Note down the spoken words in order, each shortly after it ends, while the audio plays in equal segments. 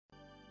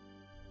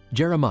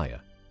Jeremiah,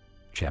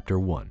 chapter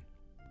 1.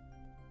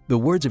 The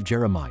words of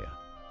Jeremiah,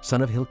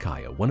 son of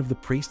Hilkiah, one of the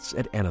priests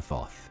at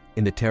Anathoth,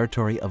 in the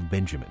territory of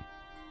Benjamin.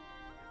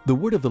 The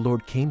word of the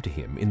Lord came to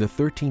him in the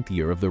 13th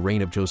year of the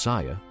reign of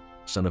Josiah,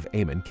 son of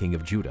Amon, king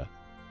of Judah,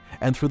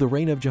 and through the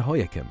reign of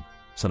Jehoiakim,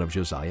 son of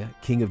Josiah,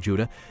 king of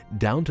Judah,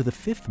 down to the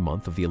 5th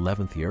month of the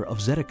 11th year of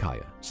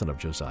Zedekiah, son of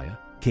Josiah,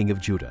 king of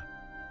Judah,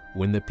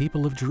 when the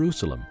people of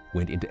Jerusalem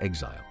went into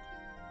exile.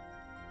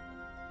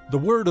 The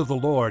word of the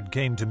Lord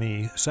came to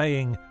me,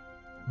 saying,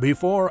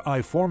 Before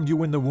I formed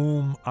you in the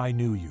womb, I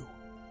knew you.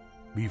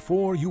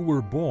 Before you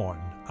were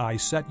born, I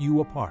set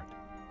you apart.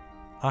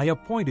 I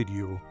appointed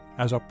you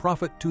as a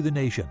prophet to the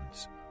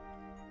nations.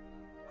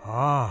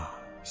 Ah,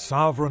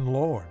 sovereign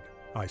Lord,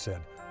 I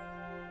said,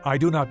 I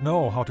do not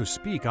know how to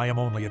speak, I am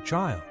only a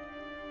child.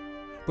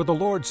 But the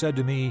Lord said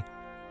to me,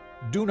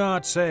 Do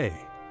not say,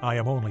 I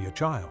am only a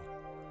child.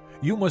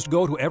 You must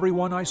go to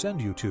everyone I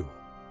send you to,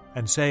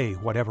 and say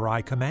whatever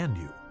I command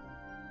you.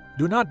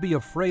 Do not be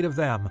afraid of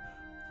them,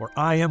 for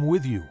I am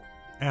with you,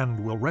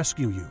 and will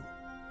rescue you,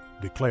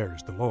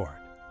 declares the Lord.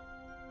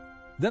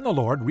 Then the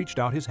Lord reached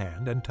out his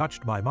hand and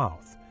touched my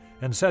mouth,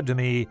 and said to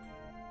me,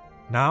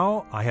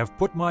 Now I have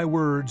put my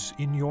words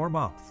in your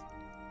mouth.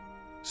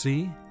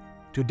 See,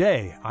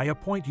 today I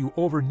appoint you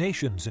over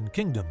nations and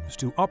kingdoms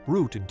to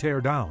uproot and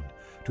tear down,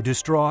 to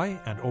destroy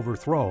and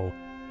overthrow,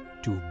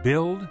 to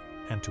build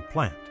and to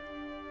plant.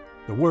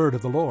 The word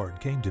of the Lord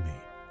came to me.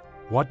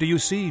 What do you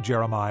see,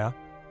 Jeremiah?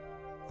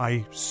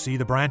 I see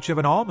the branch of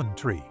an almond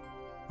tree,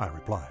 I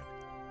replied.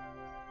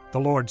 The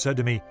Lord said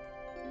to me,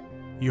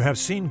 You have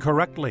seen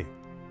correctly,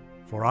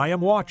 for I am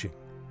watching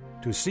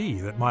to see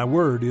that my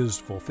word is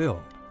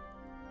fulfilled.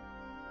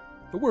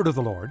 The word of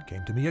the Lord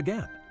came to me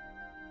again.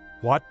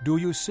 What do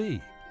you see?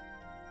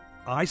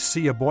 I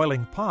see a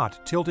boiling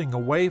pot tilting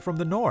away from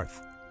the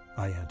north,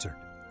 I answered.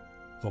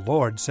 The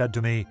Lord said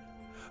to me,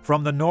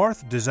 From the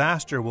north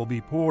disaster will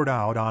be poured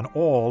out on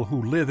all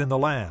who live in the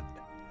land.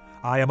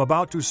 I am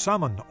about to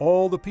summon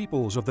all the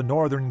peoples of the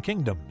northern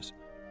kingdoms,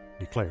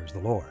 declares the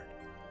Lord.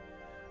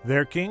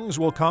 Their kings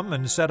will come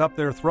and set up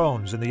their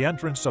thrones in the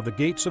entrance of the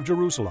gates of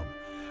Jerusalem.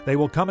 They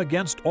will come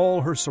against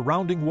all her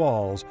surrounding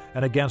walls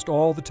and against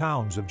all the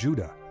towns of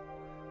Judah.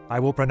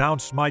 I will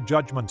pronounce my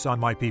judgments on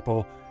my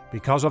people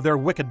because of their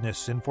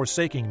wickedness in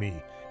forsaking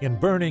me, in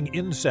burning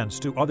incense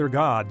to other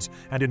gods,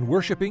 and in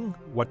worshiping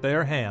what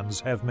their hands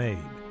have made.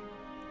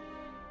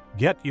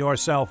 Get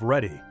yourself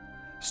ready,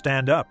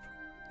 stand up,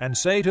 and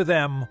say to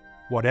them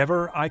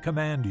whatever I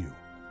command you.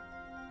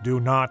 Do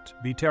not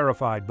be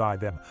terrified by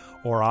them,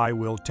 or I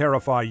will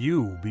terrify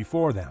you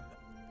before them.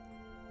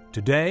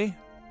 Today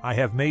I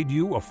have made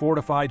you a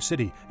fortified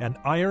city, an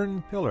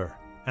iron pillar,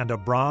 and a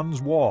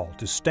bronze wall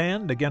to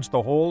stand against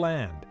the whole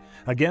land,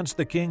 against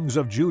the kings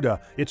of Judah,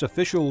 its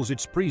officials,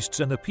 its priests,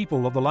 and the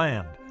people of the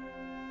land.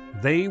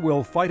 They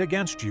will fight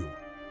against you,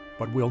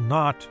 but will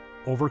not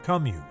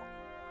overcome you.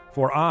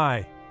 For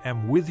I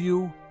am with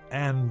you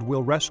and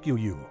will rescue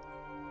you,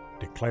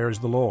 declares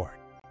the Lord.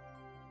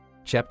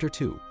 Chapter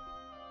 2.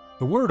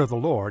 The word of the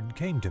Lord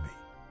came to me.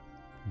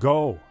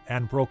 Go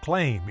and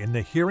proclaim in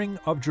the hearing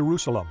of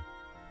Jerusalem.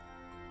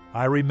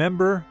 I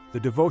remember the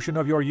devotion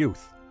of your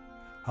youth,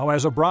 how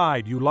as a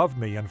bride you loved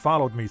me and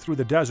followed me through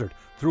the desert,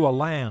 through a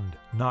land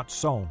not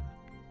sown.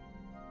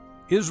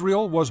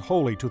 Israel was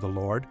holy to the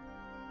Lord,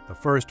 the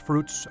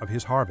firstfruits of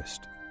his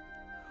harvest.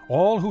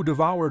 All who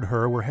devoured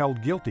her were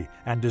held guilty,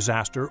 and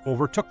disaster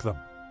overtook them,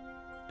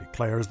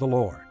 declares the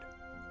Lord.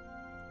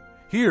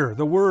 Hear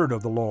the word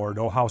of the Lord,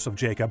 O house of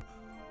Jacob,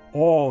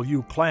 all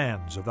you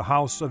clans of the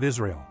house of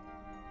Israel.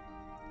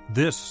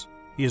 This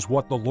is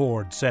what the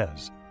Lord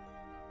says.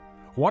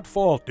 What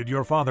fault did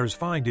your fathers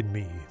find in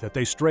me, that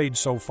they strayed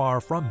so far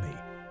from me?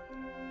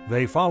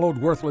 They followed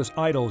worthless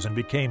idols and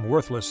became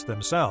worthless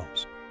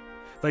themselves.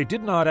 They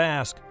did not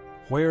ask,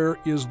 Where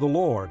is the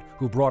Lord,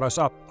 who brought us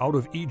up out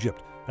of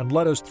Egypt and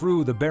led us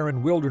through the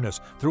barren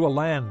wilderness, through a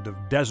land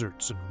of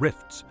deserts and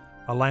rifts,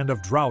 a land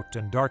of drought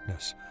and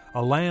darkness,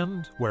 a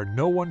land where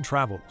no one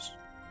travels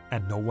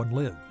and no one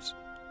lives?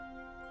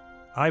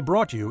 I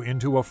brought you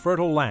into a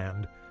fertile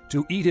land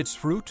to eat its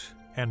fruit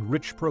and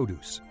rich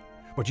produce.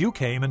 But you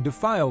came and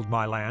defiled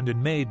my land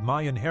and made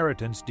my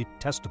inheritance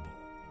detestable.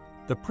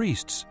 The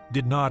priests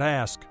did not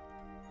ask,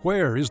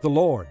 Where is the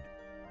Lord?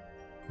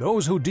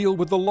 Those who deal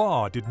with the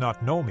law did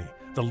not know me.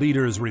 The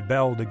leaders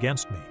rebelled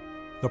against me.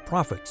 The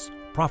prophets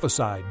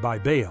prophesied by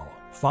Baal,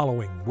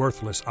 following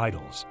worthless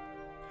idols.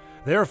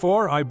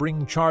 Therefore I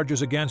bring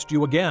charges against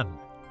you again,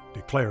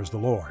 declares the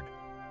Lord.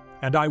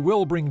 And I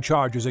will bring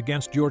charges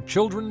against your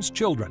children's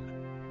children.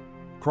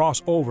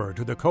 Cross over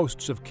to the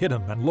coasts of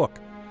Kiddim and look.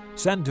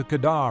 Send to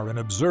Kedar and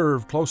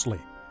observe closely.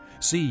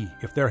 See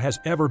if there has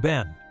ever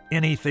been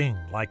anything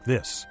like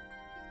this.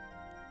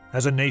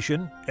 Has a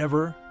nation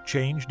ever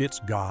changed its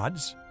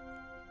gods?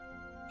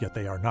 Yet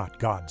they are not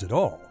gods at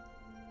all.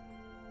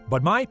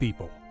 But my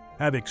people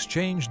have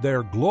exchanged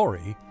their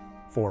glory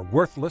for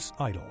worthless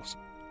idols.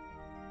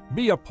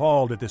 Be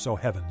appalled at this, O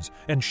heavens,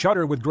 and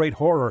shudder with great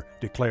horror,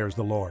 declares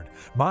the Lord.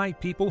 My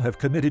people have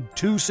committed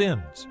two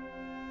sins.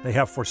 They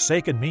have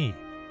forsaken me,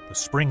 the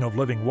spring of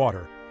living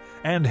water,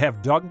 and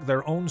have dug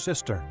their own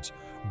cisterns,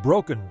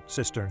 broken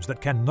cisterns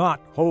that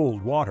cannot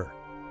hold water.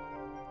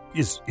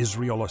 Is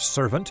Israel a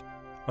servant,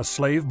 a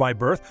slave by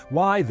birth?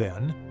 Why,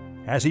 then,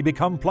 has he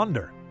become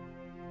plunder?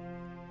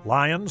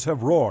 Lions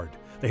have roared,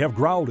 they have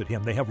growled at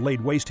him, they have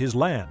laid waste his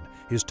land.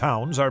 His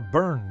towns are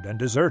burned and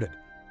deserted.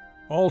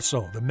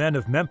 Also the men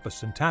of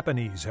Memphis and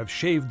Tahpanhes have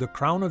shaved the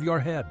crown of your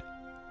head.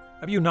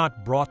 Have you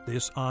not brought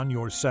this on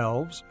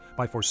yourselves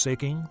by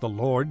forsaking the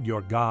Lord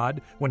your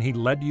God when he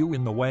led you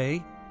in the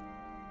way?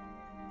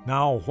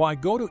 Now why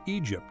go to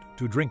Egypt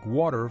to drink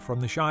water from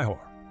the Shihor?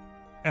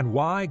 And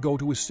why go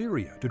to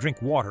Assyria to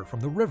drink water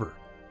from the river?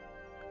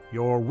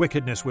 Your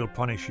wickedness will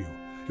punish you,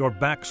 your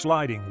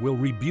backsliding will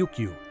rebuke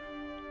you.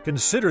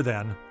 Consider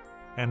then,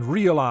 and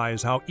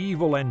realize how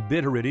evil and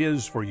bitter it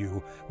is for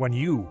you when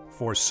you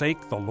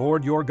forsake the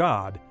Lord your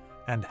God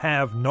and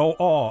have no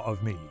awe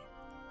of me,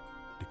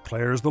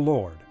 declares the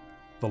Lord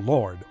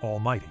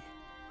Almighty.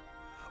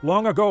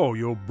 Long ago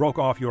you broke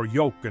off your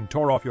yoke and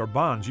tore off your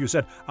bonds. You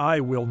said, I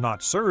will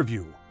not serve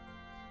you.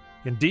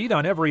 Indeed,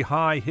 on every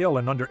high hill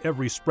and under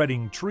every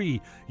spreading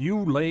tree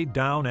you lay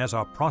down as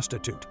a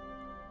prostitute.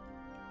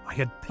 I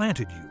had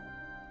planted you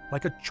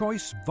like a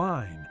choice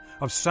vine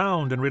of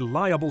sound and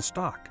reliable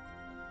stock.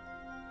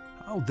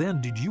 How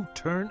then did you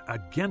turn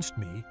against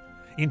me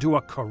into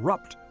a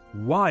corrupt,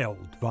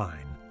 wild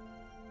vine?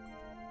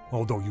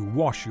 Although you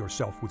wash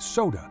yourself with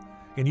soda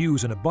and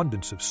use an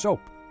abundance of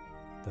soap,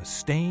 the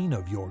stain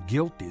of your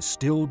guilt is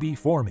still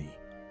before me,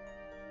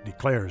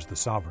 declares the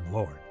sovereign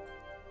Lord.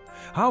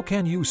 How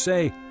can you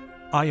say,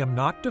 I am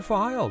not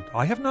defiled,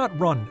 I have not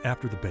run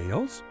after the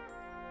Baals?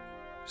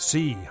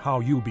 See how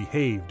you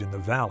behaved in the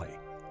valley.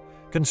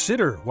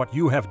 Consider what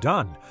you have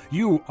done.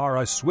 You are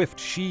a swift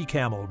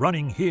she-camel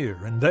running here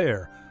and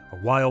there, a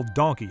wild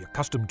donkey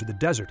accustomed to the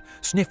desert,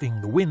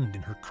 sniffing the wind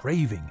in her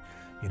craving.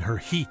 In her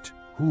heat,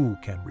 who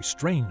can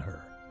restrain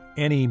her?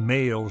 Any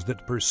males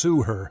that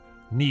pursue her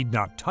need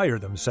not tire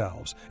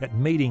themselves. At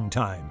mating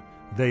time,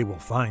 they will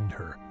find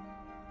her.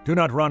 Do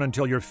not run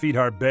until your feet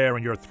are bare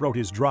and your throat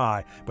is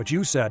dry. But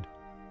you said,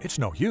 it's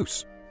no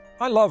use.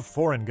 I love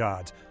foreign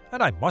gods,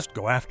 and I must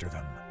go after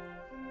them.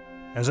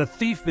 As a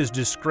thief is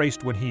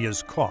disgraced when he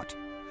is caught,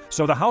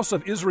 so the house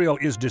of Israel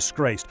is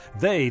disgraced,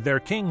 they, their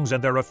kings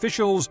and their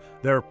officials,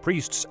 their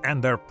priests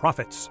and their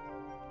prophets.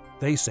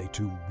 They say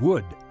to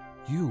wood,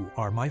 you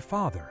are my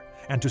father,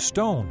 and to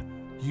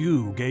stone,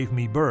 you gave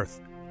me birth.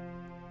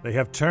 They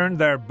have turned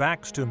their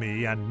backs to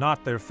me and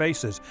not their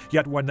faces,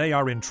 yet when they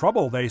are in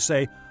trouble they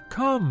say,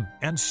 come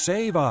and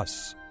save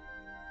us.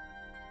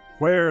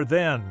 Where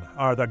then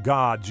are the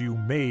gods you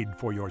made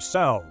for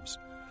yourselves?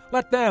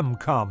 Let them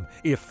come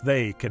if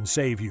they can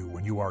save you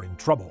when you are in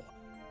trouble.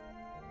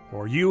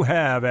 For you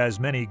have as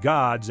many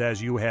gods as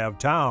you have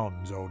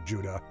towns, O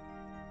Judah.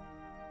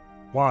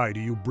 Why do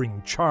you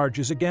bring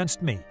charges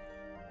against me?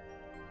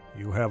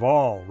 You have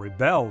all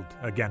rebelled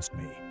against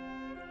me,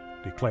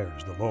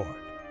 declares the Lord.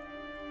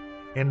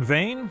 In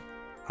vain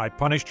I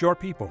punished your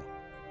people.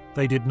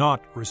 They did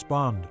not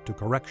respond to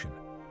correction.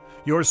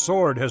 Your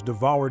sword has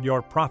devoured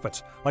your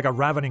prophets like a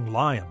ravening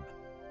lion.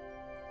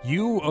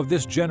 You of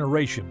this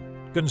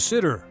generation,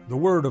 consider the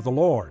word of the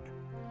Lord.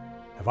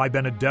 Have I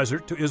been a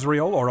desert to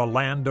Israel or a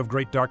land of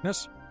great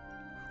darkness?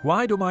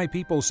 Why do my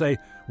people say,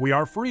 we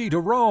are free to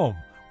roam,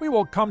 we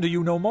will come to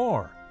you no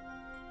more?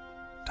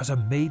 Does a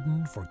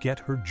maiden forget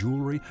her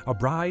jewelry, a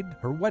bride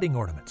her wedding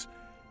ornaments?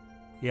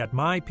 Yet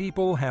my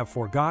people have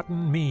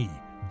forgotten me,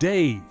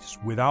 days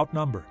without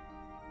number.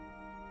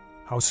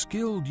 How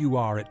skilled you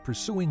are at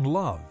pursuing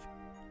love!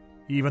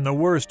 Even the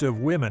worst of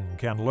women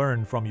can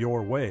learn from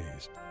your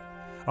ways.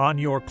 On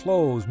your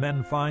clothes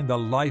men find the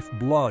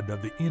lifeblood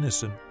of the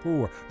innocent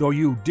poor, though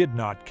you did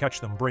not catch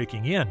them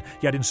breaking in.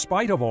 Yet in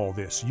spite of all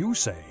this, you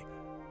say,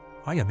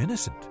 I am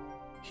innocent.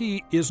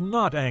 He is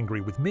not angry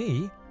with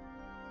me.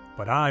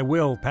 But I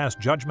will pass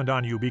judgment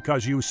on you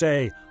because you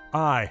say,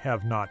 I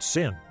have not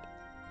sinned.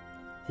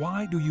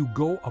 Why do you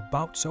go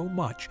about so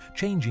much,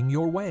 changing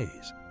your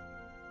ways?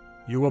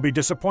 You will be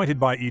disappointed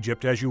by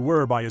Egypt as you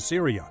were by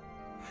Assyria.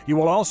 You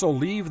will also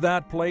leave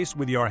that place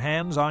with your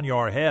hands on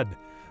your head,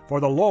 for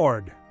the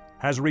Lord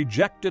has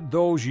rejected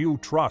those you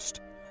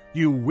trust.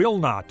 You will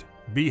not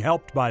be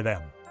helped by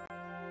them.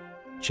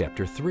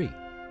 Chapter 3.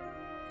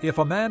 If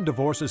a man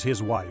divorces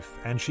his wife,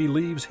 and she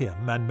leaves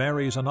him and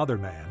marries another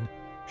man,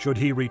 should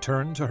he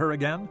return to her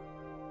again?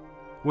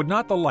 Would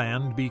not the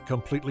land be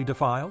completely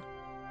defiled?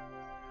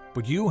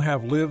 But you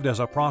have lived as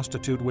a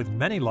prostitute with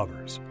many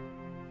lovers.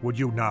 Would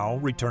you now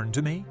return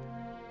to me?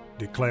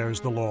 Declares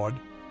the Lord.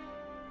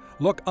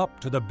 Look up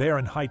to the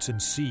barren heights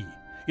and see.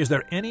 Is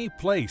there any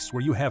place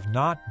where you have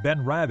not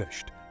been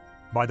ravished?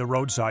 By the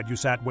roadside you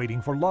sat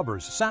waiting for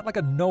lovers, sat like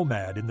a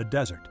nomad in the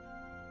desert.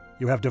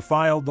 You have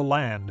defiled the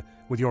land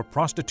with your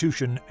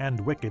prostitution and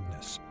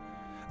wickedness.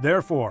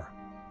 Therefore,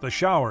 the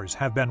showers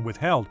have been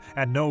withheld,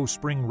 and no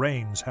spring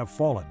rains have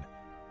fallen.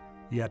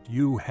 Yet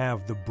you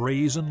have the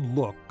brazen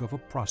look of a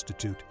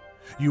prostitute.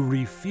 You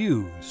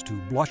refuse to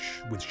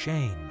blush with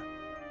shame.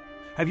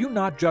 Have you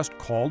not just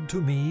called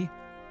to me,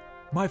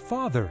 my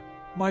father,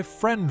 my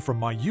friend from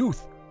my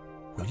youth,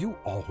 will you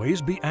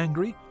always be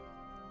angry?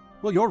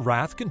 Will your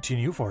wrath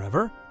continue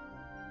forever?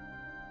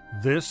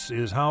 This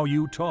is how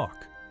you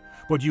talk,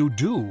 but you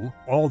do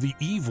all the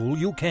evil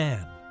you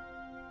can.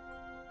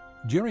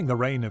 During the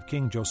reign of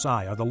King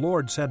Josiah, the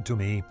Lord said to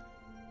me,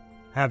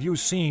 Have you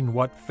seen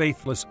what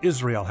faithless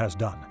Israel has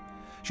done?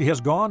 She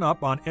has gone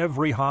up on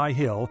every high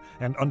hill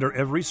and under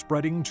every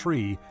spreading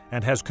tree,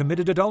 and has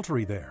committed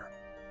adultery there.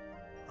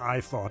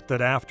 I thought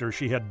that after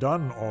she had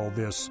done all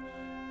this,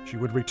 she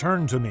would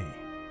return to me.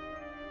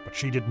 But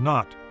she did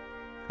not,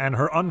 and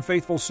her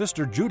unfaithful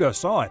sister Judah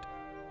saw it.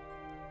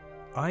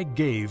 I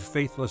gave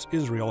faithless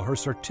Israel her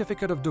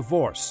certificate of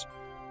divorce,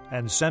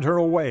 and sent her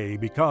away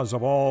because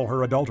of all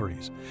her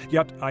adulteries.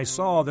 Yet I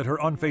saw that her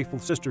unfaithful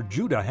sister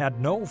Judah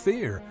had no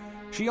fear.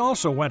 She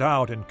also went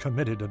out and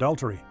committed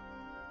adultery.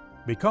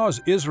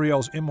 Because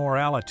Israel's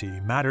immorality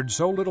mattered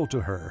so little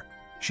to her,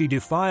 she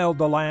defiled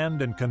the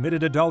land and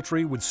committed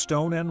adultery with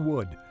stone and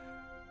wood.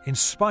 In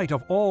spite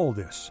of all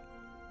this,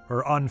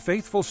 her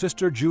unfaithful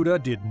sister Judah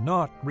did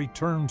not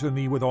return to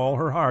me with all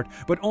her heart,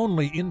 but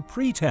only in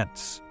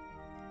pretense,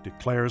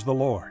 declares the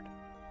Lord.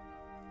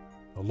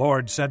 The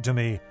Lord said to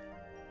me,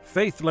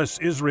 Faithless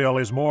Israel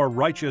is more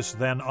righteous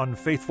than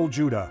unfaithful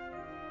Judah.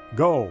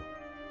 Go,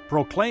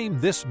 proclaim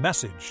this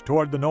message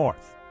toward the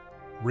north.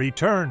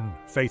 Return,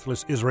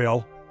 faithless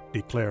Israel,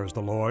 declares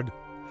the Lord.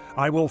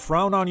 I will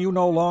frown on you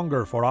no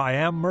longer, for I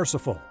am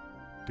merciful,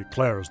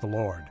 declares the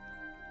Lord.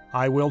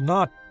 I will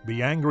not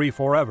be angry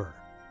forever.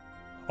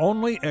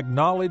 Only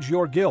acknowledge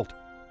your guilt.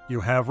 You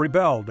have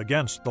rebelled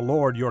against the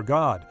Lord your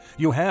God.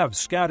 You have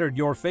scattered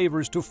your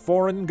favors to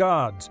foreign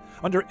gods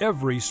under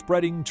every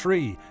spreading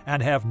tree,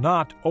 and have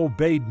not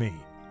obeyed me,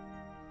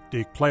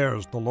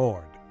 declares the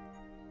Lord.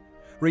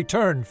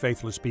 Return,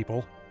 faithless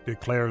people,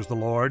 declares the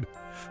Lord,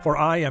 for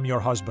I am your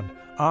husband.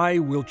 I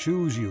will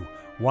choose you,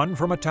 one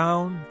from a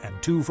town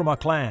and two from a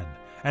clan,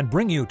 and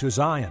bring you to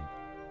Zion.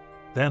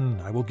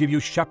 Then I will give you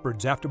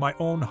shepherds after my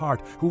own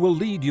heart, who will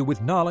lead you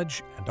with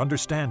knowledge and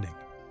understanding.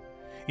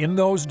 In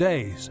those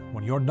days,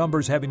 when your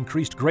numbers have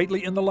increased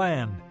greatly in the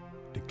land,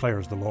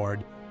 declares the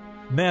Lord,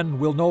 men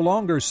will no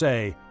longer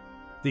say,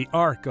 The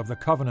ark of the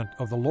covenant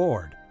of the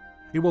Lord.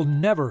 It will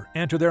never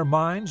enter their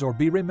minds or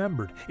be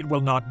remembered. It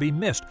will not be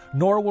missed,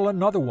 nor will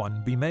another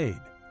one be made.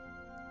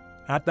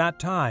 At that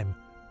time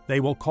they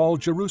will call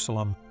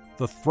Jerusalem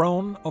the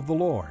throne of the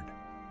Lord,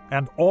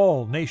 and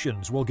all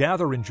nations will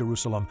gather in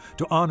Jerusalem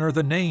to honor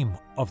the name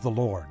of the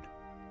Lord.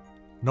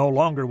 No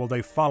longer will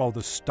they follow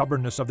the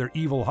stubbornness of their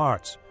evil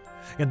hearts.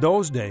 In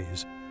those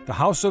days, the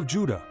house of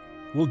Judah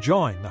will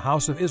join the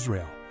house of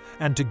Israel,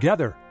 and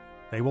together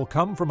they will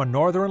come from a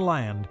northern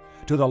land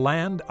to the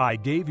land I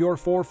gave your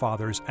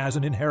forefathers as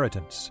an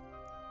inheritance.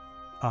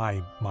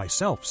 I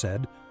myself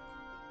said,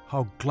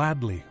 How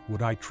gladly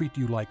would I treat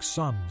you like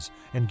sons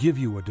and give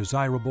you a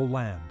desirable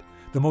land,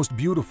 the most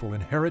beautiful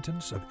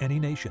inheritance of any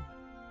nation.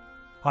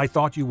 I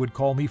thought you would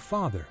call me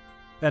Father,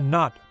 and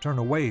not turn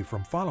away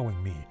from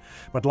following me.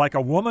 But like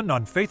a woman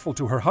unfaithful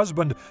to her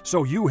husband,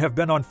 so you have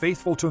been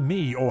unfaithful to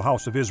me, O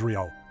house of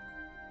Israel,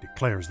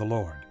 declares the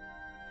Lord.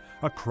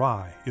 A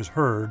cry is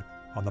heard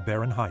on the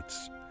barren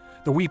heights,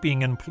 the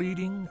weeping and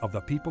pleading of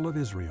the people of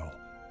Israel,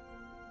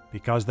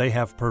 because they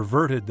have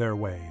perverted their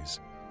ways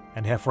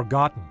and have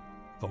forgotten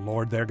the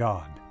Lord their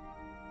God.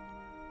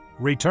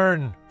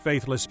 Return,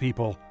 faithless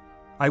people.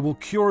 I will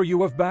cure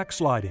you of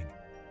backsliding.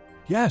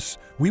 Yes,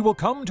 we will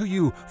come to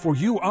you, for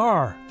you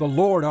are the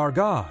Lord our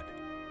God.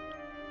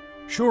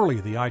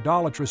 Surely the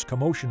idolatrous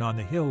commotion on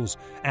the hills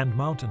and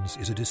mountains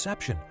is a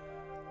deception.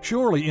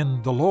 Surely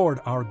in the Lord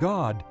our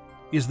God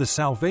is the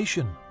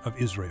salvation of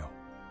Israel.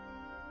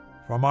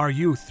 From our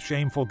youth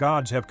shameful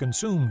gods have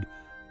consumed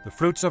the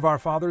fruits of our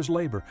fathers'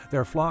 labor,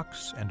 their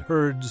flocks and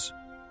herds,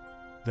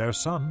 their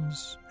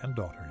sons and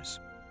daughters.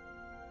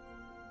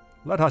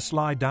 Let us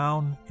lie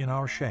down in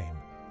our shame,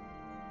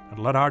 and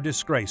let our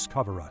disgrace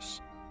cover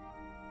us.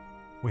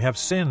 We have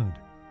sinned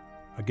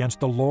against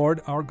the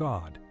Lord our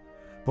God,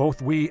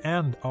 both we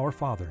and our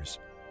fathers.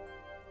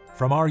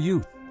 From our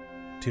youth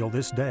till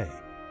this day,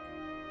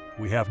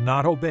 we have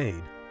not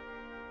obeyed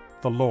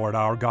the Lord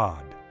our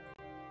God.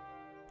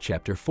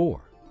 Chapter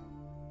 4.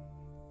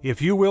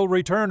 If you will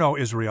return, O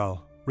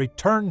Israel,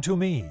 return to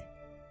me,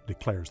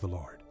 declares the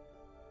Lord.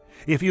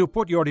 If you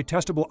put your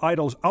detestable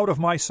idols out of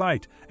my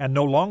sight and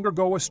no longer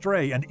go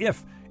astray, and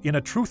if, in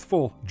a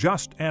truthful,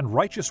 just, and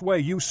righteous way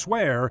you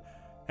swear,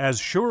 As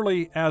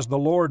surely as the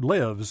Lord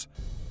lives,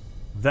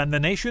 then the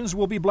nations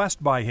will be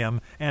blessed by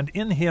him, and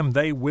in him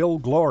they will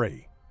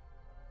glory.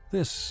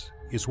 This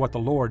is what the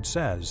Lord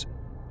says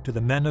to the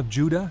men of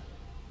Judah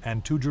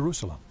and to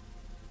Jerusalem.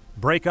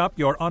 Break up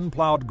your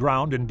unplowed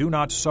ground and do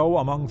not sow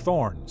among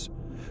thorns.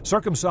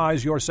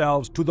 Circumcise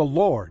yourselves to the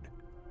Lord.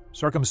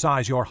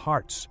 Circumcise your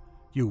hearts,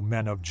 you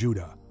men of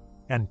Judah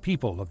and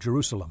people of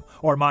Jerusalem,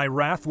 or my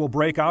wrath will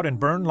break out and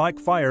burn like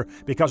fire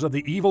because of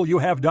the evil you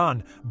have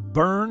done,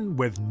 burn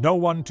with no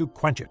one to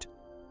quench it.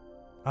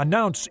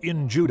 Announce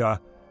in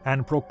Judah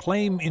and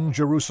proclaim in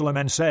Jerusalem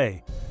and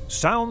say,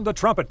 Sound the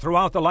trumpet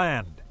throughout the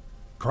land.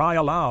 cry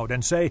aloud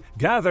and say,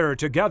 Gather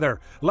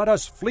together, let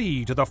us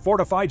flee to the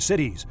fortified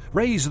cities.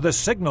 Raise the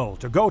signal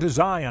to go to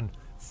Zion.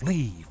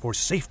 Flee for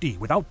safety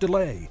without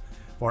delay.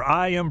 For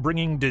I am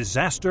bringing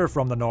disaster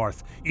from the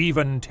north,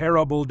 even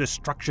terrible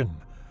destruction.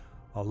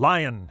 A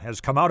lion has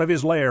come out of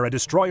his lair, a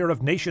destroyer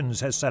of nations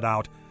has set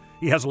out.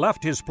 He has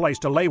left his place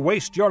to lay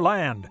waste your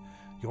land.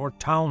 Your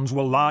towns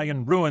will lie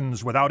in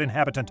ruins without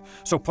inhabitant,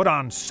 so put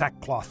on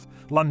sackcloth,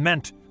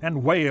 lament,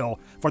 and wail,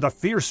 for the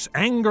fierce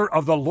anger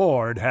of the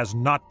Lord has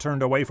not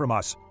turned away from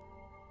us.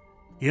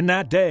 In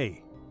that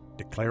day,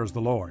 declares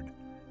the Lord,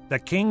 the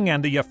king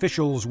and the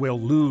officials will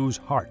lose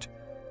heart.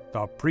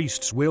 The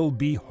priests will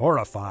be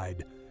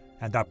horrified,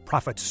 and the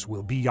prophets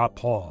will be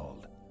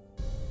appalled.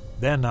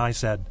 Then I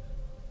said,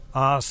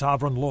 Ah,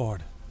 sovereign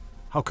Lord,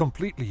 how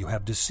completely you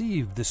have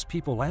deceived this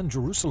people and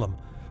Jerusalem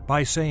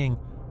by saying,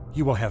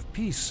 You will have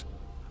peace,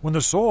 when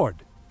the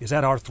sword is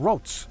at our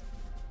throats.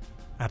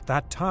 At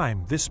that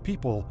time this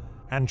people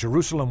and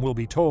Jerusalem will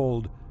be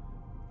told,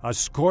 A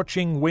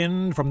scorching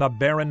wind from the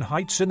barren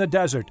heights in the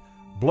desert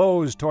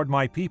blows toward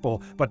my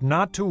people, but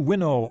not to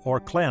winnow or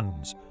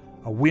cleanse.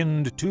 A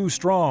wind too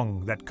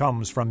strong that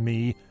comes from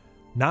me.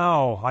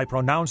 Now I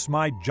pronounce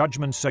my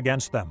judgments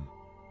against them.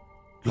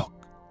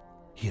 Look,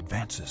 he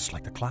advances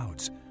like the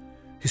clouds.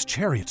 His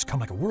chariots come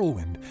like a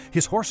whirlwind.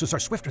 His horses are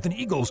swifter than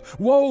eagles.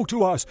 Woe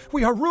to us!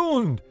 We are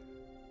ruined!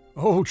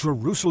 O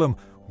Jerusalem,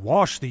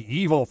 wash the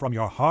evil from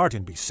your heart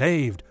and be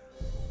saved.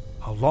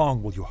 How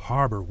long will you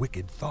harbor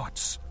wicked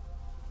thoughts?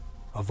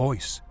 A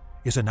voice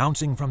is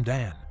announcing from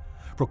Dan,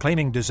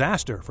 proclaiming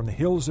disaster from the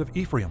hills of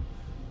Ephraim.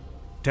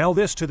 Tell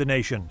this to the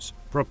nations,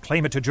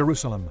 proclaim it to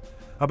Jerusalem.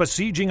 A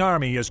besieging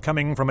army is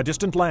coming from a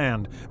distant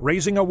land,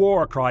 raising a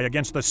war cry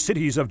against the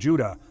cities of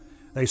Judah.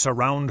 They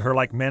surround her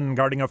like men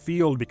guarding a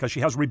field because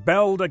she has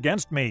rebelled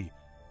against me,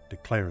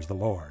 declares the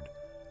Lord.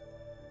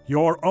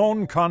 Your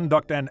own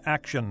conduct and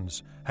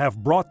actions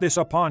have brought this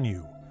upon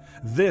you.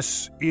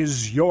 This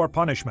is your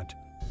punishment.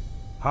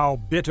 How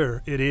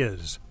bitter it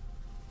is,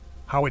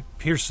 how it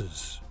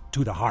pierces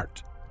to the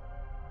heart.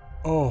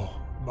 Oh,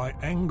 my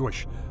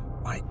anguish,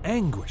 my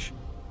anguish.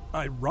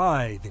 I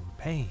writhe in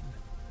pain.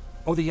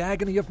 Oh, the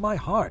agony of my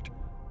heart.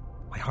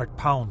 My heart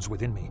pounds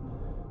within me.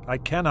 I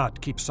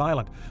cannot keep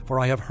silent, for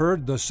I have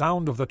heard the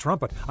sound of the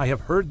trumpet. I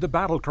have heard the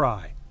battle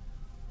cry.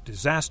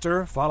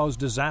 Disaster follows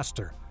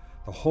disaster.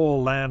 The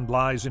whole land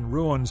lies in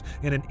ruins.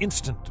 In an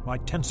instant my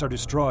tents are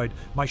destroyed,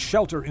 my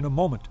shelter in a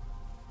moment.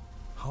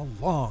 How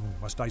long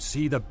must I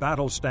see the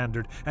battle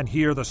standard and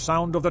hear the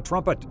sound of the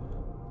trumpet?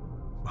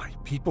 My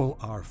people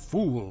are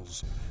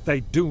fools.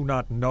 They do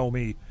not know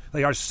me.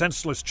 They are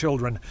senseless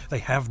children. They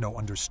have no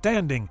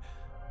understanding.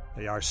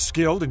 They are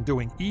skilled in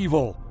doing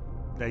evil.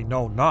 They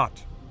know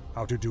not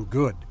how to do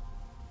good.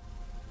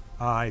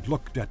 I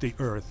looked at the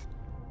earth,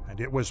 and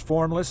it was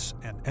formless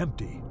and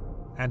empty,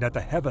 and at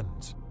the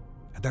heavens,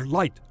 and their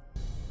light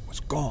was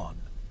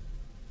gone.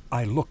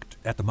 I looked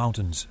at the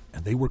mountains,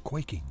 and they were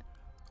quaking.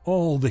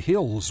 All the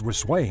hills were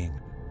swaying.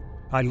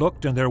 I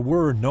looked, and there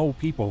were no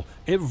people.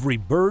 Every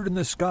bird in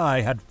the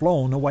sky had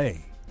flown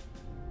away.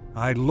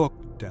 I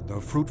looked, and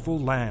the fruitful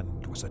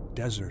land was a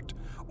desert.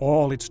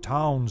 All its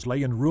towns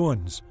lay in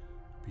ruins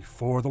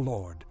before the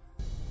Lord,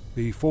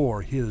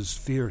 before his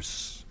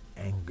fierce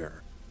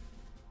anger.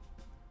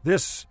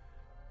 This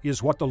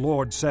is what the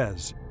Lord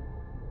says.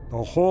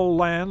 The whole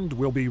land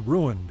will be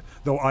ruined,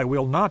 though I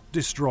will not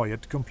destroy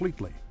it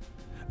completely.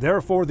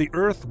 Therefore the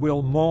earth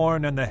will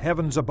mourn and the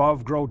heavens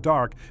above grow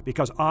dark,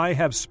 because I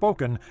have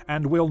spoken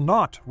and will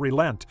not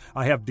relent.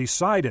 I have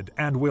decided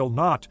and will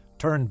not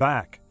turn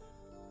back.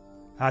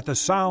 At the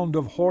sound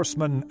of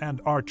horsemen and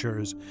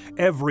archers,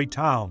 every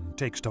town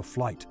takes to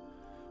flight.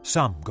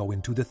 Some go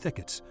into the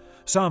thickets.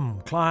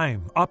 Some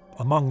climb up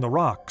among the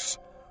rocks.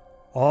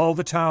 All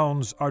the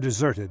towns are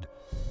deserted.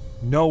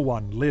 No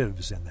one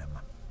lives in them.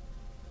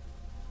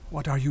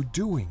 What are you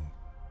doing,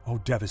 O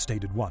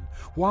devastated one?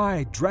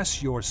 Why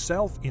dress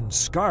yourself in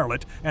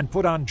scarlet and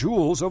put on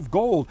jewels of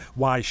gold?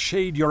 Why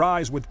shade your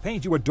eyes with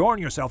paint? You adorn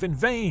yourself in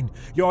vain.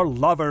 Your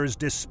lovers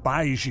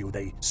despise you.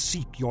 They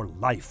seek your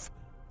life.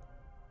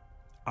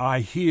 I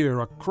hear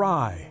a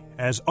cry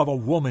as of a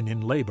woman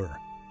in labor,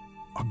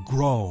 a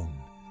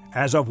groan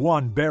as of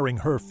one bearing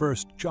her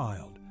first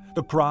child,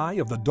 the cry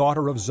of the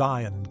daughter of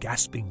Zion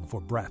gasping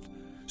for breath,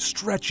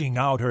 stretching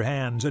out her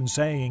hands and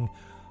saying,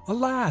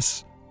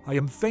 Alas, I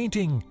am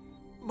fainting.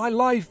 My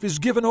life is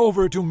given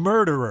over to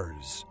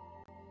murderers.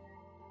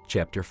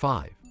 Chapter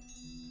 5.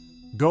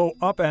 Go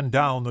up and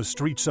down the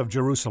streets of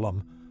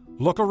Jerusalem.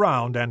 Look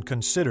around and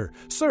consider.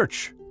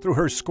 Search through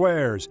her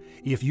squares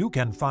if you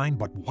can find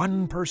but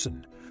one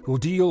person who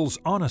deals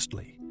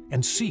honestly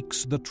and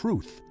seeks the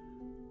truth.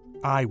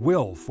 I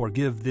will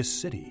forgive this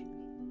city.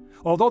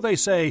 Although they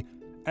say,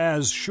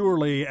 As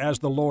surely as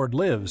the Lord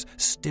lives,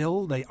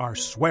 still they are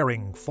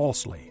swearing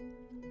falsely.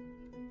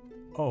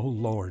 O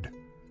Lord,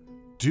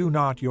 do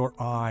not your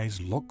eyes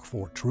look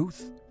for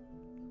truth?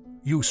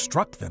 You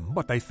struck them,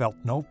 but they felt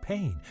no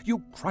pain.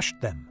 You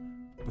crushed them,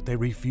 but they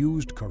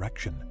refused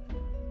correction.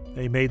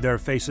 They made their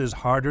faces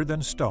harder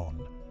than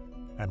stone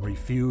and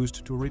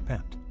refused to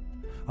repent.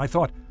 I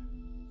thought,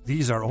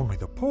 these are only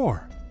the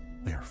poor.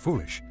 They are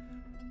foolish,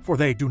 for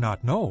they do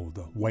not know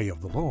the way of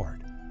the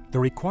Lord, the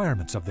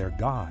requirements of their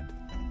God.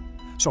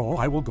 So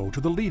I will go to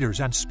the leaders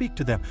and speak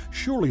to them.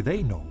 Surely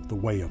they know the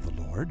way of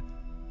the Lord,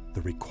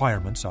 the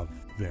requirements of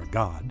their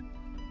God.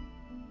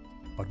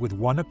 But with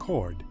one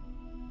accord,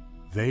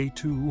 they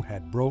too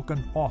had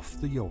broken off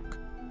the yoke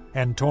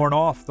and torn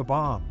off the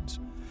bonds.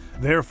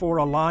 Therefore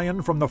a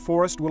lion from the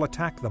forest will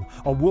attack them,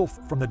 a wolf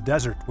from the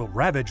desert will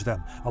ravage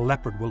them, a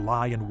leopard will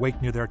lie in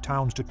wait near their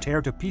towns to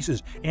tear to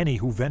pieces any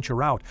who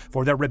venture out,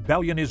 for their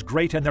rebellion is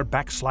great and their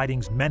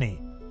backslidings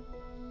many.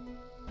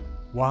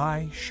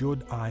 Why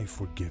should I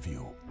forgive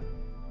you?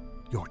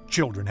 Your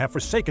children have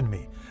forsaken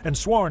me and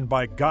sworn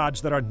by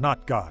gods that are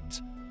not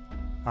gods.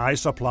 I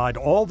supplied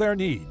all their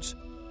needs,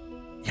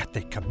 yet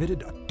they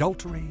committed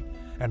adultery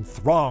and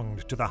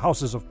thronged to the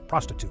houses of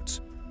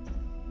prostitutes.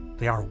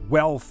 They are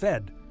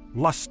well-fed,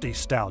 lusty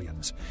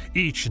stallions,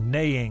 each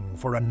neighing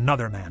for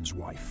another man's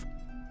wife.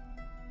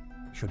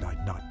 Should I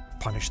not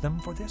punish them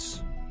for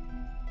this?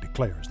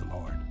 Declares the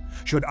Lord.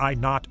 Should I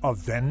not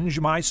avenge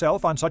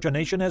myself on such a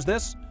nation as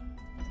this?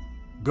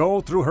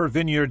 Go through her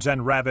vineyards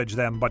and ravage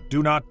them, but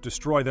do not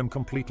destroy them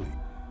completely.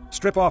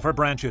 Strip off her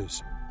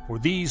branches, for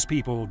these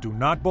people do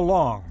not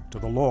belong to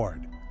the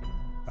Lord.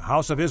 The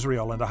house of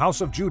Israel and the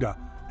house of Judah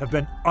have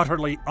been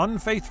utterly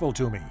unfaithful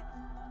to me,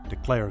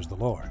 declares the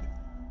Lord.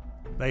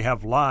 They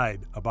have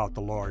lied about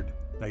the Lord.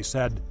 They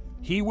said,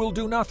 He will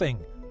do nothing.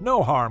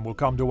 No harm will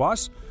come to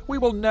us. We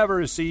will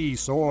never see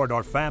sword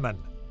or famine.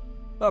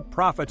 The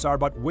prophets are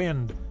but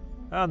wind,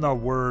 and the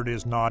word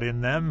is not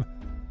in them.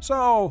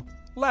 So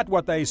let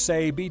what they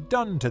say be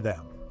done to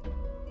them.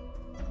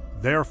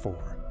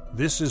 Therefore,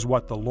 this is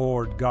what the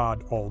Lord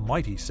God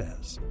Almighty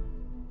says.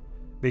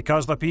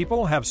 Because the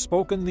people have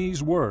spoken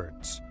these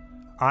words,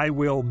 I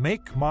will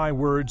make my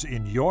words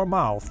in your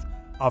mouth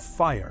a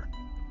fire,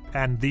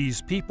 and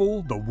these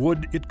people the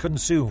wood it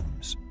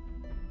consumes.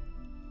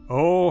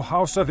 O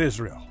house of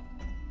Israel,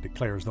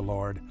 declares the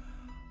Lord,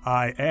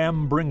 I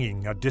am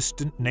bringing a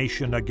distant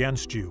nation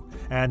against you,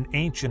 an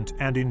ancient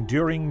and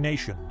enduring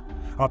nation,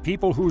 a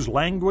people whose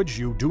language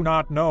you do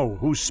not know,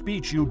 whose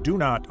speech you do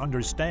not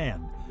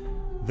understand.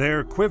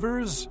 Their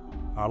quivers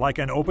are like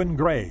an open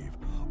grave.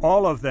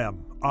 All of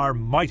them are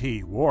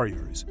mighty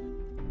warriors.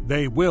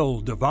 They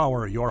will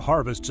devour your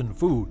harvests and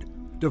food,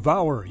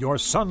 devour your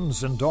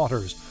sons and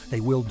daughters.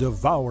 They will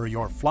devour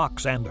your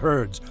flocks and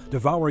herds,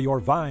 devour your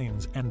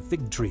vines and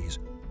fig trees.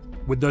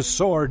 With the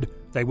sword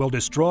they will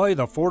destroy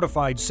the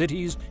fortified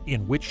cities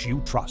in which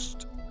you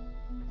trust.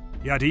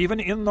 Yet even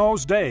in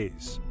those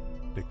days,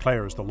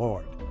 declares the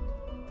Lord,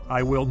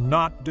 I will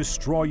not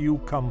destroy you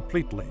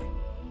completely.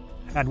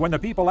 And when the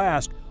people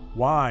ask,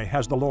 Why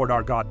has the Lord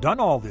our God done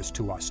all this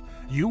to us?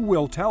 You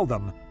will tell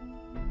them,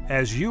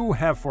 As you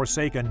have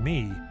forsaken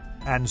me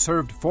and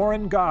served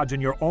foreign gods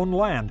in your own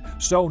land,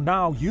 so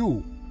now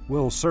you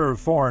will serve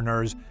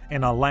foreigners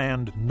in a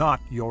land not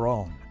your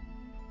own.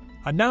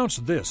 Announce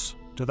this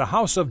to the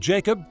house of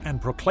Jacob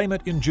and proclaim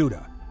it in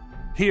Judah.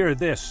 Hear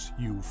this,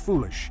 you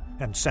foolish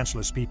and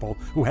senseless people,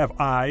 who have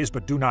eyes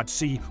but do not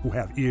see, who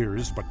have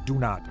ears but do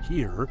not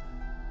hear.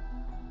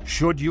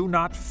 Should you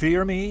not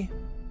fear me?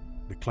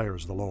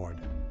 Declares the Lord.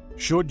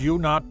 Should you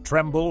not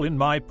tremble in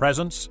my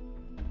presence?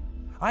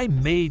 I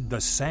made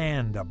the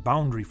sand a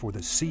boundary for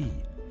the sea,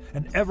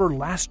 an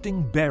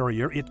everlasting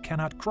barrier it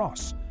cannot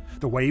cross.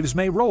 The waves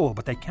may roll,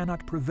 but they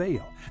cannot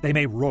prevail. They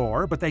may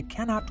roar, but they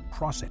cannot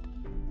cross it.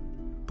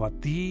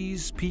 But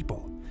these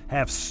people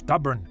have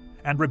stubborn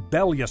and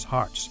rebellious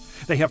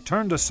hearts. They have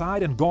turned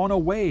aside and gone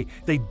away.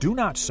 They do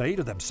not say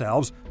to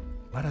themselves,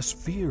 Let us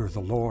fear the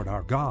Lord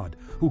our God,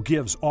 who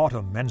gives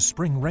autumn and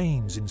spring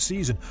rains in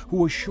season,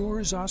 who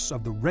assures us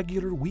of the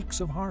regular weeks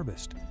of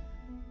harvest.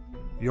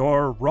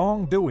 Your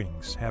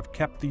wrongdoings have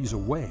kept these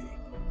away.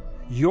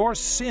 Your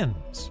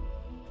sins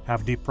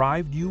have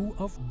deprived you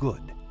of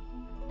good.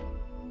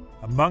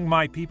 Among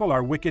my people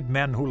are wicked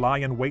men who lie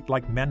in wait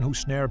like men who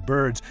snare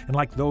birds, and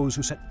like those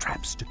who set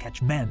traps to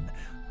catch men,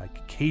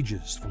 like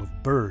cages full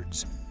of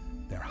birds.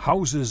 Their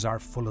houses are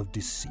full of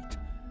deceit.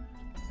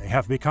 They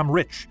have become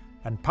rich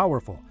and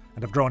powerful,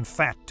 and have grown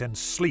fat and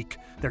sleek.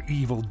 Their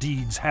evil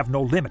deeds have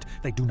no limit.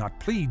 They do not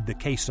plead the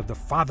case of the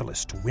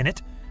fatherless to win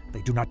it.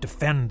 They do not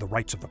defend the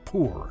rights of the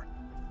poor.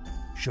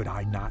 Should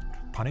I not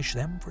punish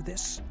them for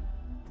this?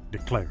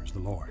 Declares the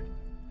Lord.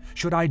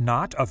 Should I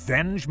not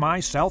avenge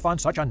myself on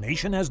such a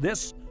nation as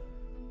this?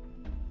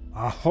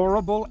 A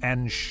horrible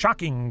and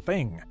shocking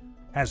thing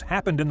has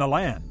happened in the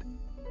land.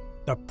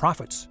 The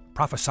prophets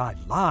prophesied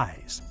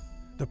lies.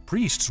 The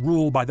priests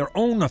rule by their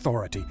own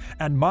authority,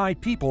 and my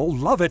people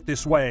love it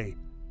this way.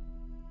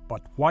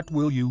 But what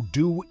will you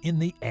do in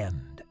the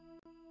end?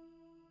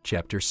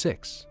 Chapter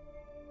 6.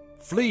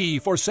 Flee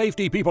for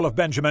safety, people of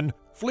Benjamin.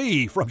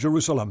 Flee from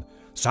Jerusalem.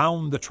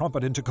 Sound the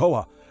trumpet in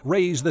Tekoa.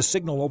 Raise the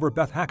signal over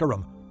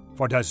Beth-Hakkerem.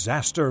 For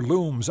disaster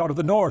looms out of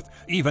the north,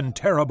 even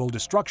terrible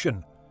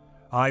destruction.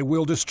 I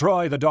will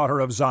destroy the daughter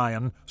of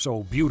Zion,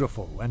 so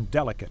beautiful and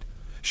delicate.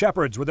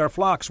 Shepherds with their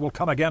flocks will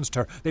come against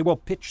her. They will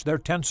pitch their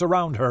tents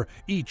around her,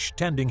 each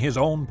tending his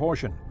own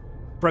portion.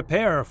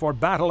 Prepare for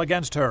battle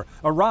against her.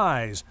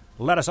 Arise,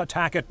 let us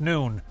attack at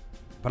noon.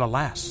 But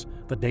alas,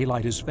 the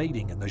daylight is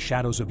fading, and the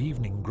shadows of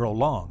evening grow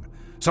long.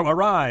 So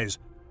arise,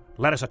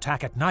 let us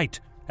attack at night,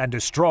 and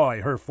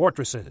destroy her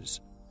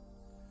fortresses.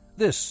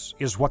 This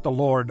is what the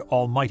Lord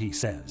Almighty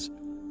says.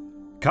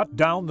 Cut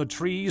down the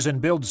trees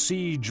and build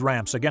siege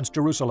ramps against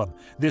Jerusalem.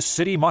 This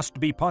city must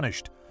be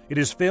punished. It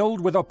is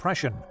filled with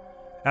oppression.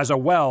 As a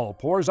well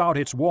pours out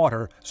its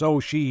water, so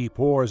she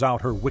pours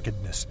out her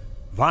wickedness.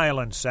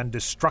 Violence and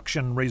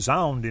destruction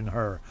resound in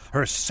her.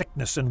 Her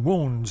sickness and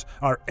wounds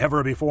are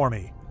ever before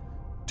me.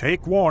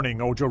 Take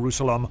warning, O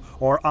Jerusalem,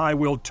 or I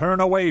will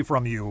turn away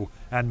from you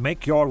and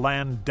make your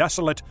land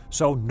desolate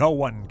so no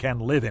one can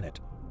live in it.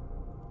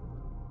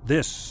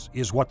 This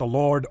is what the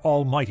Lord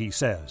Almighty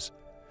says.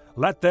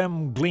 Let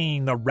them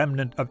glean the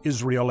remnant of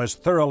Israel as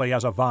thoroughly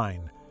as a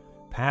vine.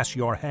 Pass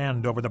your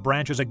hand over the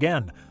branches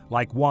again,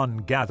 like one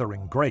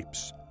gathering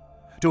grapes.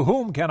 To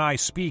whom can I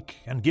speak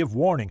and give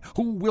warning?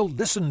 Who will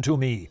listen to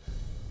me?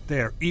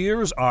 Their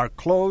ears are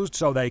closed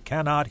so they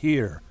cannot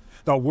hear.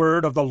 The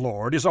word of the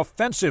Lord is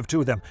offensive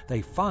to them.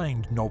 They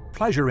find no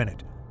pleasure in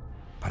it.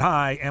 But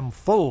I am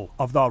full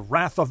of the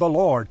wrath of the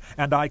Lord,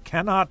 and I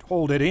cannot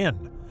hold it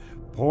in.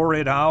 Pour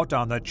it out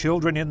on the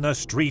children in the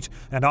street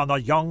and on the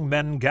young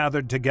men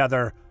gathered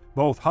together.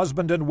 Both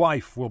husband and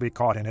wife will be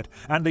caught in it,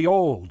 and the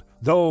old,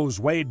 those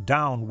weighed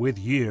down with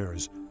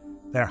years.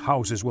 Their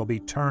houses will be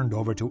turned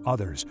over to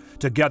others,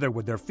 together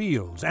with their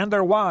fields and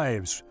their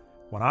wives,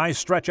 when I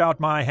stretch out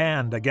my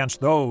hand against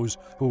those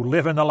who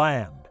live in the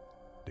land,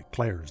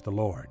 declares the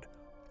Lord.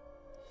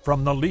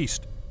 From the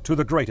least to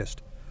the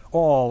greatest,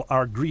 all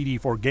are greedy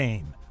for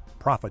gain.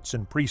 Prophets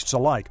and priests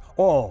alike,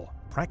 all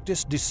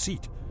practice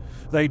deceit.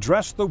 They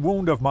dress the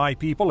wound of my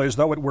people as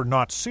though it were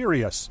not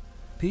serious.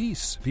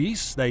 Peace,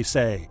 peace, they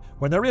say,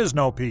 when there is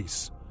no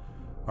peace.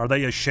 Are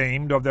they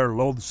ashamed of their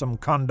loathsome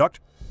conduct?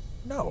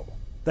 No.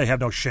 They have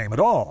no shame at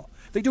all.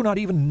 They do not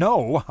even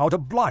know how to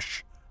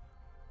blush.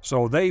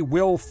 So they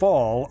will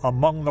fall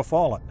among the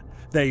fallen.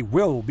 They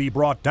will be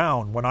brought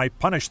down when I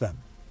punish them,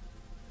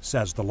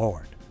 says the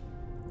Lord.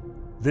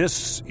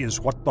 This is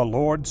what the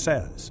Lord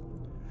says.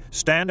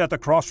 Stand at the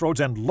crossroads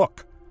and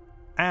look.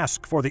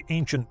 Ask for the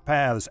ancient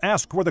paths.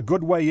 Ask where the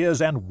good way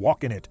is and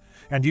walk in it,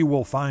 and you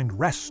will find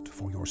rest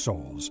for your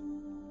souls.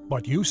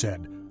 But you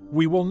said,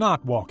 we will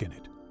not walk in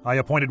it. I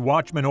appointed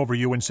watchmen over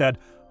you and said,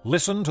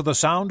 listen to the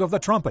sound of the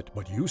trumpet.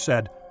 But you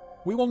said,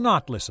 we will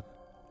not listen.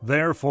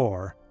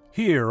 Therefore,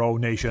 hear, O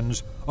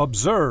nations,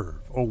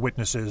 observe, O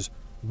witnesses,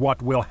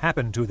 what will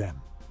happen to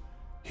them.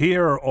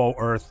 Hear, O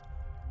earth,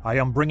 I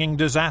am bringing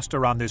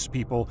disaster on this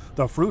people,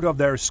 the fruit of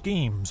their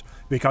schemes,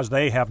 because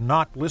they have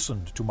not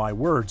listened to my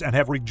words and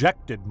have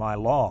rejected my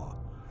law.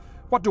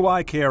 What do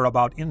I care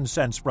about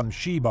incense from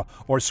Sheba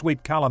or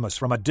sweet calamus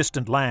from a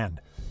distant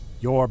land?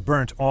 Your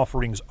burnt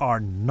offerings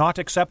are not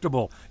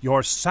acceptable.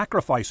 Your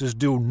sacrifices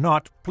do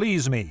not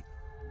please me.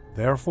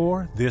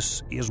 Therefore,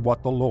 this is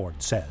what the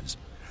Lord says.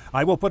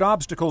 I will put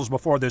obstacles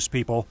before this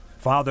people.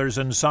 Fathers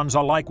and sons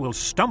alike will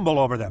stumble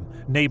over them.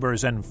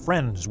 Neighbors and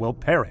friends will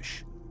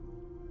perish.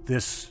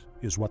 This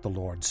is what the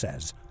Lord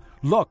says.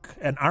 Look,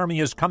 an army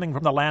is coming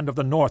from the land of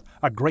the north.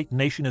 A great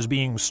nation is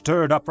being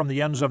stirred up from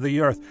the ends of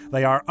the earth.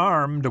 They are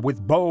armed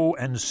with bow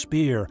and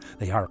spear.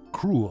 They are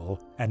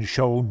cruel and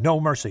show no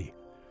mercy.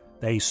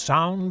 They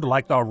sound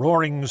like the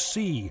roaring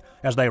sea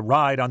as they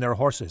ride on their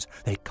horses.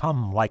 They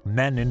come like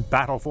men in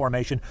battle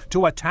formation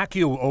to attack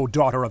you, O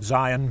daughter of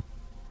Zion.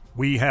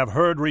 We have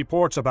heard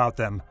reports about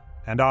them,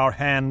 and our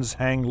hands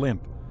hang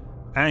limp.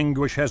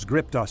 Anguish has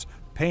gripped us,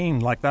 pain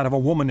like that of a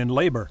woman in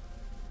labor.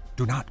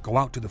 Do not go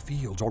out to the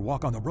fields or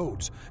walk on the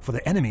roads, for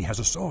the enemy has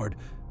a sword,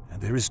 and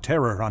there is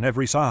terror on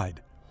every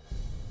side.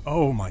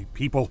 O my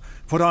people,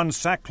 put on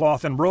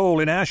sackcloth and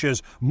roll in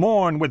ashes,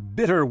 mourn with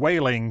bitter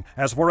wailing,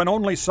 as for an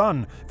only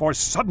son, for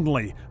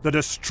suddenly the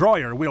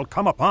destroyer will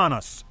come upon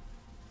us.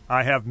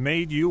 I have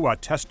made you a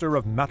tester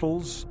of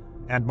metals,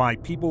 and my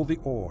people the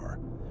ore,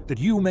 that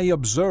you may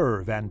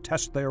observe and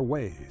test their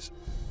ways.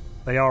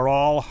 They are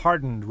all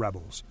hardened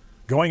rebels,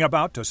 going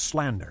about to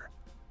slander.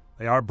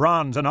 They are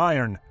bronze and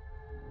iron.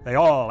 They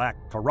all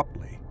act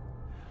corruptly.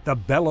 The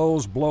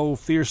bellows blow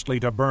fiercely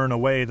to burn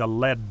away the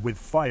lead with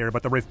fire,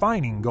 but the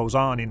refining goes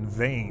on in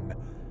vain.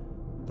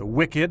 The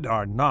wicked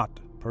are not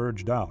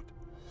purged out.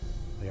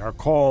 They are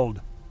called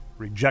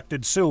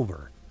rejected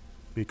silver,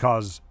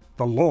 because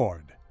the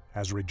Lord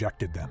has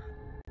rejected them.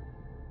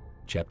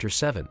 Chapter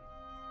 7.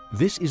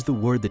 This is the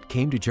word that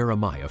came to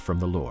Jeremiah from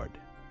the Lord.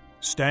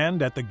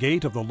 Stand at the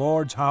gate of the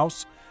Lord's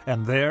house,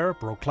 and there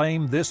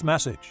proclaim this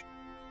message.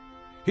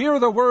 Hear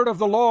the word of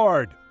the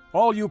Lord,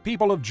 all you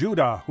people of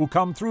Judah who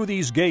come through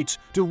these gates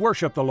to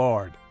worship the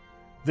Lord.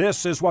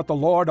 This is what the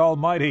Lord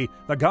Almighty,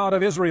 the God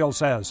of Israel,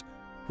 says.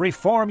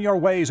 Reform your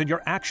ways and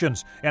your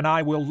actions, and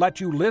I will let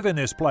you live in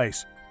this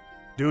place.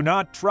 Do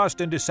not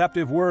trust in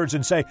deceptive words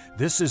and say,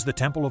 this is the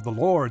temple of the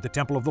Lord, the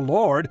temple of the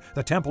Lord,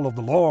 the temple of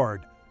the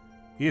Lord.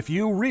 If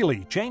you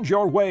really change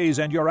your ways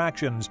and your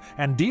actions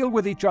and deal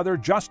with each other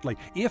justly,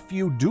 if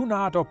you do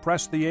not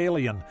oppress the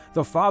alien,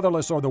 the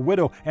fatherless, or the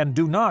widow, and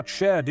do not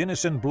shed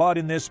innocent blood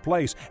in this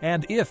place,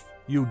 and if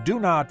you do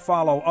not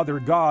follow other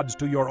gods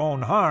to your own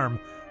harm,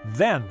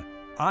 then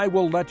I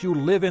will let you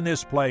live in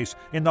this place,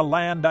 in the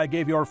land I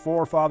gave your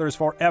forefathers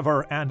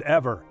forever and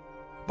ever.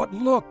 But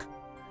look,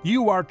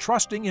 you are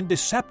trusting in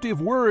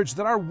deceptive words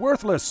that are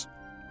worthless.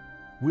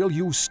 Will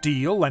you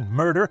steal and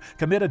murder,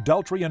 commit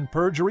adultery and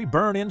perjury,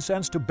 burn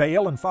incense to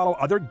Baal, and follow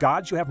other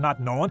gods you have not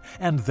known,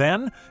 and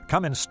then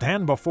come and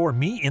stand before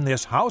me in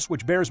this house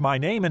which bears my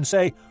name and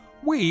say,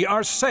 "We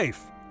are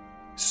safe"?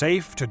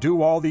 Safe to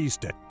do all these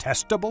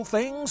detestable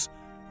things?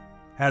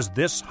 Has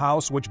this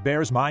house which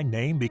bears my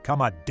name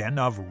become a den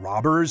of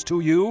robbers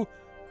to you?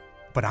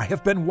 But I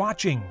have been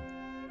watching,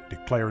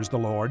 declares the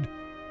Lord.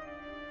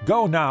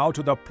 Go now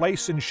to the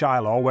place in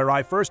Shiloh where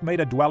I first made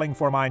a dwelling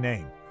for my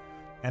name,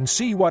 and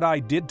see what I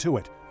did to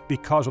it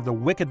because of the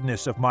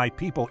wickedness of my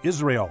people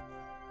Israel.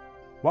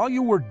 While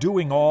you were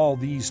doing all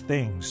these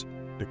things,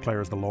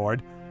 declares the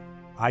Lord,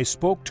 I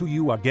spoke to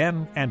you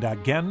again and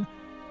again,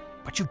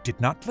 but you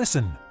did not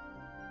listen.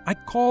 I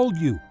called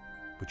you,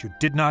 but you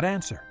did not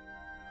answer.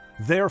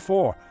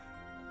 Therefore,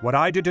 what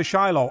I did to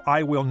Shiloh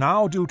I will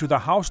now do to the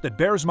house that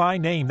bears my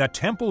name, the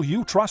temple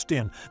you trust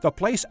in, the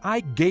place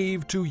I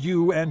gave to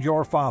you and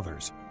your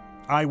fathers.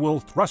 I will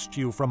thrust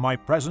you from my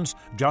presence,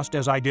 just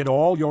as I did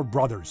all your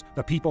brothers,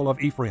 the people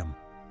of Ephraim.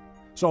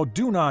 So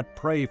do not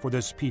pray for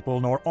this people,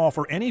 nor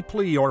offer any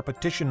plea or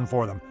petition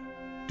for them.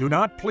 Do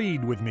not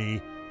plead with me,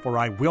 for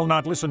I will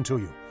not listen to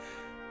you.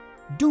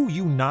 Do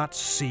you not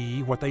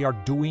see what they are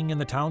doing in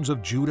the towns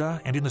of Judah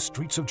and in the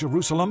streets of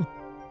Jerusalem?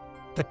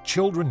 The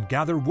children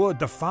gather wood,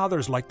 the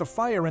fathers light the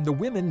fire, and the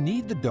women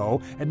knead the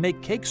dough and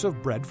make cakes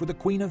of bread for the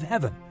Queen of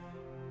Heaven.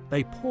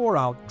 They pour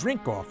out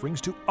drink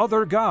offerings to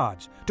other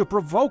gods to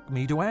provoke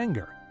me to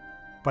anger.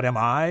 But am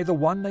I the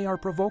one they are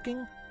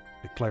provoking?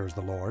 Declares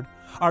the Lord.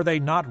 Are they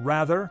not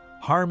rather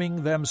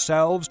harming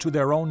themselves to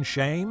their own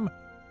shame?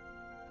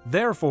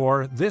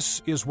 Therefore,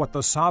 this is what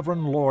the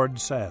sovereign Lord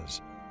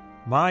says.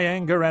 My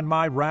anger and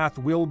my wrath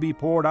will be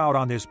poured out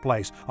on this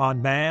place,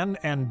 on man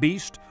and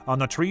beast, on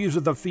the trees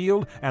of the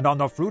field, and on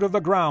the fruit of the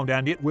ground,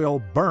 and it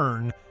will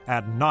burn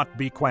and not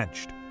be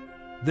quenched.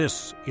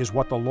 This is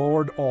what the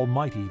Lord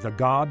Almighty, the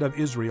God of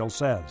Israel,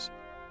 says.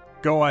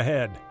 Go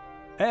ahead,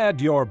 add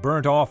your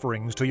burnt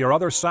offerings to your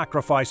other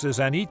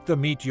sacrifices, and eat the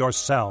meat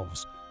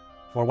yourselves.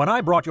 For when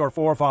I brought your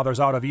forefathers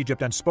out of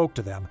Egypt and spoke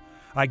to them,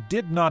 I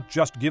did not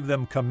just give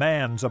them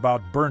commands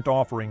about burnt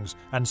offerings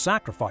and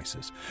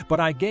sacrifices,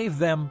 but I gave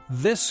them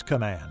this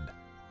command: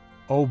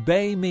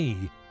 Obey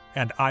me,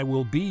 and I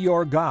will be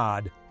your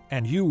God,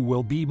 and you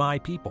will be my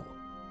people.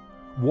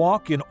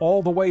 Walk in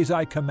all the ways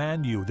I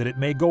command you, that it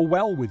may go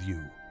well with you.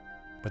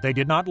 But they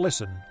did not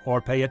listen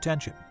or pay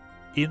attention.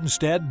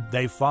 Instead,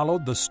 they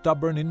followed the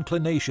stubborn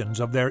inclinations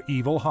of their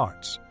evil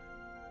hearts.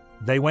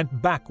 They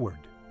went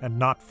backward and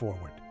not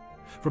forward.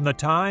 From the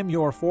time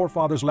your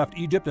forefathers left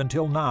Egypt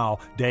until now,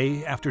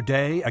 day after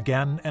day,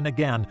 again and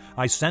again,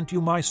 I sent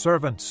you my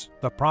servants,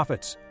 the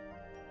prophets.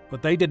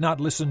 But they did not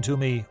listen to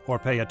me or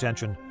pay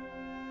attention.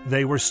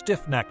 They were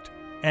stiff-necked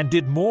and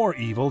did more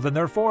evil than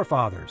their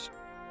forefathers.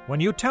 When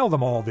you tell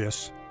them all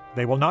this,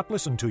 they will not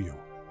listen to you.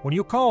 When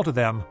you call to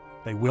them,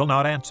 they will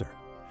not answer.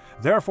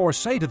 Therefore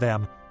say to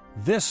them,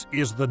 This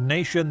is the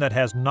nation that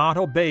has not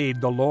obeyed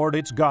the Lord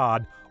its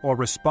God or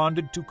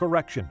responded to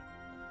correction.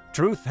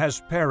 Truth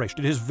has perished,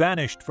 it has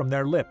vanished from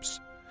their lips.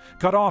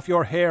 Cut off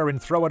your hair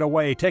and throw it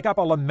away. Take up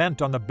a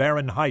lament on the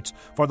barren heights,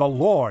 for the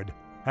Lord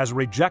has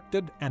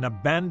rejected and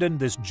abandoned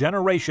this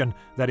generation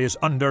that is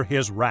under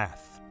his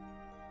wrath.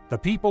 The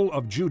people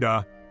of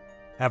Judah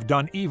have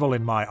done evil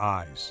in my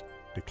eyes,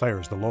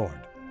 declares the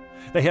Lord.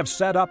 They have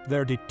set up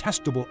their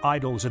detestable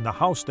idols in the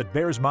house that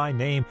bears my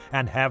name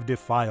and have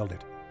defiled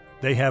it.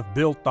 They have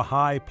built the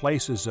high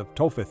places of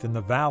Topheth in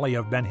the valley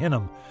of Ben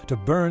Hinnom to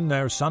burn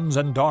their sons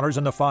and daughters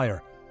in the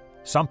fire,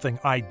 something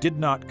I did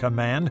not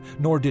command,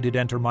 nor did it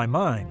enter my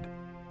mind.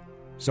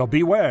 So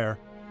beware,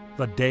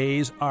 the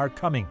days are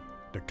coming,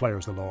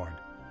 declares the Lord,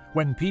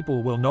 when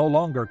people will no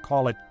longer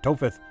call it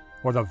Topheth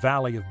or the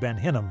valley of Ben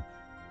Hinnom,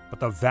 but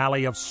the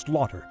valley of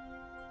slaughter,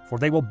 for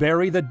they will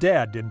bury the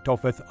dead in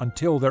Topheth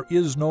until there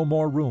is no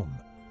more room.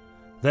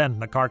 Then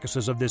the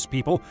carcasses of this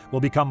people will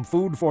become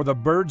food for the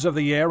birds of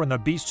the air and the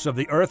beasts of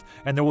the earth,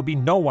 and there will be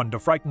no one to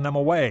frighten them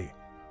away.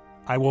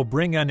 I will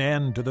bring an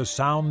end to the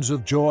sounds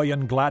of joy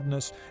and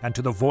gladness, and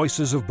to the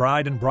voices of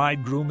bride and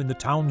bridegroom in the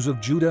towns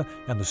of Judah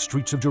and the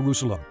streets of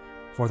Jerusalem,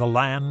 for the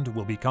land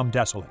will become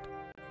desolate.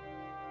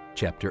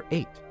 Chapter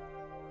 8.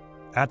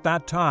 At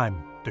that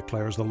time,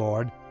 declares the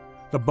Lord,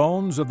 the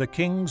bones of the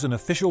kings and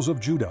officials of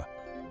Judah,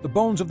 the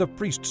bones of the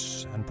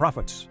priests and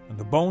prophets, and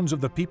the bones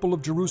of the people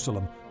of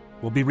Jerusalem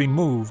will be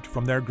removed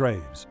from their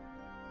graves.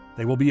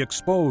 They will be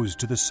exposed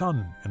to the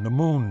sun and the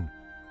moon,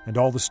 and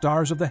all the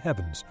stars of the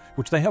heavens,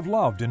 which they have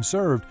loved and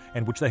served,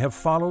 and which they have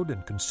followed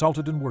and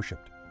consulted and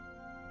worshipped.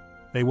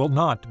 They will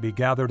not be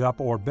gathered up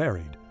or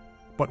buried,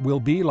 but will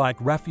be like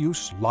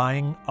refuse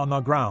lying on the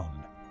ground.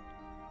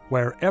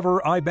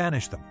 Wherever I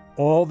banish them,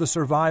 all the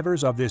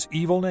survivors of this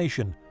evil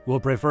nation will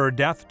prefer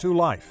death to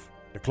life,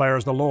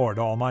 declares the Lord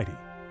Almighty.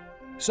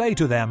 Say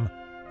to them,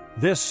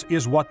 This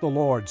is what the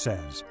Lord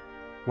says.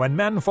 When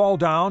men fall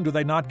down, do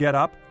they not get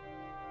up?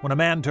 When a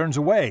man turns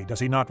away,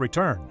 does he not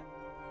return?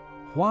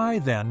 Why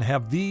then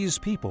have these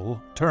people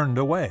turned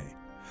away?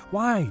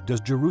 Why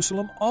does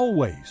Jerusalem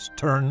always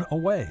turn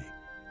away?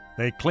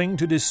 They cling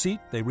to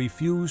deceit, they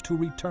refuse to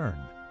return.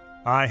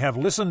 I have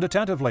listened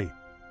attentively,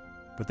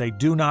 but they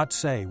do not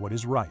say what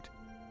is right.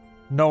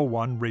 No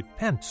one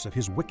repents of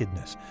his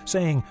wickedness,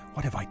 saying,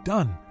 What have I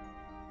done?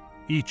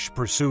 Each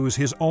pursues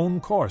his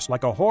own course,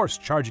 like a horse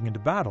charging into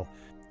battle.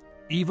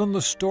 Even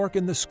the stork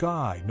in the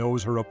sky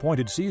knows her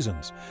appointed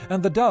seasons,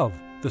 and the dove,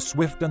 the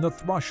swift and the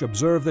thrush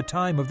observe the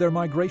time of their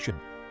migration.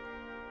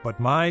 But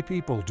my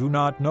people do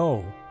not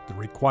know the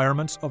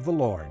requirements of the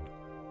Lord.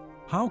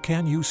 How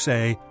can you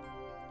say,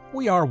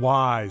 We are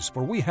wise,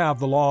 for we have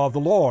the law of the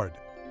Lord,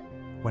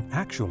 when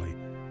actually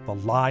the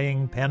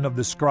lying pen of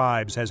the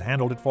scribes has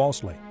handled it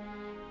falsely?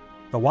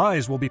 The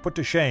wise will be put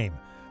to shame,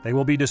 they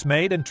will be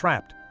dismayed and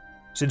trapped.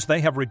 Since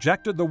they have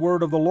rejected the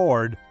word of the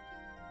Lord,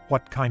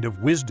 what kind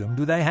of wisdom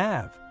do they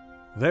have?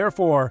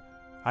 Therefore,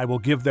 I will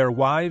give their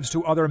wives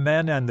to other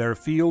men and their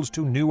fields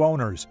to new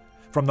owners.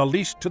 From the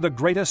least to the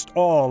greatest,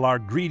 all are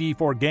greedy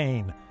for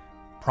gain.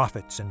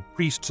 Prophets and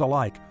priests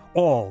alike,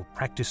 all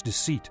practice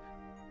deceit.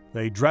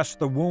 They dress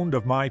the wound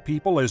of my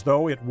people as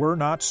though it were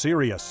not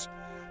serious.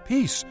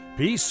 Peace,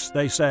 peace,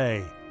 they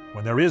say,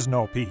 when there is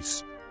no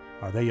peace.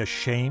 Are they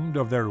ashamed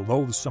of their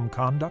loathsome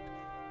conduct?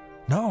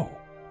 No,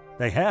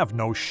 they have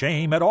no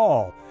shame at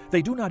all.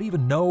 They do not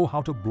even know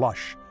how to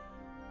blush.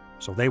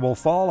 So they will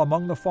fall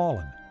among the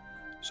fallen.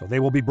 So they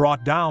will be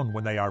brought down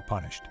when they are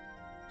punished,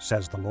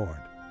 says the Lord.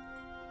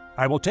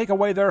 I will take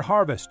away their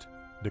harvest,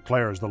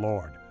 declares the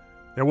Lord.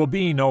 There will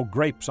be no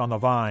grapes on the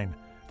vine,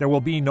 there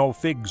will be no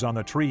figs on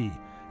the tree,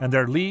 and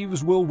their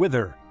leaves will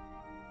wither.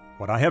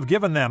 What I have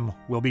given them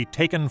will be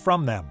taken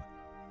from them.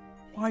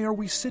 Why are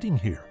we sitting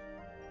here?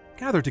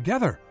 Gather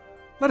together.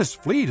 Let us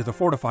flee to the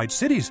fortified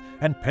cities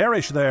and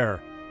perish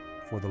there.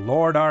 For the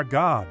Lord our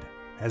God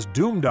has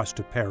doomed us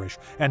to perish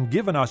and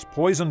given us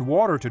poisoned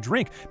water to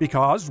drink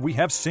because we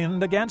have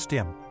sinned against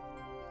him.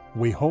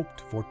 We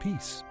hoped for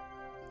peace,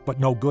 but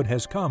no good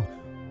has come,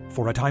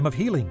 for a time of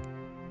healing,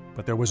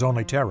 but there was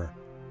only terror.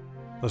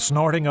 The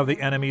snorting of the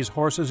enemy's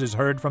horses is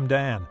heard from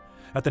Dan.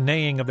 At the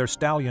neighing of their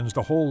stallions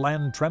the whole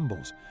land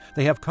trembles.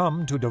 They have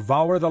come to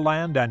devour the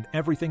land and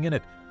everything in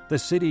it, the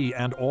city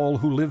and all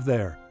who live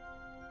there.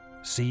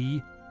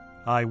 See,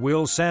 I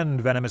will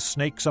send venomous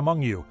snakes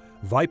among you,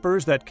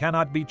 vipers that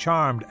cannot be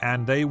charmed,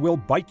 and they will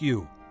bite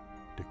you,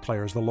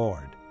 declares the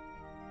Lord.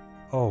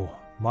 Oh,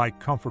 my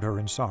comforter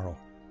in sorrow,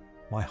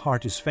 my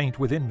heart is faint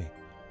within me.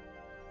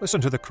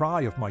 Listen to the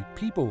cry of my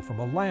people from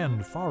a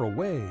land far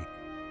away.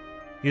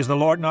 Is the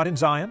Lord not in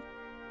Zion?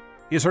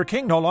 Is her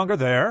king no longer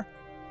there?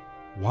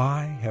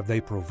 Why have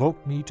they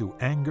provoked me to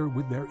anger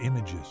with their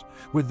images,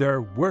 with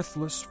their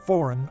worthless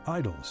foreign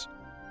idols?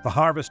 The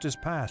harvest is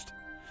past,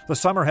 the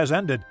summer has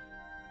ended,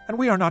 and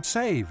we are not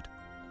saved.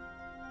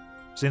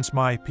 Since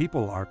my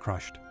people are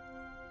crushed,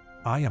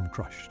 I am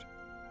crushed.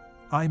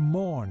 I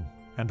mourn,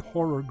 and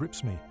horror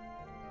grips me.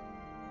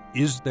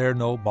 Is there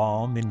no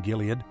balm in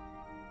Gilead?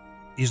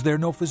 Is there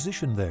no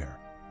physician there?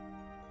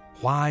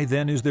 Why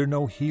then is there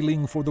no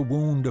healing for the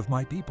wound of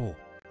my people?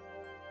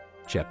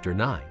 Chapter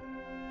 9.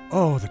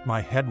 Oh, that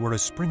my head were a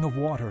spring of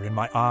water, and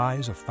my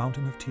eyes a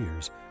fountain of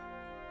tears.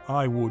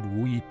 I would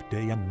weep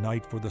day and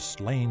night for the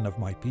slain of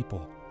my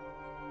people.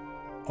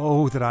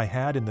 Oh, that I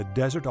had in the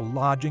desert a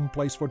lodging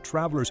place for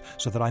travelers,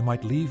 so that I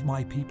might leave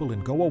my people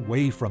and go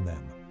away from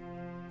them.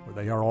 For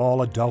they are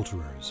all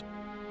adulterers,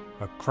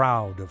 a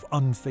crowd of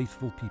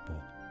unfaithful people.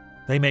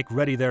 They make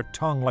ready their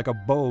tongue like a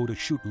bow to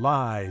shoot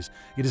lies.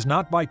 It is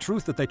not by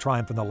truth that they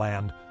triumph in the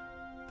land.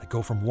 They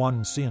go from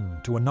one sin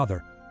to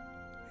another.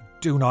 They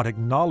do not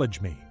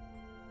acknowledge me,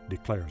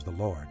 declares the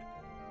Lord.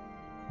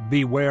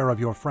 Beware of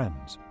your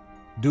friends.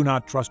 Do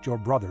not trust your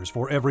brothers,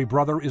 for every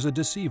brother is a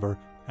deceiver,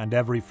 and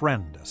every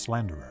friend a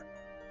slanderer.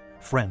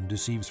 Friend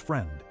deceives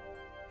friend,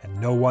 and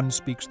no one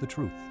speaks the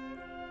truth.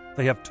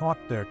 They have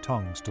taught their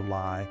tongues to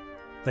lie.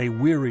 They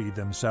weary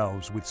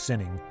themselves with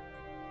sinning.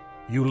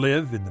 You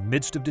live in the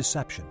midst of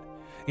deception.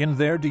 In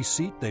their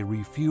deceit they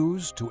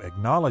refuse to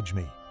acknowledge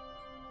me,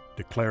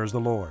 declares the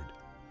Lord.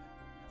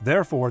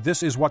 Therefore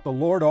this is what the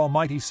Lord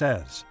Almighty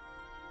says.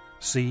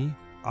 See,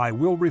 I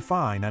will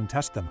refine and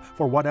test them,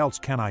 for what else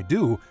can I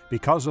do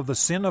because of the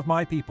sin of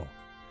my people?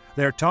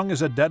 Their tongue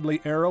is a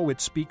deadly arrow,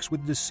 it speaks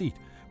with deceit.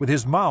 With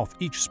his mouth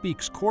each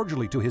speaks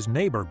cordially to his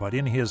neighbor, but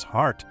in his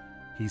heart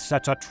he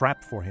sets a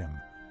trap for him.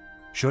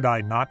 Should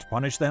I not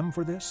punish them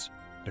for this?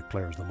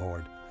 Declares the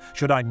Lord.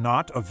 Should I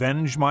not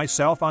avenge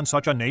myself on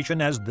such a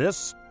nation as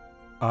this?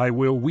 I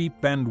will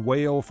weep and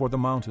wail for the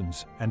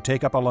mountains, and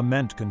take up a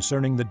lament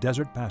concerning the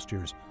desert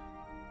pastures.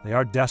 They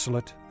are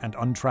desolate and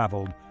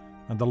untraveled,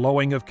 and the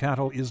lowing of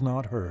cattle is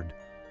not heard.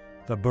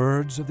 The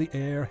birds of the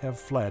air have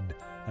fled,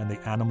 and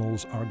the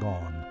animals are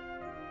gone.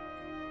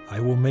 I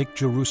will make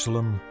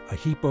Jerusalem a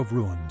heap of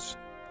ruins,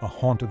 a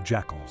haunt of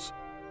jackals.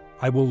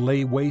 I will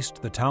lay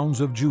waste the towns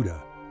of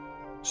Judah,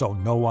 so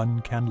no one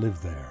can live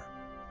there.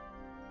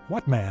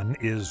 What man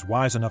is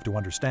wise enough to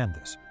understand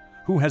this,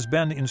 who has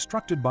been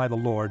instructed by the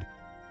Lord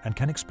and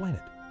can explain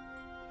it?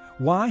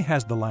 Why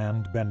has the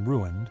land been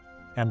ruined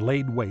and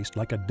laid waste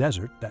like a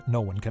desert that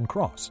no one can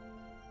cross?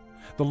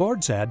 The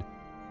Lord said,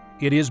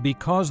 "It is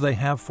because they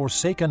have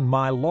forsaken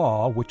my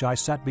law which I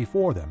set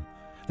before them.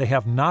 They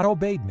have not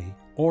obeyed me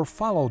or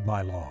followed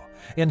my law.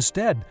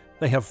 Instead,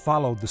 they have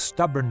followed the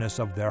stubbornness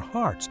of their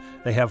hearts.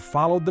 They have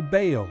followed the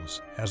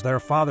Baals, as their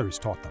fathers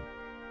taught them.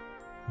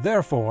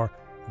 Therefore,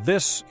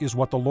 this is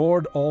what the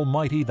Lord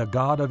Almighty, the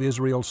God of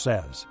Israel,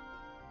 says.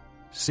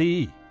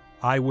 See,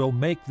 I will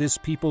make this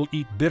people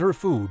eat bitter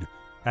food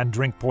and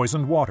drink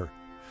poisoned water.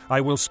 I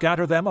will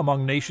scatter them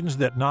among nations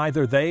that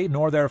neither they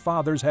nor their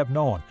fathers have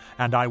known,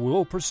 and I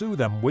will pursue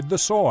them with the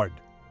sword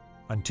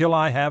until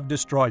I have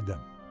destroyed them.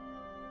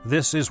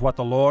 This is what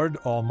the Lord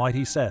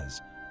Almighty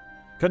says.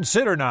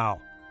 Consider now.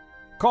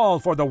 Call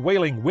for the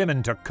wailing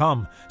women to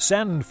come.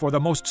 Send for the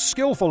most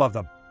skillful of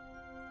them.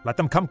 Let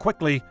them come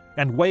quickly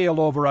and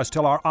wail over us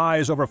till our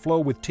eyes overflow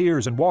with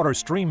tears and water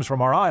streams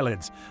from our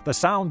eyelids. The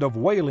sound of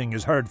wailing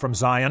is heard from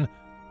Zion.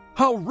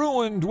 How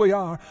ruined we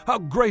are! How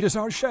great is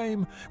our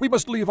shame! We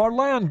must leave our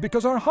land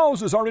because our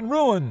houses are in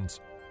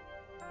ruins.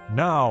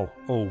 Now,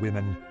 O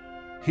women,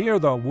 hear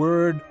the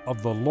word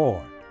of the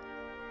Lord.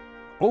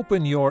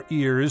 Open your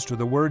ears to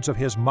the words of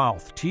his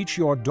mouth. Teach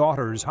your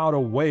daughters how to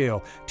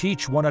wail.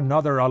 Teach one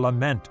another a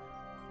lament.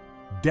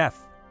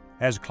 Death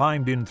has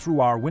climbed in through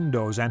our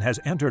windows and has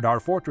entered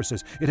our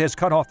fortresses. It has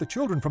cut off the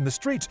children from the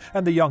streets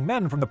and the young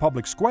men from the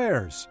public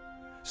squares.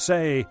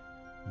 Say,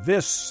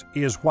 this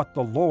is what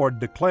the Lord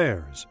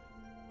declares.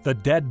 The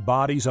dead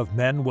bodies of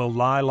men will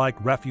lie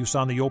like refuse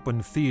on the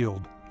open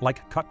field,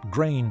 like cut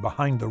grain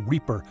behind the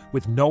reaper,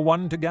 with no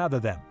one to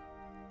gather them.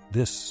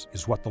 This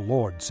is what the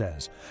Lord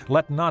says.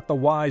 Let not the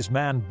wise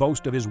man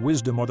boast of his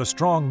wisdom, or the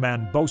strong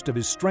man boast of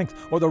his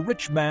strength, or the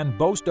rich man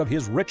boast of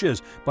his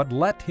riches, but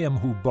let him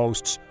who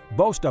boasts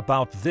boast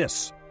about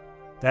this,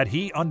 that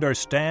he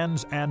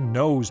understands and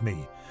knows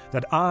me,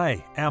 that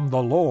I am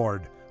the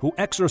Lord, who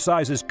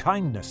exercises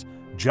kindness,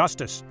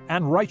 justice,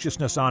 and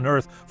righteousness on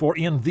earth, for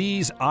in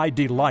these I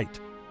delight,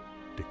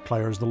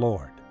 declares the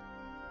Lord.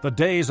 The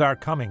days are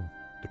coming,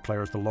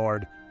 declares the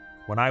Lord,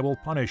 when I will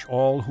punish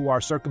all who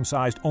are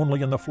circumcised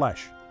only in the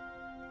flesh.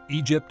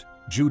 Egypt,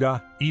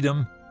 Judah,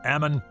 Edom,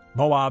 Ammon,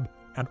 Moab,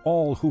 and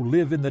all who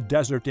live in the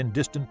desert in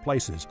distant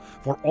places,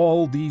 for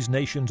all these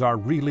nations are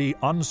really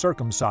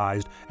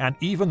uncircumcised, and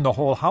even the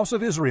whole house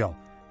of Israel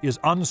is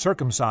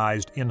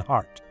uncircumcised in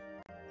heart.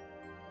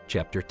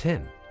 Chapter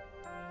 10.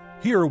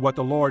 Hear what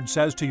the Lord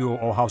says to you,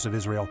 O house of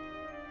Israel.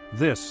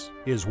 This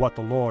is what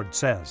the Lord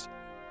says.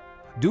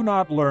 Do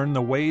not learn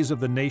the ways of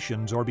the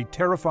nations or be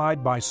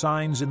terrified by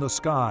signs in the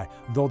sky,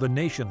 though the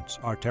nations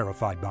are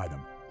terrified by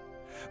them.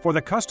 For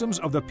the customs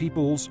of the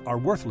peoples are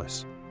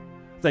worthless.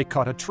 They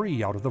cut a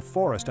tree out of the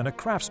forest, and a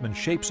craftsman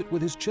shapes it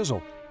with his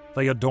chisel.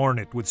 They adorn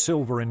it with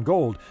silver and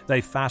gold.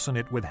 They fasten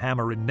it with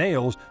hammer and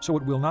nails, so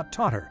it will not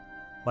totter.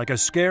 Like a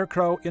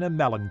scarecrow in a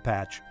melon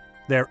patch,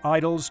 their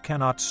idols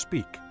cannot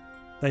speak.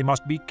 They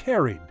must be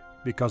carried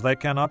because they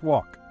cannot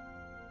walk.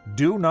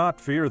 Do not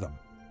fear them.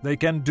 They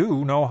can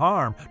do no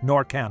harm,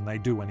 nor can they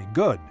do any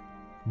good.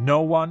 No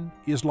one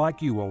is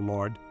like you, O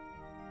Lord.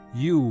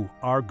 You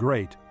are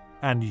great,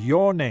 and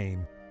your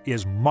name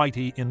is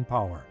mighty in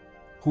power.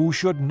 Who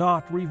should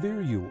not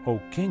revere you,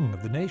 O King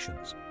of the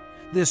nations?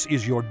 This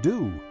is your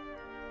due.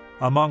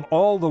 Among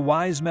all the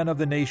wise men of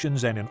the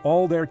nations and in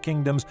all their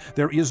kingdoms,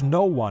 there is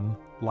no one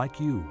like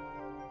you.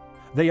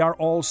 They are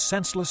all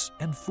senseless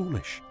and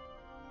foolish.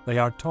 They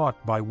are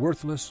taught by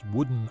worthless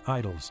wooden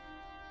idols.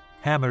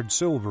 Hammered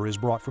silver is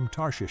brought from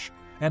Tarshish,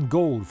 and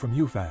gold from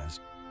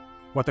Uphaz.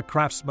 What the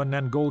craftsman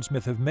and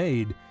goldsmith have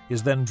made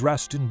is then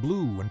dressed in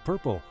blue and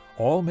purple,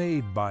 all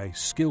made by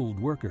skilled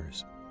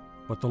workers.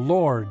 But the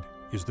Lord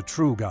is the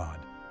true God.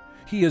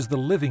 He is the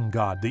living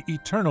God, the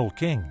eternal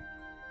King.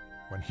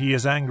 When he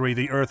is angry,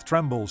 the earth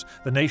trembles.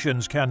 The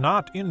nations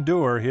cannot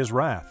endure his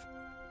wrath.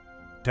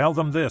 Tell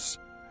them this: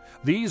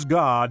 these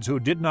gods who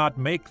did not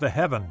make the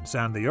heavens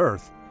and the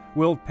earth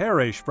will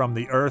perish from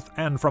the earth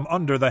and from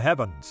under the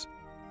heavens.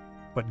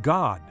 But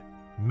God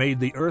made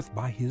the earth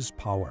by his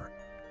power.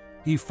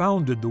 He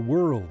founded the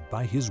world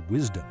by his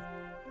wisdom,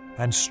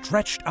 and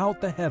stretched out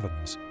the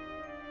heavens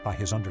by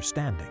his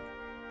understanding.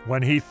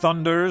 When he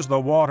thunders, the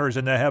waters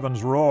in the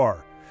heavens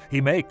roar.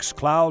 He makes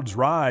clouds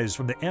rise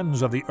from the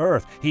ends of the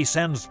earth. He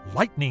sends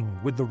lightning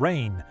with the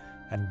rain,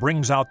 and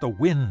brings out the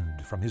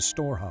wind from his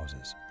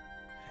storehouses.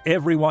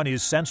 Everyone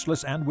is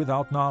senseless and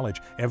without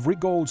knowledge. Every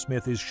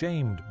goldsmith is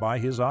shamed by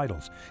his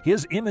idols.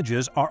 His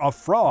images are a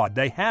fraud.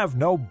 They have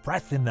no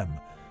breath in them.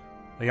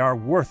 They are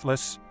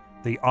worthless,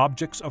 the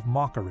objects of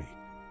mockery.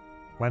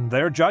 When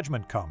their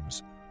judgment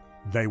comes,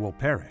 they will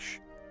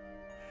perish.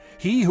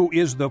 He who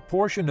is the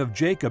portion of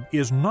Jacob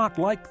is not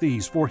like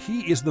these, for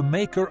he is the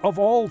maker of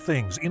all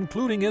things,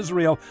 including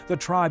Israel, the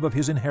tribe of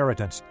his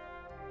inheritance.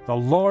 The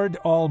Lord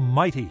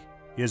Almighty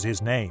is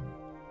his name.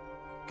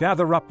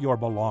 Gather up your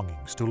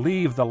belongings to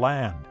leave the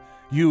land,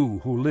 you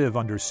who live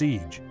under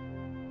siege.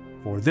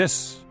 For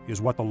this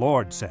is what the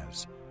Lord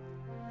says.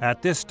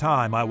 At this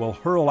time I will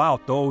hurl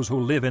out those who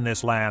live in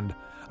this land.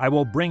 I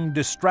will bring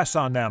distress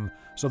on them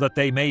so that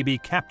they may be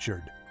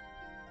captured.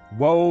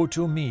 Woe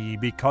to me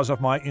because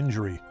of my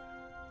injury.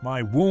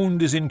 My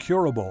wound is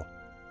incurable.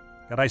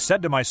 Yet I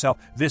said to myself,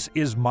 this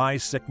is my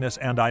sickness,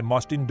 and I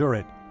must endure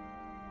it.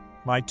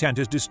 My tent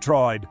is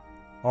destroyed.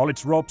 All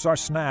its ropes are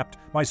snapped.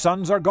 My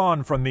sons are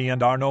gone from me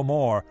and are no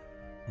more.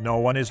 No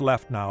one is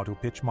left now to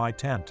pitch my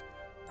tent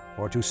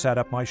or to set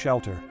up my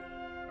shelter.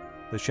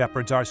 The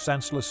shepherds are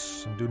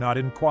senseless and do not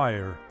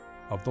inquire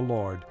of the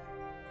Lord.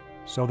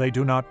 So they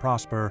do not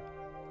prosper,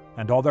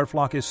 and all their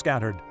flock is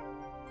scattered.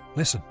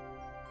 Listen,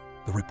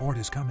 the report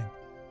is coming.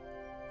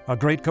 A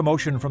great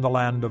commotion from the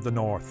land of the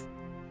north.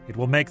 It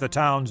will make the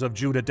towns of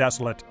Judah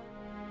desolate,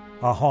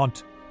 a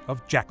haunt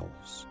of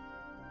jackals.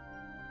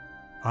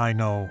 I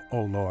know,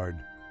 O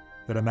Lord,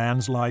 that a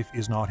man's life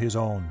is not his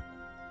own.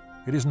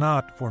 It is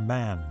not for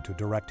man to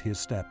direct his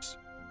steps.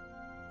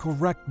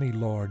 Correct me,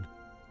 Lord,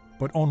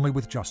 but only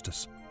with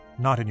justice,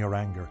 not in your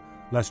anger,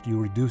 lest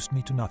you reduce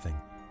me to nothing.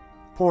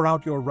 Pour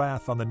out your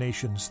wrath on the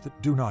nations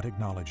that do not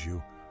acknowledge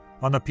you,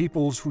 on the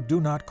peoples who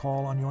do not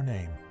call on your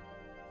name.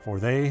 For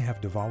they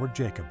have devoured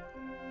Jacob,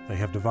 they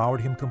have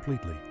devoured him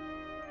completely,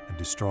 and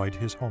destroyed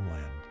his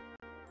homeland.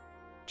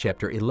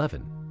 Chapter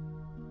 11.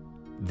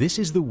 This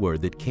is the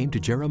word that came to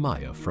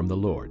Jeremiah from the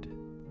Lord.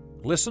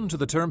 Listen to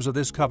the terms of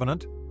this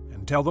covenant,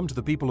 and tell them to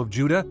the people of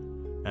Judah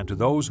and to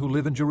those who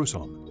live in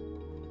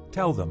Jerusalem.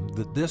 Tell them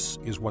that this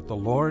is what the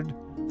Lord,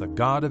 the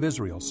God of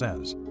Israel,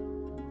 says.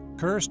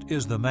 Cursed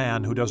is the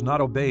man who does not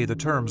obey the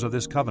terms of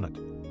this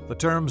covenant, the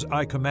terms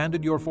I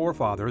commanded your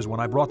forefathers when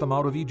I brought them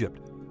out of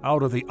Egypt,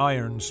 out of the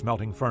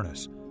iron-smelting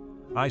furnace.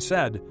 I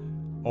said,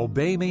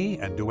 obey me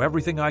and do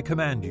everything I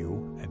command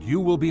you, and you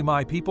will be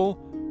my people,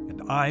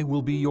 and I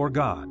will be your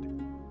God.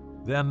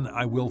 Then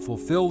I will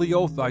fulfill the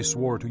oath I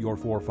swore to your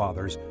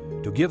forefathers,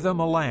 to give them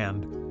a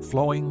land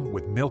flowing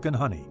with milk and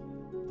honey,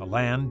 the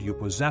land you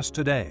possess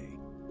today.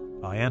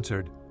 I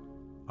answered,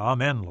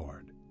 Amen,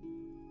 Lord.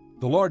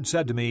 The Lord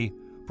said to me,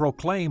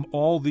 proclaim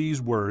all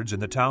these words in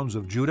the towns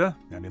of Judah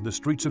and in the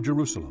streets of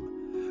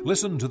Jerusalem.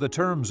 Listen to the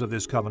terms of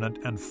this covenant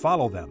and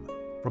follow them.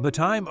 From the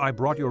time I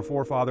brought your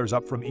forefathers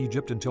up from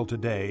Egypt until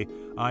today,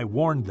 I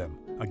warned them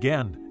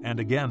again and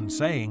again,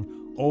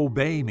 saying,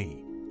 obey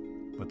me.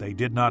 But they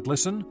did not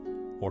listen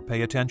or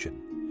pay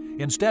attention.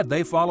 Instead,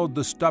 they followed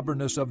the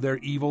stubbornness of their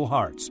evil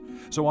hearts.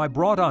 So I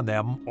brought on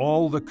them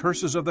all the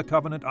curses of the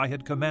covenant I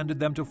had commanded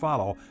them to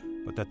follow,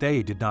 but that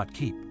they did not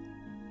keep.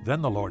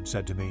 Then the Lord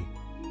said to me,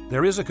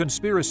 there is a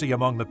conspiracy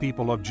among the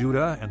people of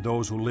Judah and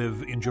those who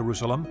live in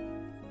Jerusalem.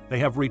 They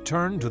have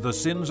returned to the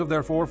sins of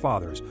their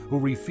forefathers, who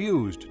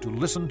refused to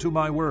listen to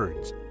my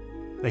words.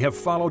 They have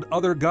followed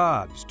other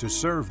gods to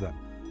serve them.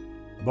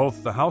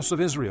 Both the house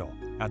of Israel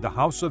and the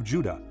house of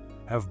Judah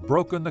have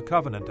broken the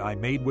covenant I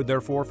made with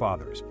their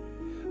forefathers.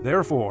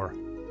 Therefore,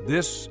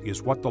 this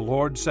is what the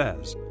Lord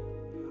says.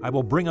 I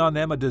will bring on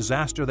them a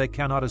disaster they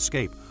cannot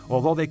escape.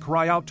 Although they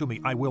cry out to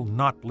me, I will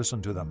not listen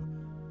to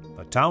them.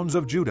 The towns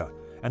of Judah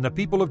and the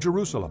people of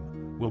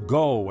Jerusalem will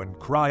go and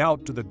cry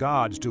out to the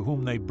gods to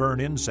whom they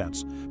burn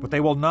incense, but they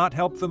will not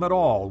help them at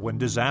all when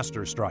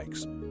disaster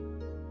strikes.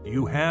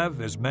 You have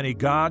as many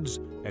gods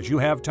as you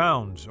have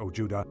towns, O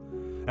Judah,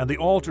 and the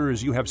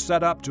altars you have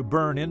set up to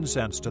burn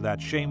incense to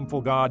that shameful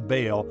god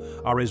Baal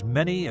are as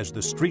many as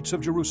the streets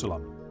of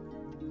Jerusalem.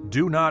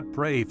 Do not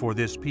pray for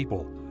this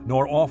people,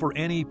 nor offer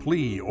any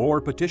plea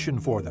or petition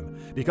for them,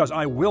 because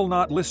I will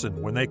not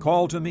listen when they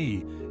call to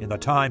me in the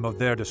time of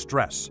their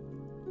distress.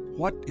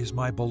 What is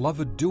my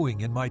beloved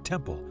doing in my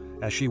temple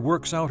as she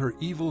works out her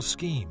evil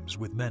schemes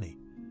with many?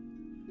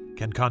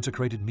 Can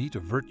consecrated meat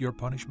avert your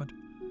punishment?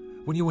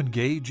 When you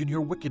engage in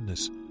your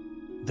wickedness,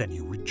 then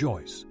you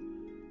rejoice.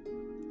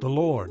 The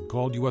Lord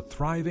called you a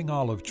thriving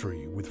olive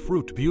tree with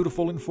fruit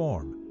beautiful in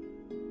form.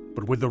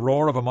 But with the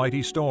roar of a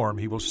mighty storm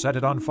he will set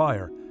it on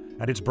fire,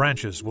 and its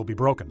branches will be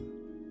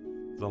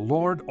broken. The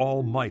Lord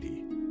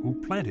Almighty,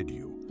 who planted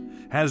you,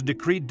 has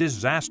decreed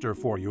disaster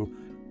for you,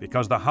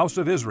 because the house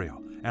of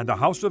Israel and the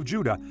house of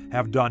Judah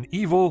have done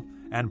evil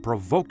and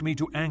provoked me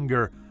to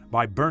anger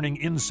by burning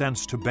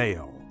incense to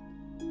Baal.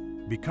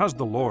 Because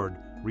the Lord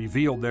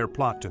revealed their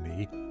plot to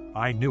me,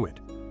 I knew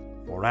it,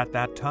 for at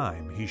that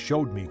time he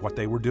showed me what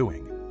they were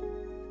doing.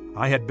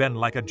 I had been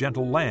like a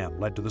gentle lamb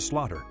led to the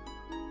slaughter.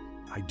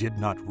 I did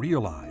not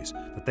realize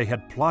that they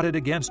had plotted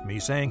against me,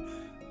 saying,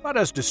 let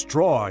us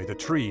destroy the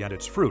tree and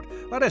its fruit.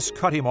 Let us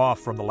cut him off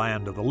from the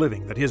land of the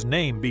living, that his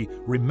name be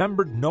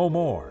remembered no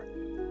more.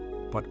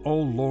 But, O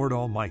Lord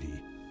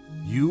Almighty,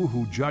 you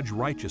who judge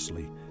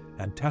righteously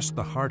and test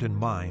the heart and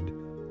mind,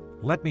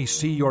 let me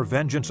see your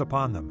vengeance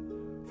upon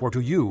them, for to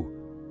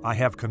you I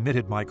have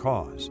committed my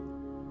cause.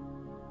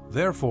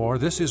 Therefore,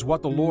 this is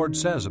what the Lord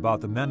says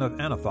about the men of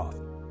Anathoth,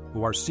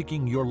 who are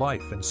seeking your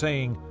life and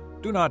saying,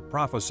 do not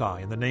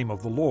prophesy in the name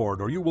of the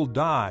Lord, or you will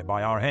die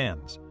by our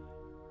hands.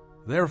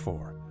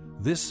 Therefore,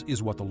 This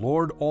is what the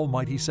Lord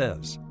Almighty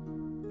says.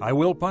 I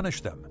will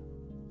punish them.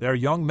 Their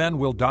young men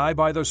will die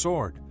by the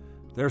sword,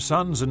 their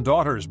sons and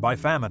daughters by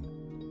famine.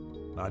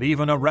 Not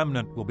even a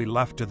remnant will be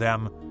left to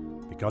them,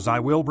 because I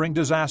will bring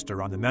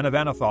disaster on the men of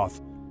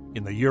Anathoth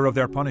in the year of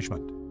their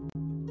punishment.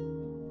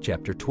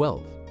 Chapter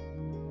 12.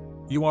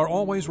 You are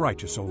always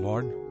righteous, O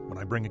Lord, when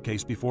I bring a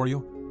case before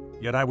you.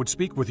 Yet I would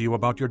speak with you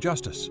about your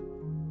justice.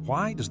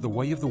 Why does the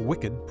way of the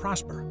wicked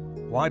prosper?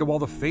 Why do all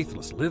the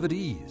faithless live at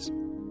ease?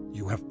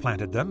 You have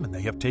planted them, and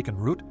they have taken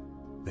root.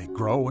 They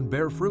grow and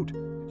bear fruit.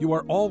 You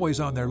are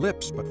always on their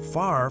lips, but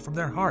far from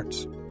their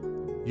hearts.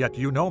 Yet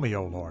you know me,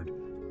 O Lord.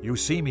 You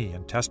see me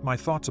and test my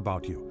thoughts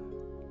about you.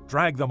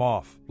 Drag them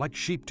off, like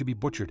sheep to be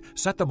butchered.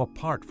 Set them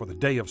apart for the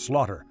day of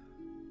slaughter.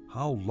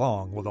 How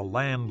long will the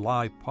land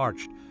lie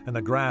parched, and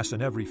the grass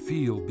in every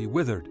field be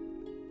withered?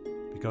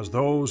 Because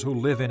those who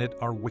live in it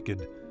are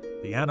wicked.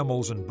 The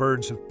animals and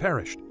birds have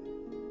perished.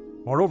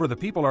 Moreover, the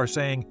people are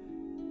saying,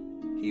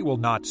 He will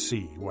not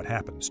see what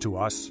happens to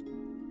us.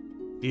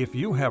 If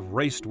you have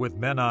raced with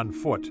men on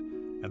foot,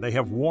 and they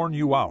have worn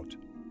you out,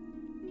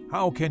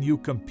 how can you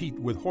compete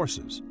with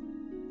horses?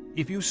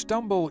 If you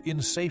stumble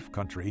in safe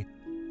country,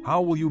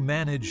 how will you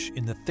manage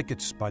in the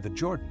thickets by the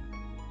Jordan?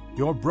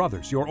 Your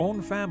brothers, your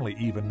own family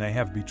even, they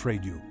have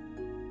betrayed you.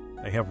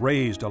 They have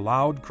raised a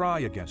loud cry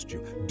against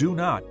you. Do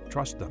not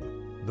trust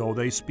them, though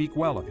they speak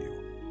well of you.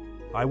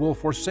 I will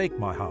forsake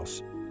my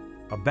house,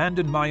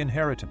 abandon my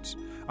inheritance.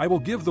 I will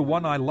give the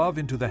one I love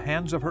into the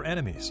hands of her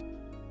enemies.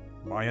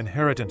 My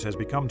inheritance has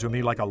become to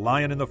me like a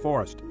lion in the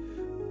forest.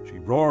 She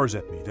roars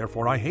at me,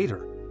 therefore I hate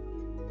her.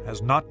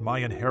 Has not my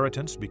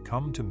inheritance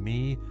become to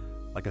me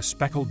like a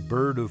speckled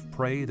bird of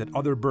prey that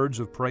other birds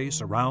of prey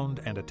surround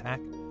and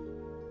attack?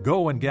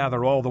 Go and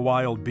gather all the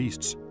wild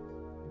beasts.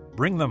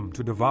 Bring them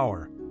to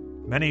devour.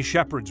 Many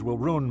shepherds will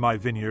ruin my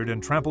vineyard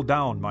and trample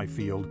down my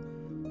field.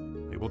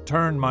 They will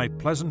turn my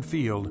pleasant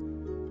field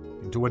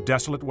into a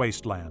desolate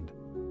wasteland.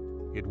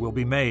 It will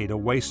be made a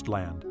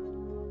wasteland,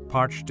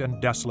 parched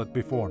and desolate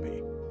before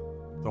me.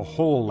 The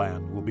whole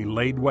land will be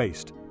laid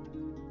waste,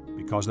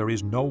 because there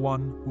is no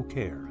one who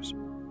cares.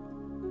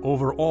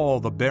 Over all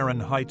the barren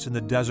heights in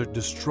the desert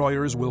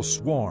destroyers will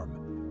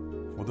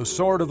swarm, for the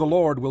sword of the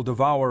Lord will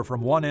devour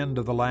from one end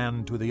of the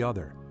land to the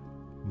other.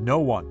 No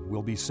one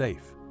will be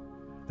safe.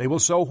 They will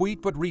sow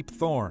wheat but reap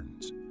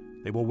thorns.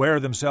 They will wear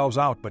themselves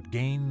out but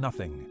gain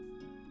nothing.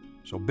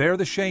 So bear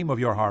the shame of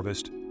your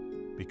harvest,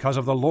 because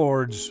of the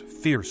Lord's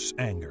fierce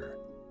anger.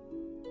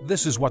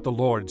 This is what the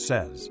Lord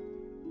says.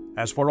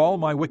 As for all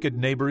my wicked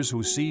neighbors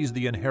who seize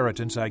the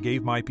inheritance I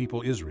gave my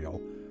people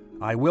Israel,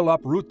 I will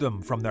uproot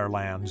them from their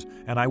lands,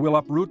 and I will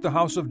uproot the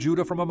house of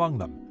Judah from among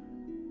them.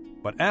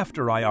 But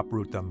after I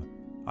uproot them,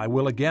 I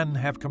will again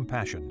have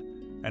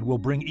compassion, and will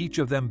bring each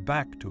of them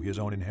back to his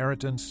own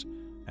inheritance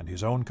and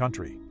his own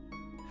country.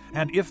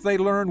 And if they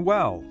learn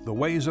well the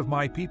ways of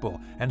my people,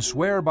 and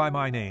swear by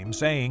my name,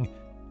 saying,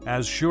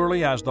 As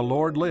surely as the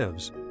Lord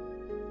lives,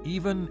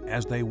 even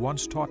as they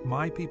once taught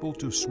my people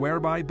to swear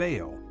by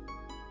Baal,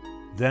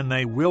 then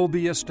they will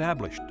be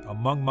established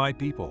among my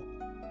people.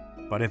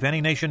 But if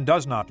any nation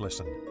does not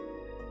listen,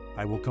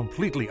 I will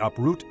completely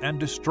uproot and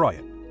destroy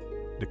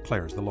it,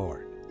 declares the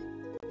Lord.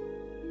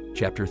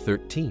 Chapter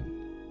 13.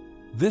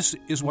 This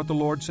is what the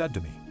Lord said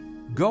to me.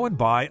 Go and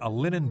buy a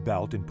linen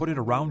belt and put it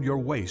around your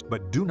waist,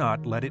 but do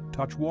not let it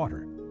touch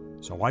water.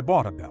 So I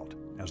bought a belt,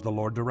 as the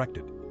Lord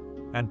directed,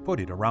 and put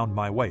it around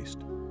my waist.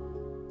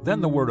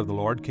 Then the word of the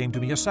Lord came to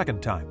me a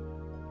second time.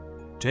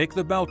 Take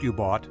the belt you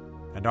bought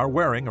and are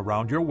wearing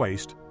around your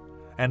waist,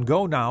 and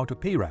go now to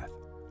Perath,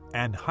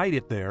 and hide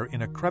it there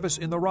in a crevice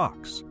in the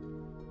rocks.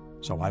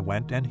 So I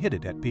went and hid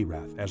it at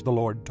Perath, as the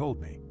Lord told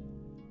me.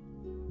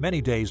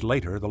 Many days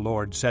later the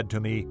Lord said to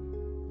me,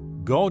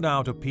 Go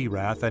now to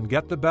Perath and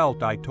get the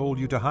belt I told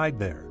you to hide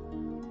there.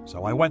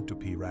 So I went to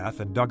Perath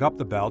and dug up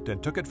the belt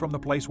and took it from the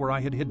place where I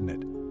had hidden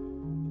it.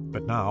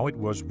 But now it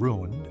was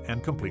ruined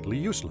and completely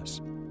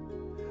useless.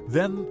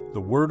 Then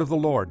the word of the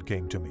Lord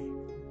came to me.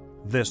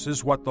 This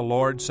is what the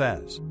Lord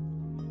says.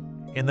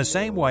 In the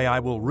same way I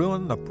will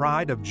ruin the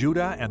pride of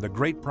Judah and the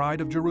great pride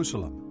of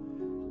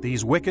Jerusalem.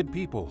 These wicked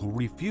people who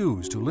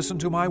refuse to listen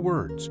to my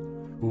words,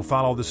 who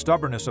follow the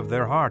stubbornness of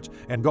their hearts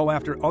and go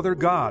after other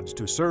gods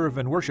to serve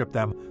and worship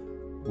them,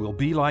 will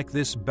be like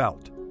this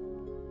belt,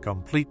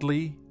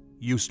 completely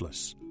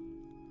useless.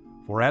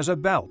 For as a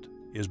belt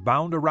is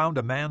bound around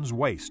a man's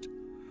waist,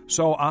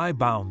 so I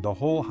bound the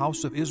whole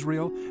house of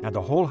Israel and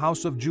the whole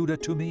house of Judah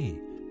to me,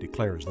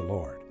 declares the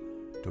Lord,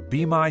 to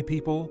be my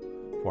people,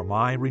 for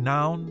my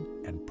renown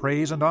and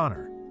praise and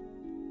honor.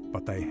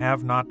 But they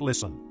have not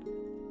listened.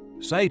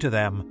 Say to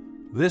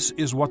them, This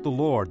is what the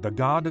Lord, the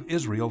God of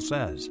Israel,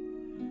 says.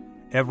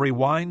 Every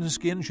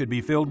wineskin should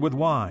be filled with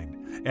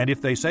wine. And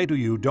if they say to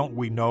you, Don't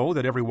we know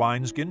that every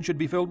wineskin should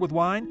be filled with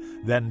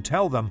wine? Then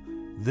tell them,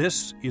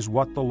 This is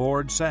what the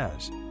Lord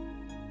says.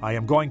 I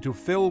am going to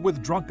fill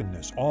with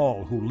drunkenness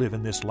all who live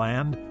in this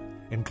land,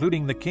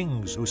 including the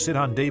kings who sit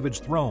on David's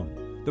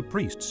throne, the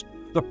priests,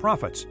 the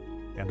prophets,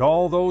 and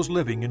all those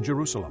living in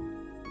Jerusalem.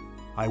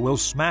 I will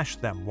smash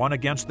them one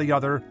against the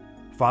other,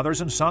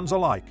 fathers and sons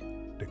alike,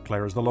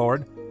 declares the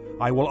Lord.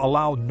 I will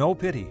allow no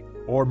pity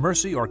or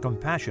mercy or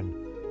compassion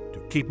to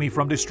keep me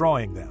from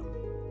destroying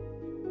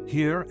them.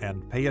 Hear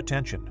and pay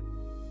attention.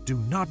 Do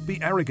not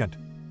be arrogant,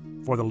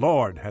 for the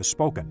Lord has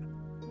spoken.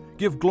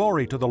 Give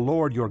glory to the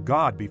Lord your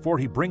God before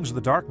he brings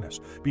the darkness,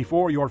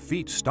 before your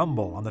feet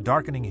stumble on the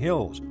darkening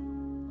hills.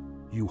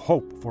 You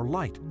hope for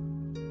light,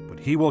 but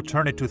he will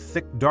turn it to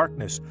thick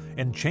darkness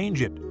and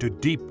change it to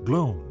deep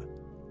gloom.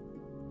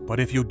 But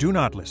if you do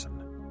not listen,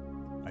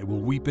 I will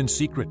weep in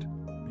secret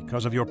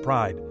because of your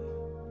pride.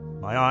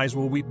 My eyes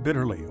will weep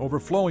bitterly,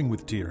 overflowing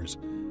with tears,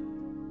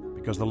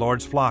 because the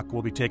Lord's flock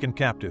will be taken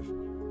captive.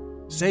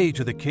 Say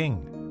to the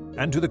king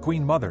and to the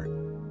queen mother,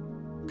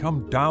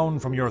 come down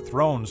from your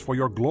thrones, for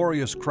your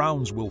glorious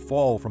crowns will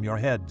fall from your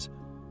heads.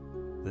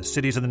 The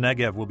cities of the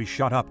Negev will be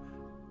shut up,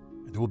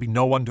 and there will be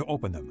no one to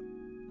open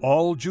them.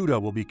 All Judah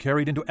will be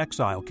carried into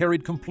exile,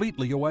 carried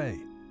completely away.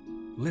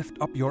 Lift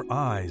up your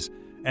eyes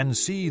and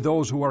see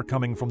those who are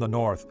coming from the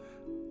north.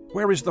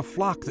 Where is the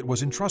flock that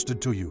was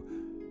entrusted to you,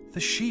 the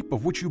sheep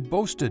of which you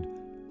boasted?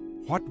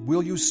 What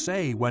will you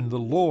say when the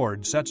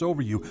Lord sets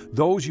over you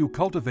those you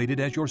cultivated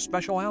as your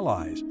special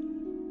allies?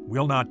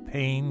 Will not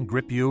pain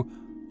grip you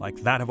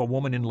like that of a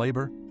woman in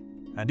labor?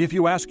 And if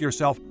you ask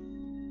yourself,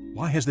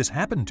 why has this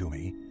happened to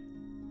me?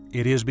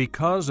 It is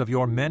because of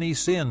your many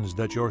sins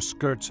that your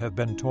skirts have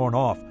been torn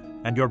off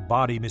and your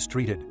body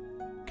mistreated.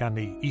 Can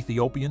the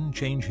Ethiopian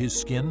change his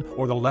skin,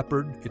 or the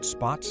leopard its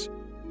spots?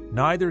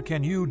 Neither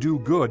can you do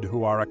good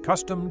who are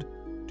accustomed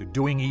to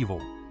doing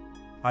evil.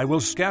 I will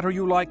scatter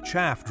you like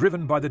chaff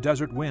driven by the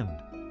desert wind.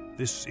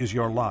 This is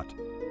your lot,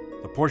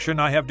 the portion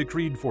I have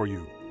decreed for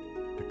you,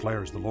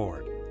 declares the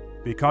Lord,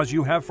 because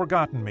you have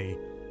forgotten me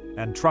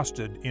and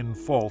trusted in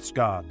false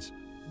gods.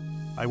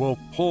 I will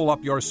pull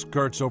up your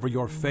skirts over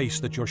your face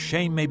that your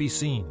shame may be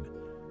seen,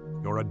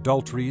 your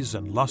adulteries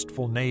and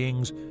lustful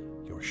neighings,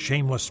 your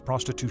shameless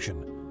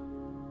prostitution.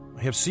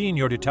 I have seen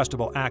your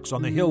detestable acts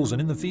on the hills and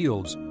in the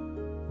fields.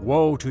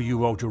 Woe to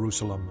you, O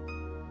Jerusalem!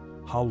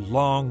 How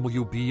long will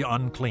you be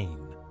unclean?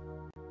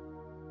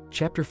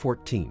 Chapter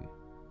 14.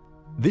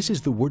 This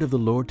is the word of the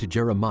Lord to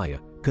Jeremiah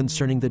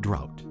concerning the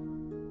drought.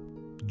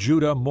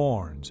 Judah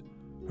mourns,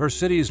 her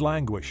cities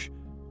languish.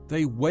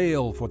 They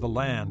wail for the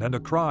land, and a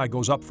cry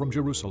goes up from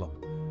Jerusalem.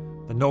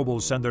 The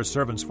nobles send their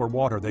servants for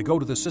water. They go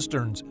to the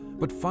cisterns,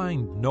 but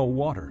find no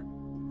water.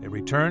 They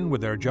return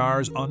with their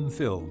jars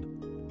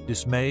unfilled.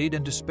 Dismayed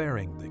and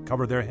despairing, they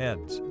cover their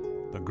heads.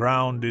 The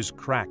ground is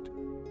cracked,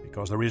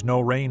 because there is no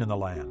rain in the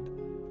land.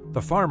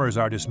 The farmers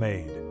are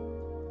dismayed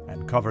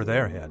and cover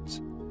their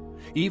heads.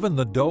 Even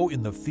the doe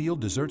in the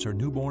field deserts her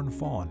newborn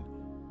fawn,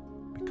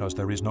 because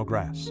there is no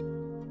grass.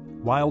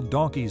 Wild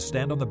donkeys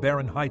stand on the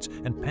barren heights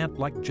and pant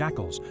like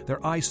jackals.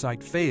 Their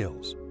eyesight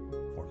fails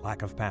for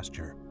lack of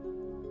pasture.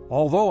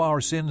 Although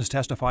our sins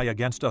testify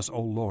against us, O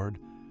Lord,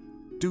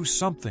 do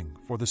something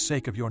for the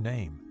sake of your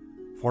name,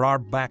 for our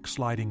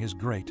backsliding is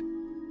great.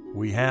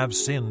 We have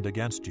sinned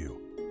against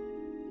you.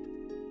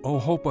 O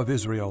hope of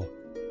Israel,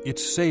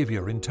 its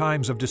Savior in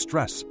times of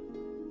distress,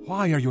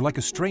 why are you like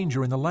a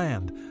stranger in the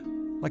land,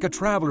 like a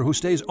traveler who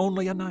stays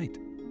only a night?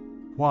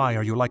 Why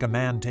are you like a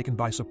man taken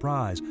by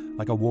surprise,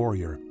 like a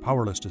warrior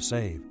powerless to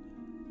save?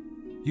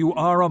 You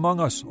are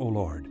among us, O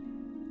Lord,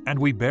 and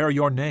we bear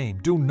your name.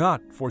 Do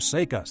not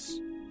forsake us.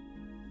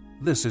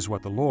 This is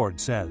what the Lord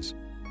says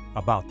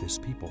about this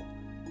people.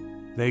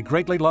 They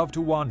greatly love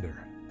to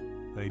wander.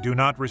 They do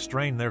not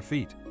restrain their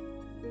feet.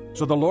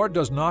 So the Lord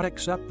does not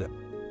accept them.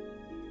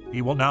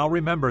 He will now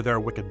remember their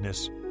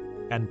wickedness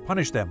and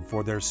punish them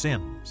for their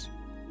sins.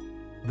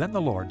 Then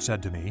the Lord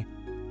said to me,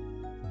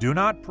 do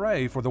not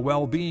pray for the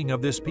well-being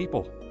of this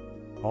people.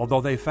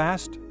 Although they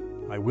fast,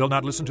 I will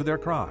not listen to their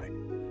cry.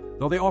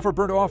 Though they offer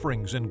burnt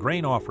offerings and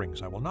grain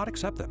offerings, I will not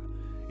accept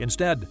them.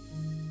 Instead,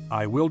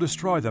 I will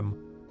destroy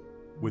them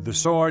with the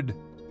sword,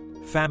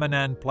 famine,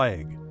 and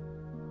plague.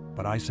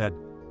 But I said,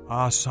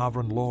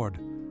 sovereign Lord,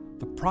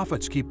 the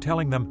prophets keep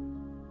telling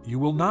them, you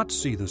will not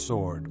see the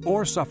sword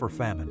or suffer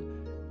famine.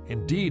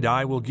 Indeed,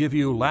 I will give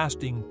you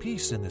lasting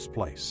peace in this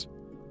place.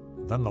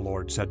 Then the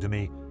Lord said to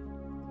me,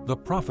 the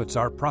prophets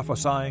are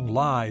prophesying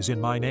lies in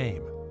my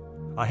name.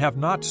 I have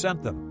not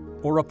sent them,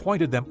 or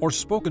appointed them, or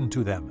spoken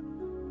to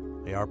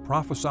them. They are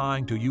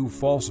prophesying to you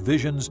false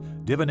visions,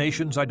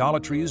 divinations,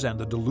 idolatries, and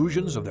the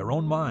delusions of their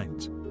own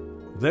minds.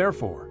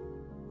 Therefore,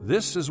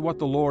 this is what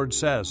the Lord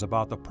says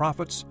about the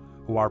prophets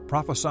who are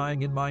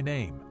prophesying in my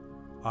name.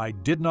 I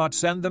did not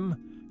send them,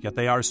 yet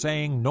they are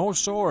saying no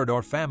sword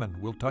or famine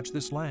will touch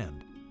this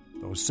land.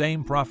 Those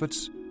same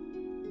prophets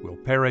will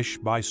perish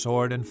by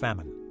sword and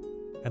famine.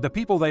 And the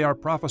people they are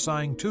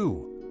prophesying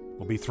to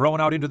will be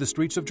thrown out into the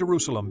streets of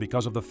Jerusalem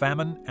because of the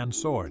famine and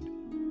sword.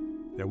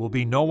 There will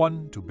be no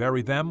one to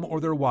bury them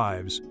or their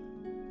wives,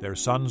 their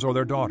sons or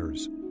their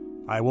daughters.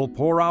 I will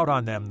pour out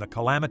on them the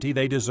calamity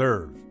they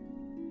deserve.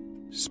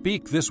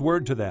 Speak this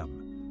word to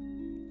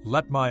them.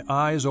 Let my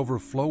eyes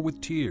overflow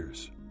with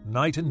tears,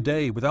 night and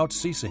day without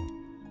ceasing.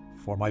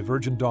 For my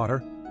virgin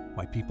daughter,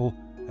 my people,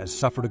 has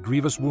suffered a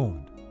grievous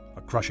wound,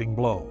 a crushing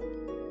blow.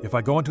 If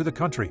I go into the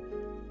country,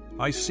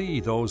 I see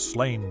those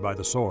slain by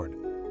the sword.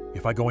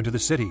 If I go into the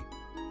city,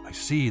 I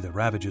see the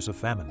ravages of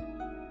famine.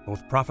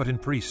 Both prophet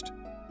and priest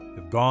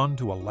have gone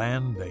to a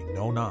land they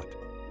know not.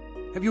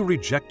 Have you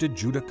rejected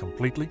Judah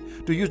completely?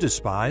 Do you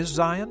despise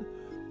Zion?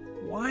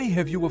 Why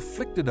have you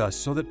afflicted us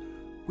so that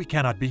we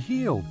cannot be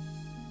healed?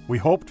 We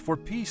hoped for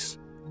peace,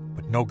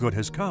 but no good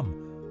has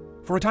come,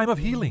 for a time of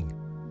healing,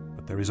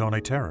 but there is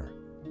only terror.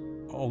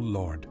 O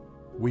Lord,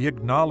 we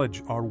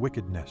acknowledge our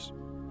wickedness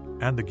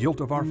and the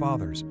guilt of our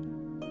fathers.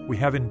 We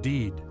have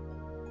indeed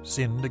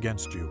sinned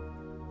against you.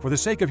 For the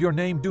sake of your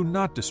name, do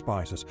not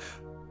despise us.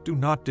 Do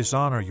not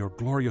dishonor your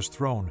glorious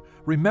throne.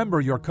 Remember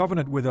your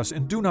covenant with us,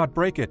 and do not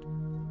break it.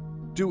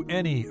 Do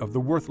any of the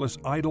worthless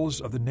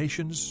idols of the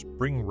nations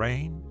bring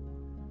rain?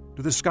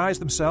 Do the skies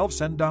themselves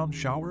send down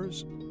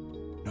showers?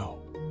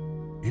 No,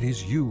 it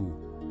is you,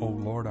 O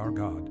Lord our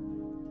God.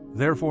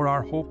 Therefore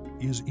our hope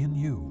is in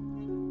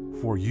you,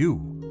 for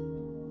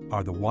you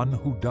are the one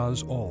who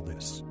does all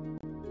this.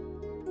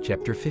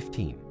 Chapter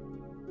 15.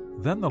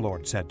 Then the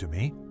Lord said to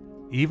me,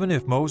 Even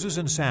if Moses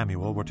and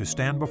Samuel were to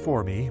stand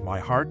before me, my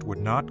heart would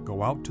not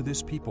go out to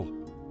this people.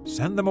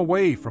 Send them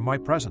away from my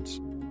presence.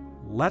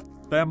 Let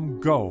them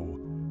go.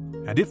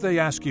 And if they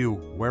ask you,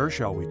 Where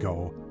shall we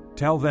go?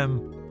 Tell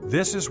them,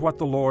 This is what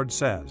the Lord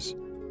says.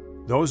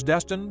 Those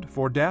destined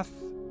for death,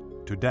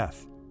 to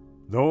death.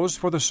 Those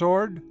for the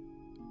sword,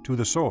 to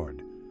the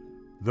sword.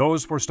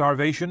 Those for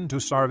starvation, to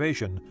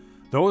starvation.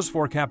 Those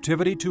for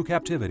captivity, to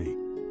captivity.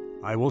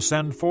 I will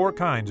send 4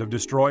 kinds of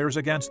destroyers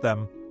against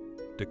them,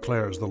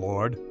 declares the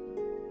Lord.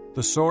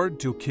 The sword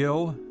to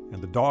kill,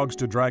 and the dogs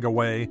to drag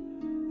away,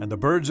 and the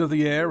birds of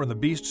the air and the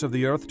beasts of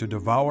the earth to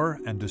devour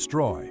and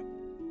destroy.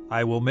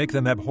 I will make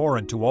them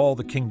abhorrent to all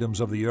the kingdoms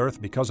of the earth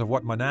because of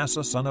what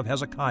Manasseh, son of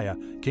Hezekiah,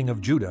 king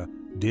of Judah,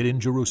 did in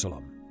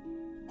Jerusalem.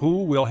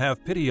 Who will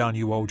have pity on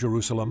you, O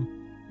Jerusalem?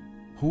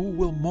 Who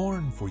will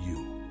mourn for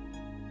you?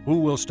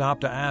 Who will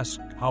stop to ask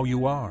how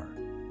you are?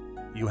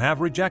 You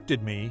have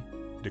rejected me,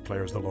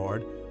 declares the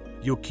Lord.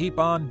 You keep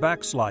on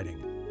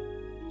backsliding.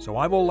 So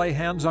I will lay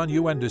hands on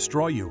you and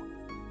destroy you.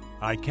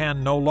 I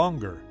can no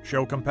longer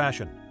show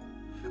compassion.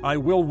 I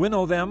will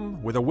winnow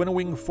them with a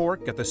winnowing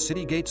fork at the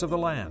city gates of the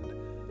land.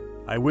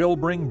 I will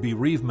bring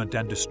bereavement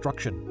and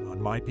destruction on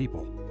my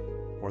people,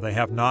 for they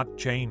have not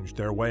changed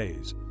their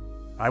ways.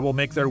 I will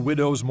make their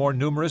widows more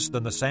numerous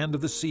than the sand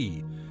of the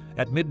sea.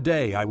 At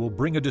midday I will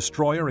bring a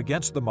destroyer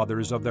against the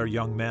mothers of their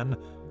young men.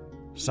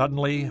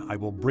 Suddenly I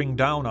will bring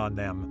down on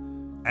them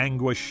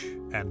anguish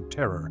and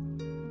terror.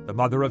 The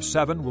mother of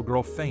 7 will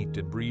grow faint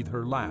and breathe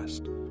her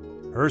last.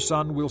 Her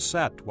sun will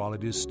set while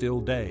it is still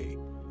day.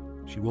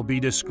 She will be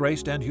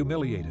disgraced and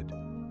humiliated.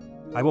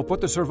 I will put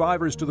the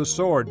survivors to the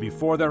sword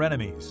before their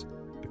enemies,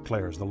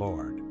 declares the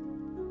Lord.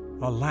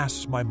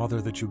 Alas, my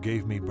mother, that you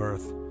gave me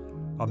birth,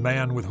 a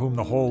man with whom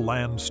the whole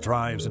land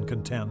strives and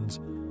contends.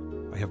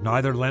 I have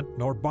neither lent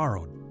nor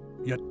borrowed,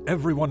 yet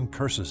everyone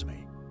curses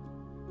me.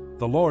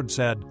 The Lord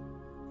said,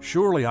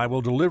 Surely I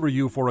will deliver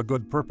you for a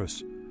good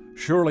purpose.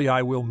 Surely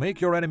I will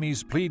make your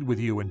enemies plead with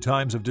you in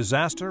times of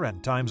disaster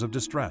and times of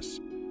distress.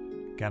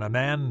 Can a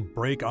man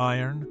break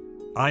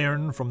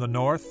iron from the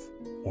north,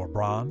 or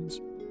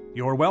bronze?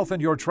 Your wealth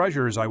and your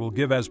treasures I will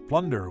give as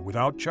plunder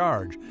without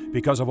charge,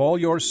 because of all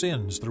your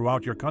sins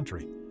throughout your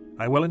country.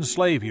 I will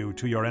enslave you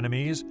to your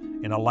enemies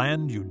in a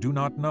land you do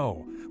not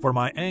know, for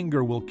my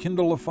anger will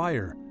kindle a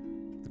fire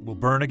that will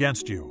burn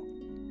against you.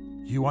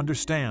 You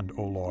understand,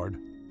 O Lord.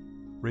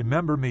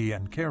 Remember me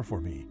and care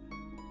for me.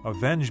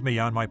 Avenge me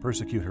on my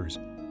persecutors.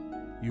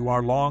 You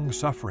are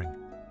long-suffering.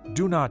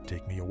 Do not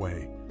take me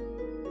away.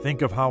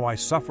 Think of how I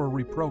suffer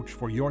reproach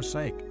for your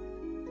sake.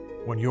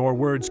 When your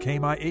words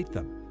came, I ate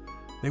them.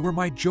 They were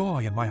my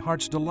joy and my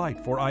heart's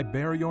delight, for I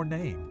bear your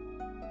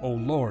name, O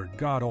Lord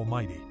God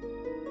Almighty.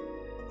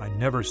 I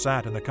never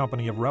sat in the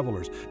company of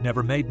revelers,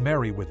 never made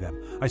merry with them.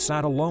 I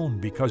sat alone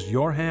because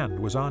your hand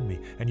was on me,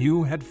 and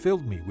you had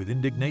filled me with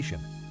indignation.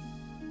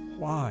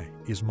 Why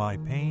is my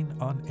pain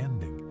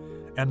unending,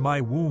 and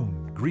my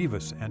wound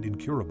grievous and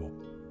incurable?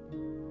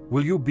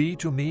 Will you be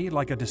to me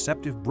like a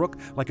deceptive brook,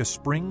 like a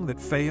spring that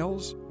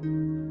fails?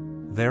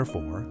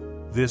 Therefore,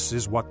 this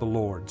is what the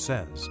Lord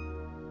says.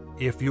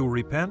 If you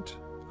repent,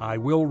 I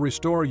will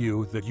restore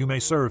you that you may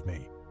serve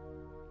me.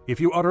 If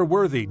you utter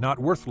worthy, not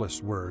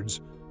worthless words,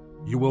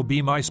 you will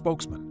be my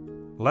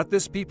spokesman. Let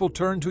this people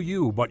turn to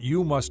you, but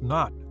you must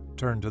not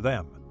turn to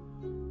them.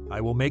 I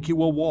will make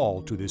you a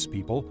wall to this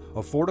people,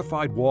 a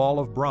fortified wall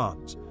of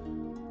bronze.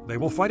 They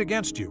will fight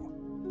against you,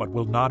 but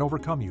will not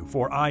overcome you,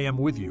 for I am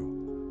with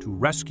you, to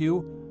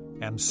rescue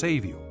and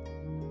save you,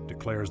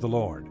 declares the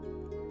Lord.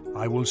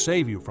 I will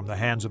save you from the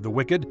hands of the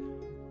wicked,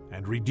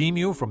 and redeem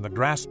you from the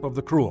grasp of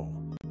the cruel.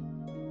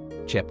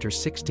 Chapter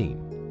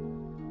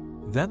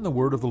 16. Then the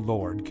word of the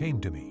Lord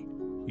came to me.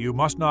 You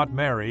must not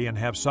marry and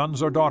have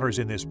sons or daughters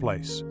in this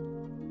place.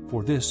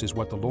 For this is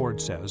what the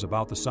Lord says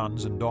about the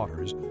sons and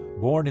daughters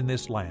born in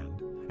this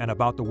land, and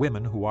about the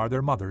women who are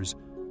their mothers,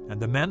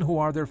 and the men who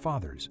are their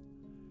fathers.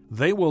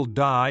 They will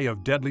die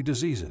of deadly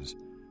diseases.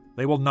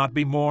 They will not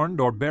be mourned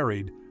or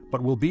buried,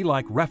 but will be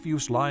like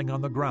refuse lying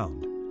on the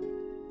ground.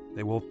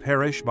 They will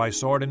perish by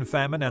sword and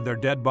famine, and their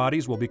dead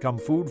bodies will become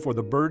food for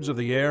the birds of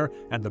the air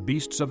and the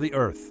beasts of the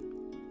earth.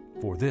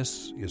 For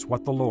this is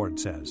what the Lord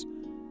says.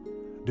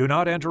 Do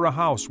not enter a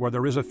house where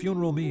there is a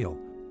funeral meal.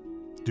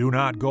 Do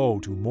not go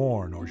to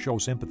mourn or show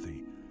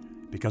sympathy,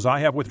 because I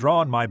have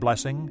withdrawn my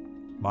blessing,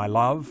 my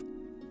love,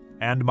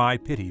 and my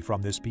pity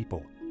from this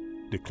people,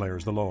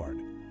 declares the Lord.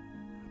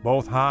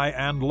 Both high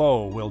and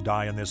low will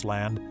die in this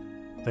land.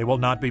 They will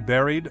not be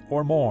buried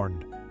or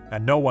mourned,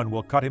 and no one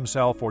will cut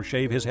himself or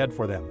shave his head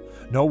for them.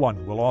 No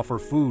one will offer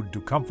food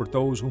to comfort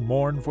those who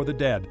mourn for the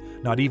dead,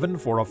 not even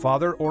for a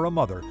father or a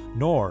mother,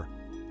 nor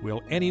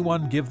will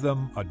anyone give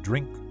them a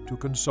drink to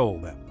console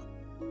them.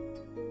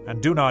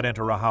 And do not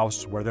enter a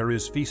house where there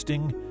is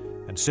feasting,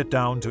 and sit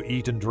down to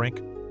eat and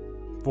drink.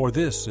 For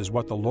this is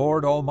what the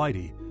Lord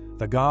Almighty,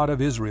 the God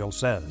of Israel,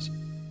 says.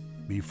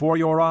 Before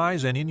your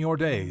eyes and in your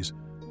days,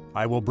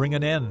 I will bring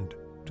an end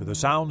to the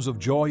sounds of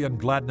joy and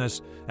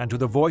gladness, and to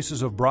the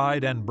voices of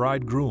bride and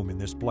bridegroom in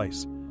this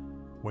place.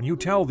 When you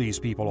tell these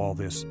people all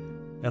this,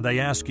 and they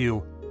ask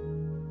you,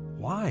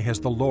 "Why has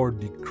the Lord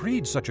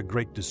decreed such a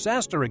great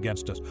disaster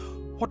against us?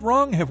 What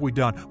wrong have we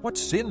done? What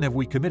sin have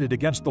we committed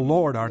against the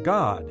Lord our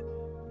God?"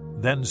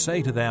 Then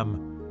say to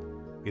them,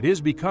 "It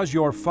is because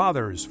your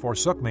fathers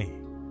forsook me,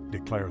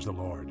 declares the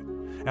Lord,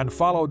 and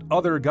followed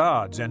other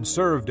gods and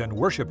served and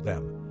worshipped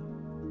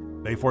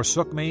them. They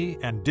forsook me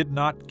and did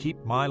not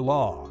keep my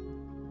law.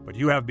 But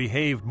you have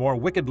behaved more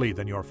wickedly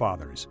than your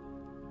fathers.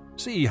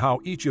 See how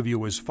each of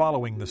you is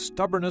following the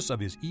stubbornness of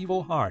his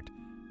evil heart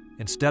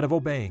instead of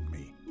obeying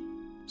me.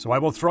 So I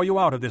will throw you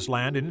out of this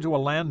land and into a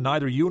land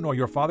neither you nor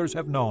your fathers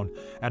have known,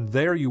 and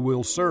there you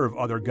will serve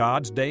other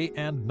gods day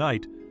and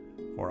night,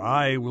 for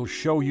I will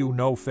show you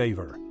no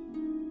favor.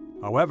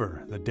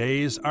 However, the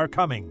days are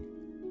coming,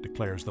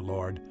 declares the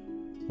Lord,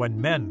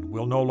 when men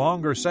will no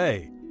longer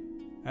say,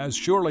 'As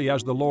surely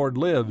as the Lord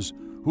lives,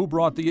 who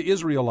brought the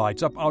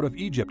Israelites up out of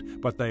Egypt,'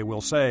 but they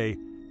will say,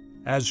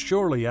 'As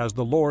surely as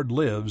the Lord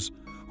lives,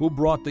 who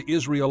brought the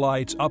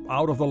Israelites up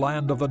out of the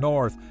land of the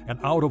north, and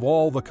out of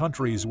all the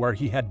countries where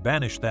he had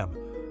banished them.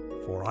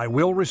 For I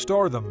will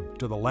restore them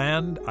to the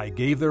land I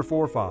gave their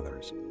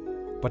forefathers.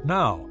 But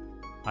now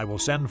I will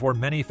send for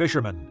many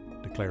fishermen,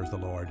 declares the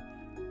Lord,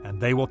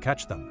 and they will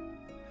catch them.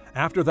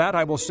 After that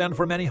I will send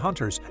for many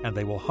hunters, and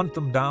they will hunt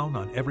them down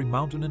on every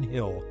mountain and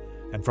hill,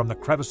 and from the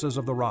crevices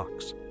of the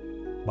rocks.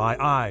 My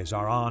eyes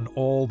are on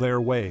all their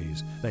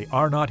ways. They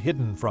are not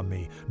hidden from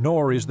me,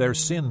 nor is their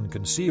sin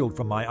concealed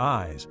from my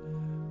eyes.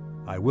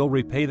 I will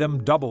repay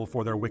them double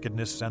for their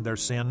wickedness and their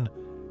sin,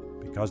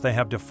 because they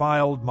have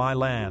defiled my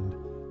land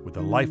with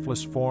the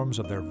lifeless forms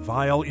of their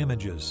vile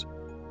images,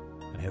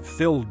 and have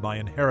filled my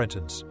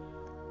inheritance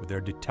with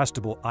their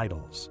detestable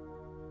idols.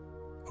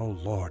 O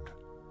Lord,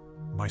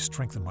 my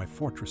strength and my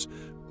fortress,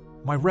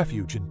 my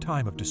refuge in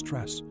time of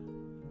distress.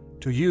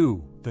 To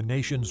you the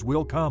nations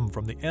will come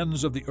from the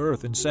ends of the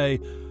earth and say,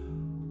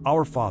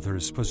 'Our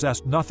fathers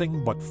possessed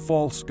nothing but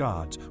false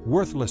gods,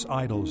 worthless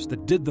idols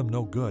that did them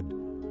no good.'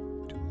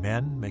 Do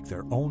men make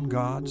their own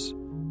gods?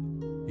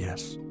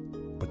 Yes,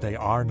 but they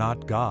are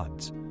not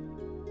gods.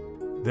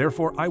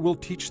 Therefore I will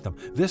teach them.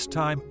 This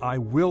time I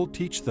will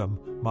teach them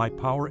my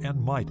power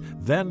and might.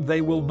 Then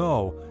they will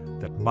know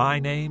that my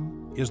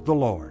name is the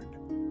Lord."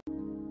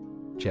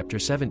 Chapter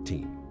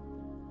 17.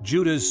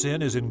 Judah's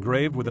sin is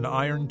engraved with an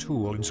iron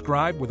tool,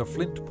 inscribed with a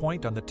flint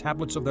point on the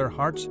tablets of their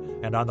hearts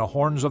and on the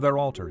horns of their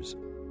altars.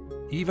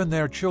 Even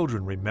their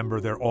children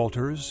remember their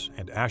altars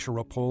and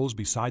Asherah poles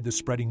beside the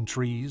spreading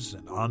trees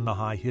and on the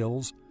high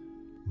hills.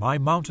 My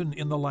mountain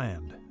in the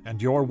land,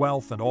 and your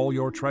wealth and all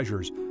your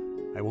treasures,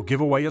 I will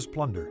give away as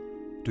plunder,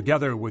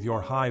 together with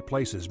your high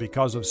places,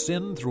 because of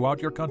sin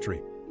throughout your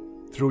country.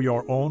 Through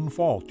your own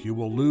fault you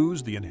will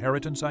lose the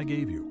inheritance I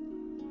gave you.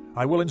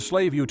 I will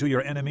enslave you to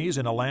your enemies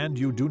in a land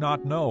you do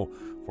not know,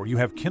 for you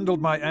have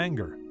kindled my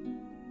anger,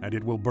 and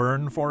it will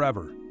burn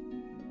forever.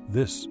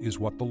 This is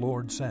what the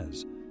Lord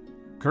says.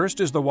 Cursed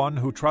is the one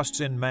who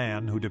trusts in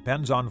man, who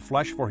depends on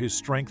flesh for his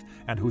strength,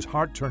 and whose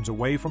heart turns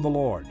away from the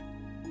Lord.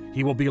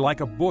 He will be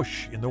like a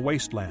bush in the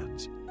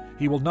wastelands.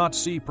 He will not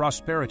see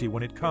prosperity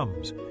when it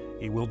comes.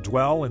 He will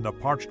dwell in the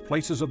parched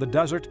places of the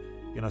desert,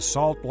 in a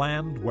salt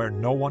land where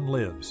no one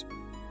lives.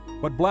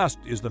 But blessed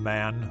is the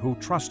man who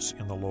trusts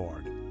in the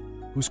Lord,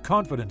 whose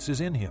confidence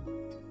is in him.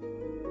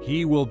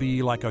 He will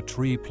be like a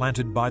tree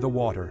planted by the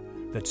water,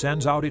 that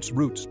sends out its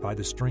roots by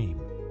the stream.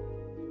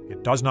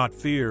 It does not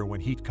fear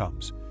when heat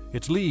comes.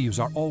 Its leaves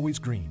are always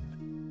green.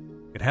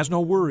 It has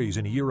no worries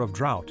in a year of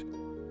drought,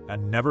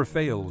 and never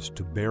fails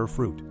to bear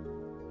fruit.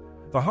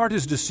 The heart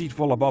is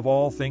deceitful above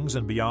all things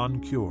and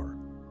beyond cure.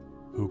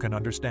 Who can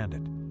understand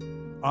it?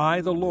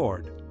 I, the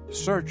Lord,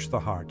 search the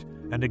heart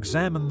and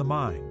examine the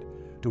mind,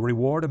 to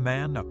reward a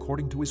man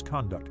according to his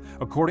conduct,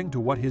 according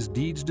to what his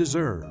deeds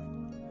deserve.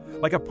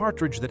 Like a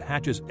partridge that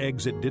hatches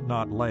eggs it did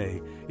not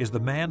lay, is the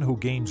man who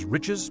gains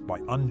riches by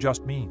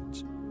unjust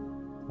means.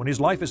 When his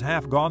life is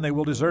half gone, they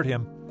will desert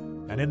him,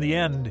 and in the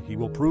end he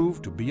will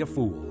prove to be a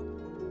fool.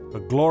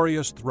 The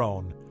glorious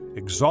throne,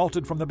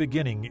 exalted from the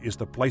beginning, is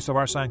the place of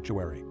our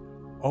sanctuary.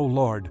 O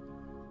Lord,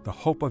 the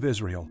hope of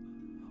Israel.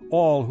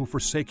 All who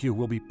forsake you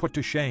will be put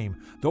to shame.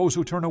 Those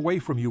who turn away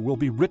from you will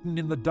be written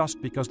in the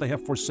dust because they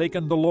have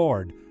forsaken the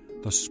Lord,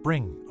 the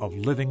spring of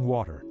living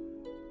water.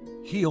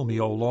 Heal me,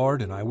 O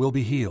Lord, and I will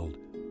be healed.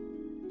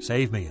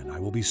 Save me, and I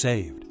will be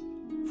saved.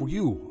 For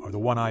you are the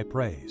one I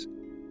praise.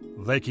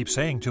 They keep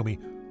saying to me,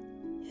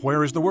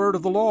 Where is the word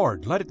of the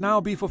Lord? Let it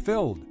now be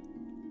fulfilled.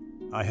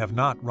 I have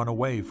not run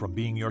away from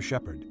being your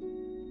shepherd.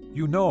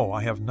 You know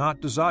I have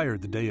not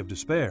desired the day of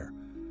despair.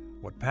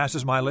 What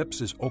passes my lips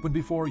is open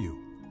before you.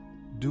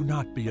 Do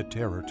not be a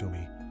terror to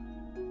me.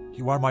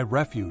 You are my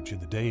refuge in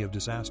the day of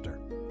disaster.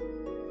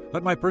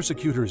 Let my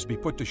persecutors be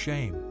put to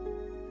shame,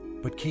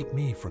 but keep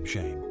me from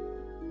shame.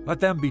 Let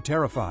them be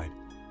terrified,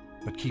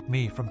 but keep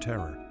me from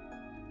terror.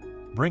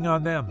 Bring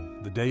on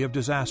them the day of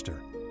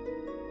disaster.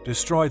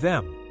 Destroy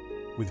them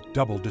with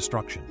double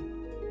destruction.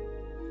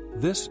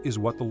 This is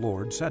what the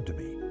Lord said to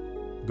me.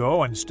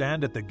 Go and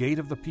stand at the gate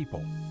of the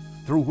people,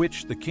 through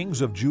which the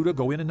kings of Judah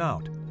go in and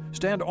out.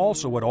 Stand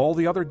also at all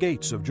the other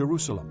gates of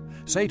Jerusalem.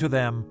 Say to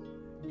them,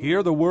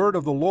 Hear the word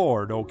of the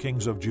Lord, O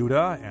kings of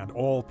Judah, and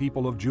all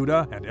people of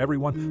Judah, and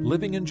everyone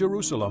living in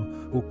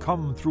Jerusalem who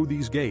come through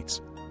these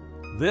gates.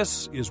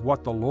 This is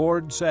what the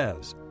Lord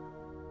says.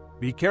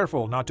 Be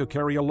careful not to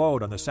carry a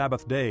load on the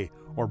Sabbath day,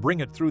 or bring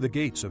it through the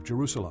gates of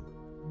Jerusalem.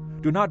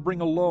 Do not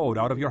bring a load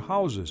out of your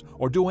houses,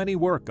 or do any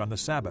work on the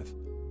Sabbath.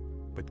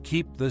 But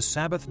keep the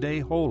Sabbath day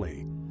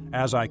holy,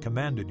 as I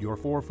commanded your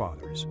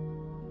forefathers.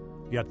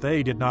 Yet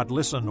they did not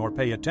listen or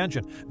pay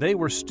attention. They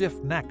were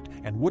stiff-necked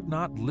and would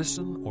not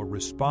listen or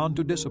respond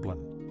to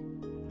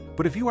discipline.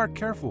 But if you are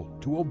careful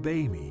to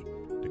obey me,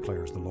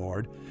 declares the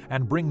Lord,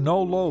 and bring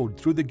no load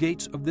through the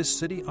gates of this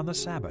city on the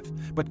Sabbath,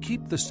 but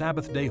keep the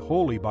Sabbath day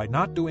holy by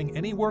not doing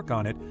any work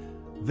on it,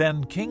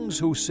 then kings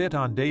who sit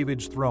on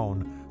David's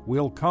throne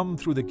will come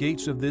through the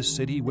gates of this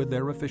city with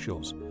their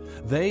officials.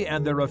 They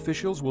and their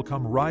officials will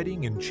come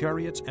riding in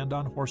chariots and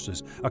on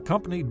horses,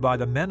 accompanied by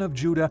the men of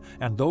Judah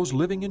and those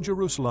living in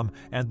Jerusalem,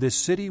 and this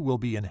city will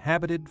be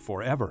inhabited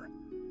forever.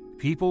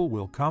 People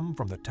will come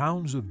from the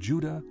towns of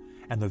Judah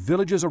and the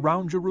villages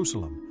around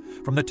Jerusalem,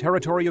 from the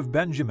territory of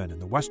Benjamin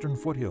and the western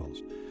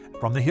foothills,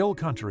 from the hill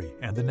country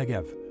and the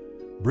Negev,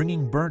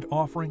 bringing burnt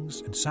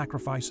offerings and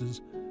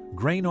sacrifices,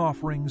 grain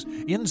offerings,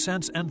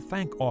 incense and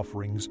thank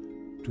offerings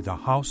to the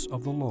house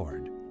of the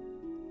Lord.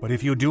 But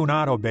if you do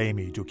not obey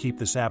me to keep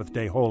the Sabbath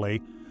day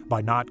holy,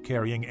 by not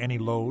carrying any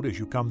load as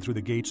you come through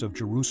the gates of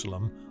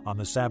Jerusalem on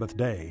the Sabbath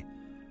day,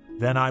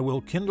 then I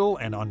will kindle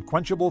an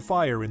unquenchable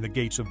fire in the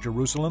gates of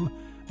Jerusalem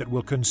that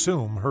will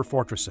consume her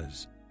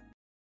fortresses.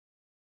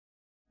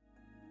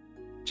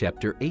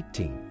 Chapter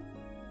 18.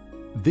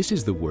 This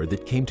is the word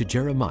that came to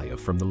Jeremiah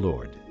from the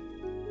Lord.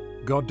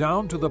 Go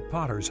down to the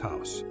potter's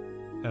house,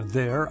 and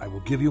there I will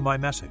give you my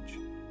message.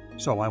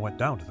 So I went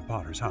down to the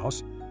potter's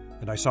house,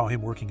 and I saw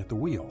him working at the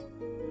wheel.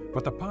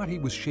 But the pot he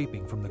was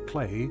shaping from the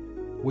clay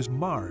was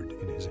marred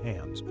in his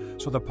hands.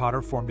 So the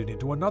potter formed it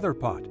into another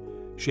pot,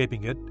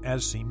 shaping it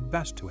as seemed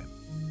best to him.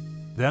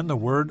 Then the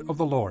word of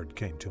the Lord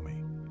came to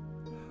me.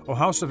 O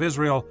house of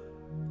Israel,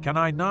 can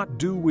I not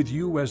do with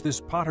you as this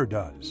potter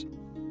does?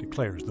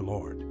 Declares the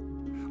Lord.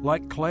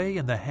 Like clay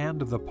in the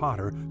hand of the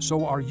potter,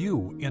 so are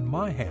you in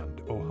my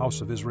hand, O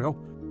house of Israel.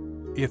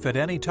 If at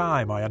any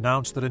time I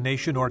announce that a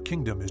nation or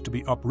kingdom is to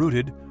be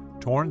uprooted,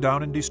 torn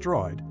down and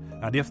destroyed,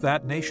 and if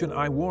that nation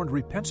I warned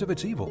repents of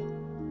its evil,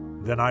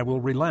 then I will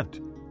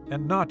relent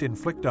and not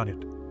inflict on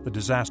it the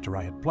disaster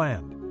I had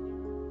planned.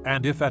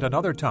 And if at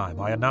another time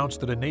I announce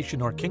that a nation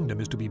or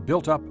kingdom is to be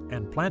built up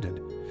and planted,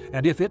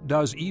 and if it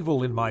does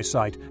evil in my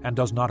sight and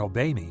does not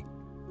obey me,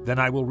 then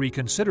I will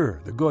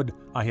reconsider the good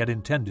I had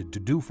intended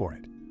to do for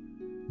it.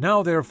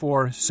 Now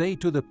therefore say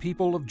to the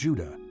people of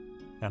Judah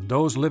and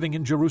those living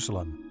in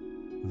Jerusalem,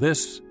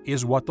 this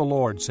is what the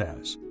Lord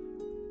says.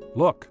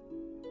 Look,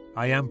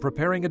 I am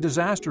preparing a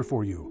disaster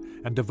for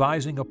you and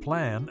devising a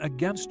plan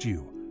against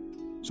you.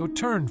 So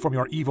turn from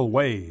your evil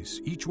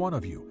ways, each one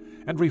of you,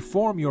 and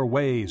reform your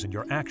ways and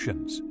your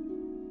actions.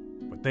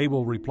 But they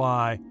will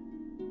reply,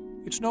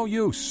 It's no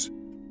use.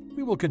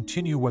 We will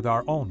continue with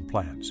our own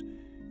plans.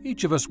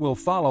 Each of us will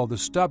follow the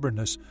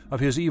stubbornness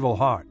of his evil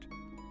heart.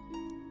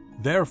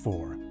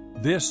 Therefore,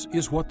 this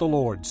is what the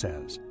Lord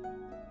says.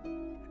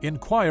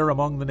 Inquire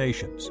among the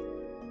nations.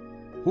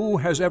 Who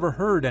has ever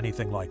heard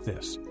anything like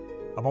this?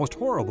 A most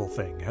horrible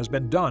thing has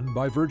been done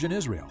by virgin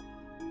Israel.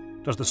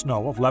 Does the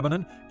snow of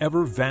Lebanon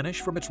ever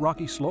vanish from its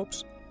rocky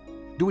slopes?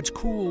 Do its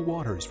cool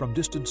waters from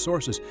distant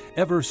sources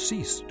ever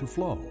cease to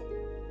flow?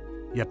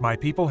 Yet my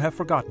people have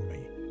forgotten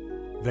me.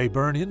 They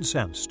burn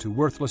incense to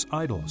worthless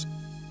idols,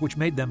 which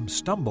made them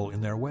stumble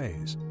in their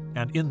ways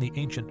and in the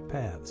ancient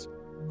paths.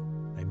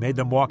 They made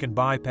them walk in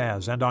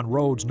bypaths and on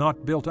roads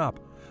not built up.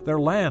 Their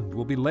land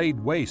will be laid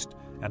waste,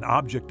 an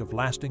object of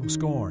lasting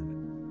scorn.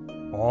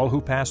 All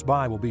who pass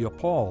by will be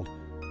appalled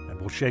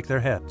and will shake their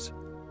heads.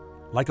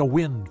 Like a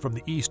wind from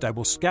the east I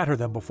will scatter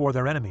them before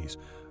their enemies.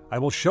 I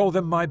will show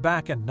them my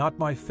back and not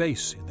my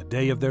face in the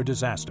day of their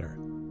disaster.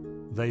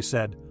 They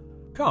said,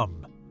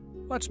 Come,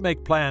 let's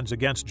make plans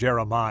against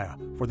Jeremiah,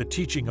 for the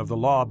teaching of the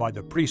law by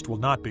the priest will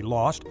not be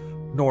lost,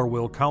 nor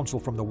will counsel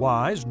from the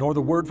wise, nor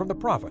the word from the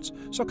prophets.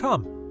 So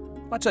come,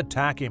 let's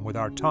attack him with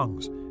our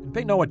tongues, and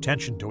pay no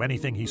attention to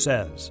anything he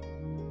says.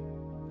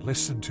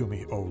 Listen to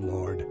me, O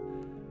Lord.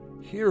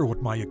 Hear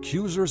what my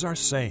accusers are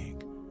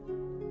saying.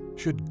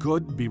 Should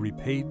good be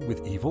repaid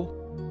with evil?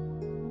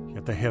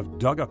 Yet they have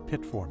dug a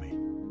pit for me.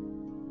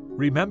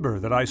 Remember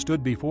that I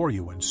stood before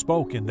you and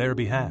spoke in their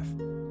behalf,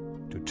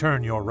 to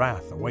turn your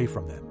wrath away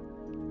from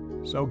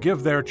them. So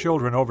give their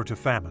children over to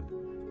famine.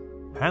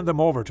 Hand them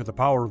over to the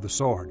power of the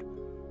sword.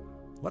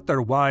 Let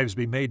their wives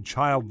be made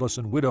childless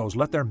and widows.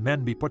 Let their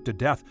men be put to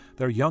death,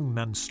 their young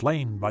men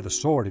slain by the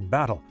sword in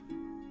battle.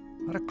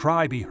 Let a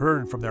cry be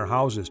heard from their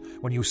houses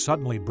when you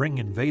suddenly bring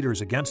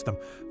invaders against them,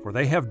 for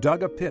they have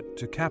dug a pit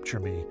to capture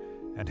me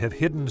and have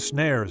hidden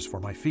snares for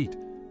my feet.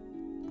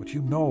 But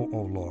you know,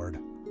 O Lord,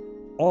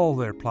 all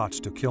their plots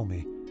to kill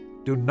me.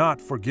 Do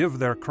not forgive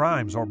their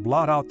crimes or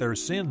blot out their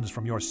sins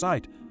from your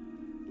sight.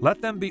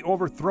 Let them be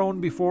overthrown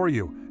before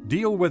you.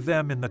 Deal with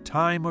them in the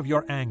time of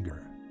your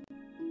anger.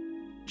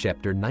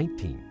 Chapter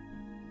 19.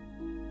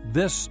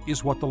 This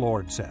is what the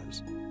Lord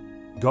says.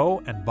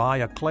 Go and buy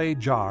a clay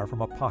jar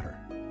from a potter.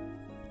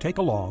 Take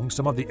along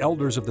some of the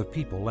elders of the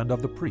people and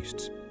of the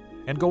priests,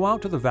 and go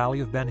out to the valley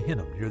of Ben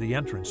Hinnom near the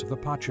entrance of the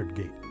potsherd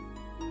gate.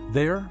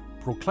 There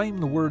proclaim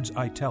the words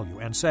I tell you,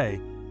 and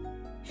say,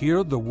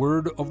 Hear the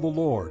word of the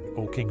Lord,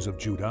 O kings of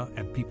Judah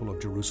and people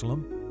of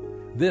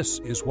Jerusalem. This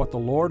is what the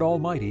Lord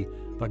Almighty,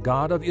 the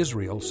God of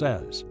Israel,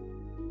 says.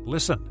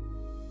 Listen,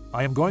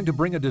 I am going to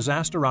bring a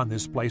disaster on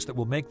this place that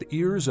will make the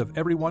ears of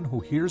everyone who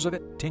hears of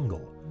it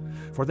tingle.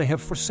 For they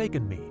have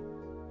forsaken me,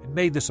 and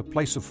made this a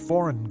place of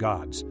foreign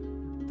gods.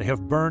 They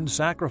have burned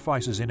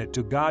sacrifices in it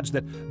to gods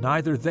that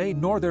neither they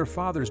nor their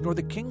fathers nor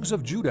the kings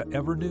of Judah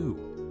ever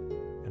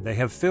knew. And they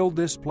have filled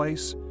this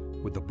place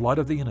with the blood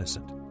of the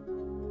innocent.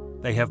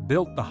 They have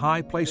built the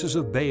high places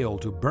of Baal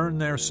to burn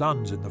their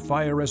sons in the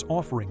fire as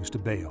offerings to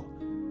Baal,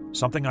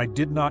 something I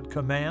did not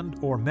command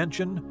or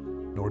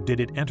mention, nor did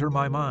it enter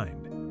my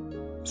mind.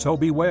 So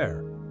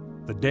beware,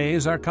 the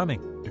days are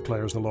coming,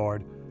 declares the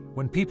Lord,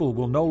 when people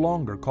will no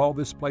longer call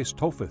this place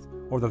Topheth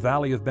or the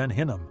valley of Ben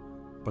Hinnom,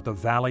 but the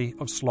valley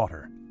of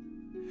slaughter.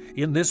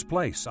 In this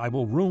place I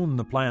will ruin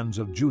the plans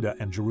of Judah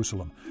and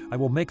Jerusalem. I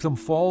will make them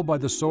fall by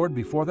the sword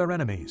before their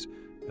enemies,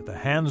 at the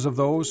hands of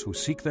those who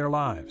seek their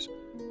lives.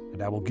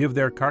 And I will give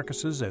their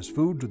carcasses as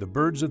food to the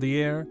birds of the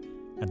air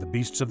and the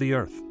beasts of the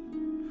earth.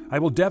 I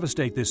will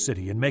devastate this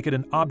city and make it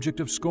an object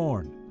of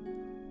scorn.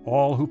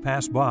 All who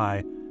pass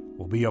by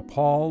will be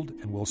appalled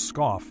and will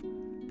scoff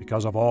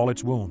because of all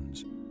its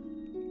wounds.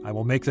 I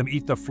will make them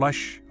eat the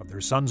flesh of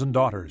their sons and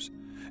daughters,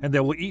 and they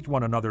will eat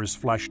one another's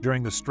flesh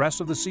during the stress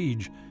of the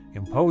siege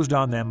imposed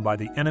on them by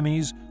the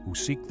enemies who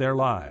seek their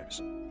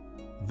lives.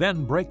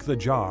 Then break the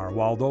jar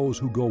while those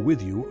who go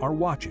with you are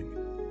watching,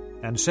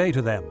 and say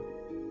to them,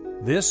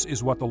 This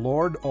is what the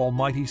Lord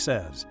Almighty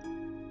says.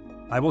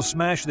 I will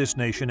smash this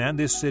nation and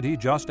this city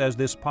just as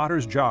this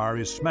potter's jar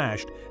is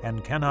smashed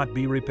and cannot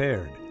be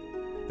repaired.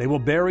 They will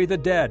bury the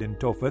dead in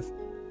Topheth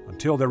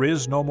until there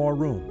is no more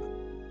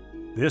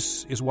room.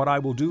 This is what I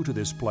will do to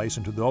this place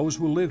and to those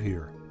who live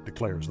here,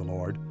 declares the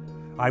Lord.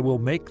 I will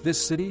make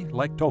this city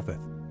like Topheth.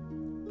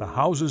 The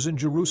houses in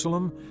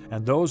Jerusalem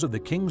and those of the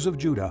kings of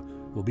Judah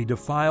will be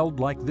defiled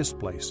like this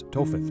place,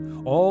 Topheth,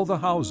 all the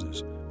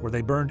houses where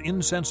they burned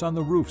incense on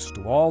the roofs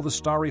to all the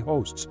starry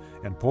hosts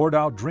and poured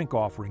out drink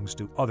offerings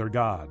to other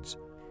gods.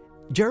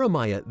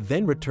 Jeremiah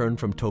then returned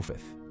from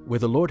Topheth, where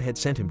the Lord had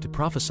sent him to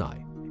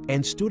prophesy,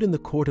 and stood in the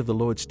court of the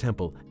Lord's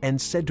temple and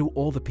said to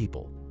all the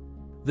people,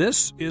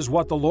 This is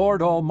what the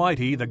Lord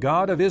Almighty, the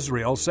God of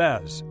Israel,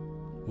 says.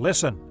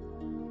 Listen,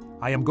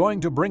 I am going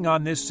to bring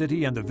on this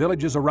city and the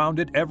villages around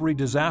it every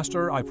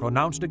disaster I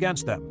pronounced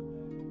against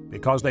them,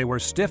 because they were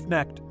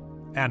stiff-necked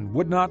and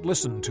would not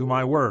listen to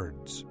my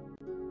words.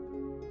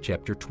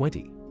 Chapter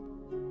 20.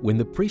 When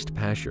the priest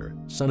Pashur,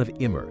 son of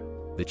Immer,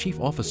 the chief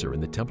officer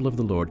in the temple of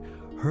the Lord,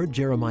 heard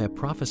Jeremiah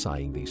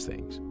prophesying these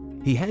things,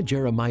 he had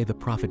Jeremiah the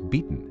prophet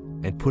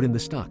beaten and put in the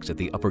stocks at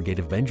the upper gate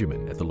of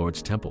Benjamin at the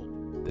Lord's temple.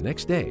 The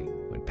next day,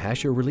 when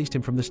Pashur released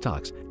him from the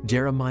stocks,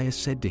 Jeremiah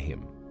said to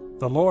him,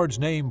 The Lord's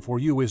name for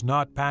you is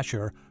not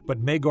Pashur, but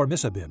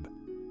Magor-Missabib,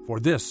 for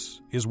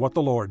this is what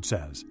the Lord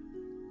says.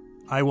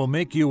 I will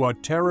make you a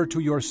terror to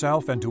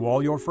yourself and to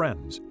all your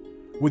friends.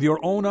 With your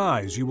own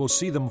eyes you will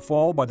see them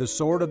fall by the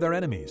sword of their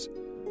enemies.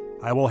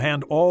 I will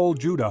hand all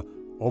Judah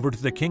over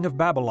to the king of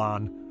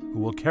Babylon, who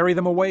will carry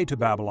them away to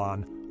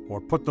Babylon or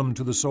put them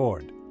to the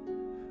sword.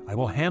 I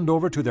will hand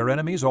over to their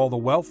enemies all the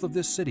wealth of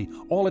this city,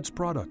 all its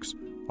products,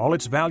 all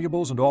its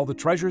valuables, and all the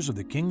treasures of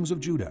the kings of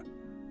Judah.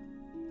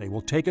 They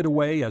will take it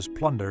away as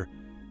plunder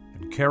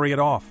and carry it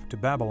off to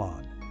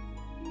Babylon.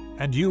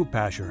 And you,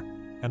 Pashur,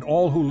 and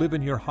all who live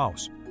in your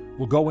house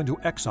will go into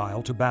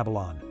exile to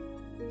Babylon.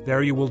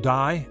 There you will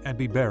die and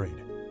be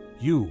buried,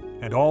 you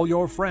and all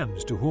your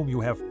friends to whom you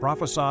have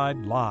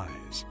prophesied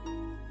lies.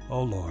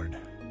 O Lord,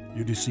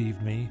 you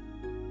deceived me,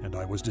 and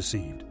I was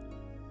deceived.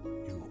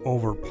 You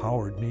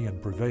overpowered me and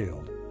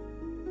prevailed.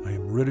 I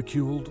am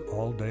ridiculed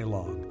all day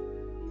long.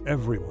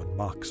 Everyone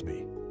mocks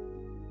me.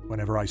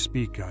 Whenever I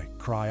speak, I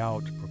cry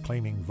out,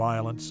 proclaiming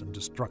violence and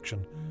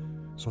destruction.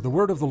 So the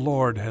word of the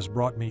Lord has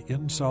brought me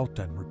insult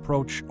and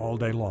reproach all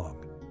day long.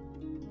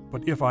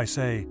 But if I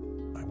say,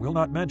 I will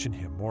not mention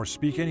him or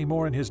speak any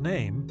more in his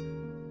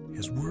name,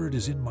 his word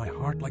is in my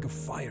heart like a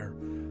fire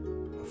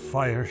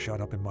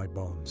shut up in my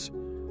bones.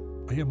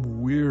 I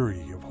am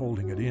weary of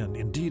holding it in.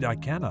 Indeed, I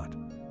cannot.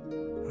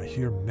 I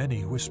hear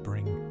many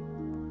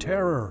whispering,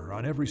 terror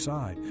on every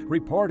side.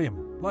 Report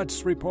him.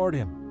 Let's report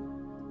him.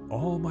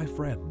 All my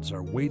friends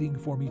are waiting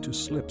for me to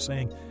slip,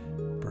 saying,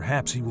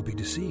 perhaps he will be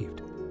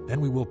deceived.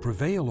 Then we will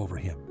prevail over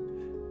him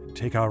and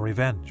take our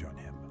revenge on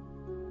him.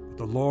 But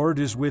the Lord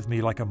is with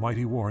me like a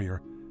mighty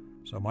warrior,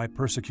 so my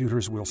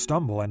persecutors will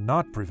stumble and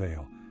not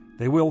prevail.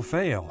 They will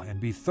fail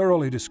and be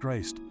thoroughly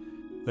disgraced.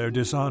 Their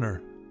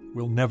dishonor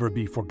will never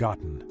be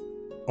forgotten.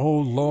 O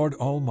Lord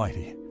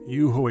Almighty,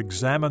 you who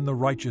examine the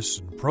righteous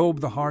and probe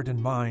the heart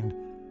and mind,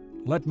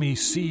 let me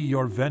see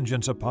your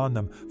vengeance upon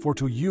them, for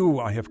to you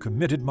I have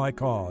committed my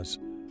cause.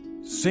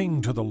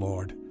 Sing to the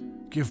Lord.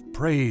 Give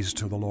praise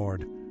to the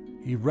Lord.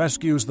 He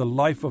rescues the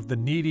life of the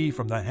needy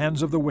from the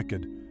hands of the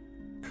wicked.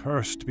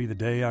 Cursed be the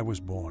day I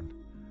was born.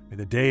 May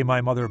the day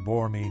my mother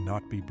bore me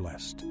not be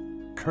blessed.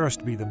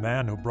 Cursed be the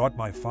man who brought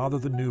my father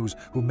the news,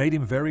 who made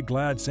him very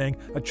glad, saying,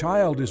 a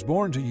child is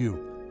born to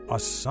you, a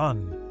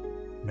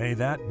son. May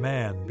that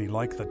man be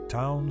like the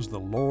towns the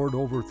Lord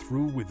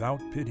overthrew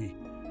without pity.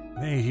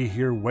 May he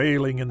hear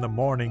wailing in the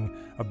morning,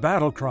 a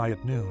battle cry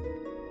at noon.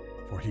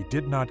 For he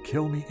did not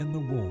kill me in the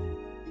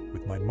womb,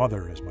 with my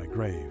mother as my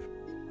grave,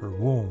 her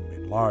womb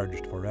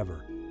enlarged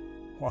forever.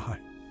 Why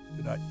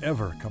did I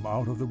ever come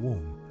out of the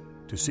womb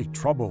to see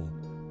trouble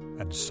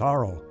and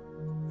sorrow,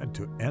 and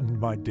to end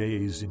my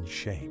days in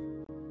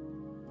shame?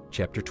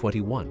 Chapter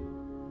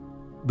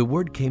 21. The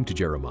word came to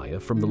Jeremiah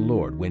from the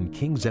Lord when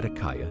King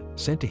Zedekiah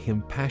sent to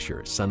him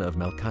Pashur, son of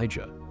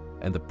Malchijah,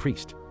 and the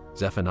priest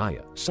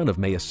Zephaniah, son of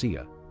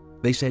Maaseiah.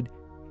 They said,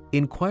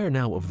 inquire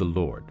now of the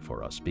Lord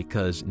for us,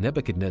 because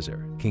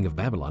Nebuchadnezzar, king of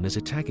Babylon, is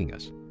attacking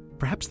us.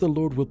 Perhaps the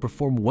Lord will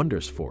perform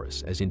wonders for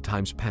us as in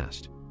times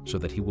past, so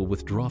that he will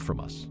withdraw from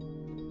us.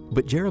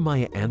 But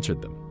Jeremiah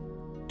answered them,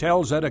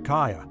 Tell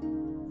Zedekiah,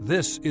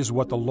 this is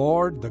what the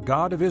Lord, the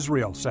God of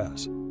Israel,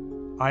 says.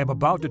 I am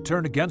about to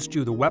turn against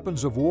you the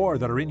weapons of war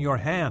that are in your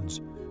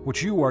hands,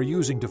 which you are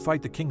using to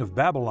fight the king of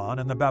Babylon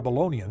and the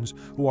Babylonians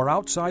who are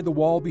outside the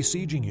wall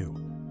besieging you.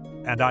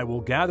 And I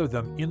will gather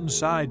them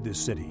inside this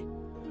city.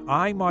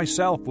 I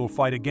myself will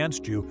fight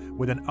against you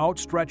with an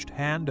outstretched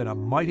hand and a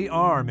mighty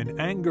arm in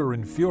anger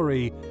and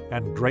fury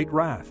and great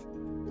wrath.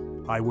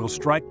 I will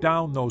strike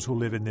down those who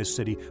live in this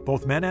city,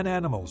 both men and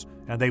animals,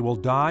 and they will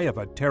die of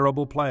a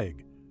terrible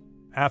plague.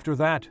 After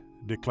that,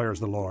 declares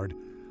the Lord,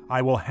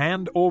 I will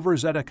hand over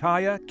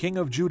Zedekiah, king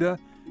of Judah,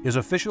 his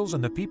officials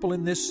and the people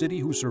in this city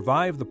who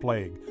survived the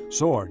plague,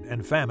 sword,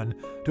 and famine,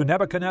 to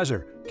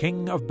Nebuchadnezzar,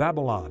 king of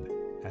Babylon,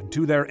 and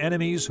to their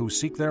enemies who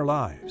seek their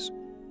lives.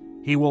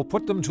 He will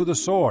put them to the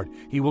sword.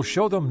 He will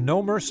show them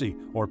no mercy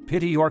or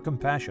pity or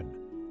compassion.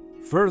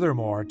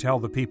 Furthermore, tell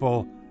the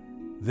people,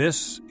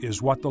 this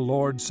is what the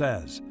Lord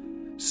says.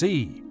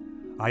 See,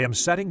 I am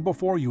setting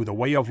before you the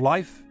way of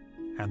life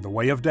and the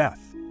way of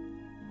death.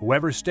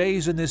 Whoever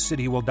stays in this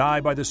city will die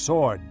by the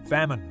sword,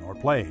 famine, or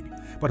plague.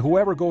 But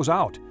whoever goes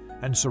out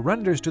and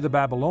surrenders to the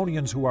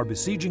Babylonians who are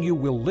besieging you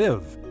will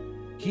live.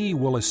 He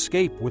will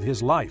escape with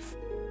his life.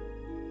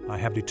 I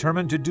have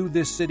determined to do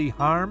this city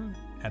harm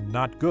and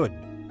not good,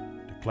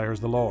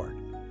 declares the Lord.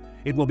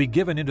 It will be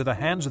given into the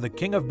hands of the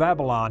king of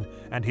Babylon,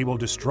 and he will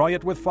destroy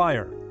it with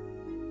fire.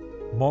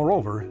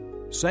 Moreover,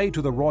 say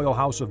to the royal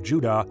house of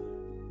Judah,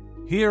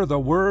 Hear the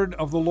word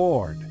of the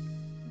Lord,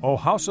 O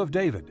house of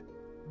David.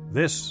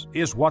 This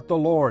is what the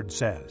Lord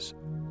says.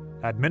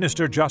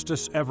 Administer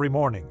justice every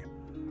morning.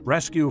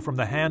 Rescue from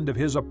the hand of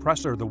his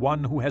oppressor the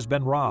one who has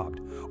been robbed,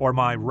 or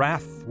my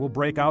wrath will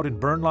break out and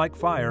burn like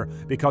fire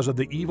because of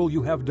the evil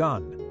you have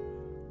done.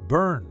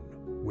 Burn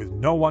with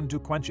no one to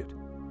quench it.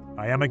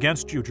 I am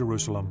against you,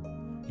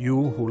 Jerusalem,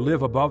 you who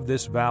live above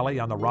this valley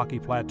on the rocky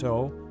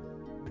plateau,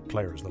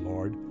 declares the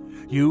Lord.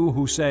 You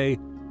who say,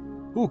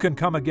 Who can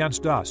come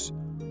against us?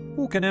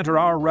 Who can enter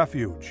our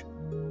refuge?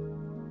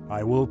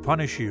 I will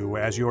punish you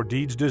as your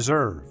deeds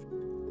deserve,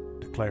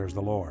 declares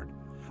the Lord.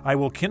 I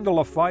will kindle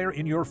a fire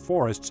in your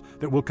forests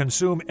that will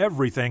consume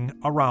everything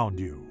around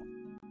you.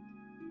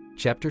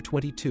 Chapter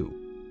 22.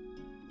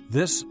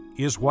 This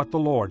is what the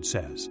Lord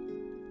says.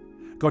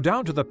 Go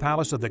down to the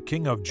palace of the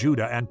king of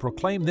Judah and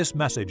proclaim this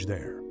message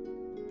there.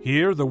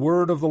 Hear the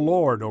word of the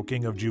Lord, O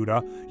king of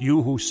Judah,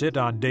 you who sit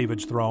on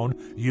David's throne,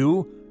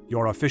 you,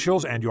 your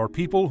officials, and your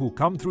people who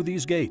come through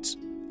these gates.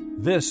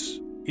 This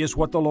is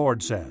what the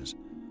Lord says.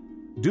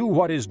 Do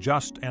what is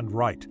just and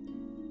right.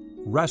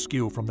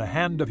 Rescue from the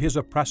hand of his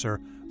oppressor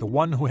the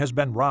one who has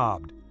been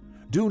robbed.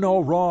 Do no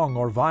wrong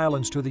or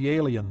violence to the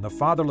alien, the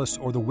fatherless,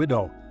 or the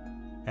widow,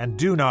 and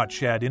do not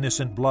shed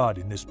innocent blood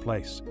in this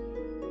place.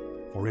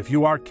 For if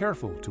you are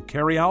careful to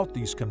carry out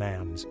these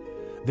commands,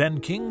 then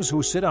kings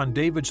who sit on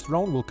David's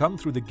throne will come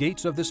through the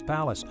gates of this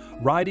palace,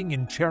 riding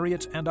in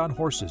chariots and on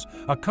horses,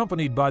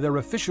 accompanied by their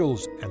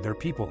officials and their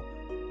people.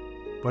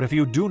 But if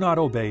you do not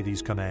obey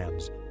these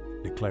commands,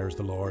 declares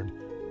the Lord,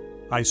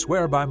 I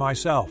swear by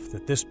myself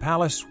that this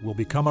palace will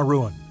become a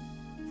ruin.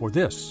 For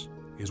this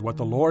is what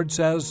the Lord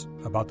says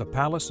about the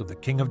palace of the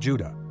king of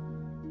Judah.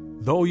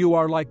 Though you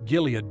are like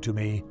Gilead to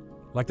me,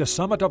 like the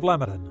summit of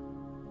Lebanon,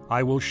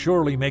 I will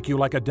surely make you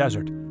like a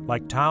desert,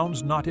 like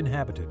towns not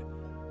inhabited.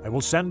 I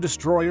will send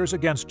destroyers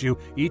against you,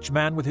 each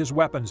man with his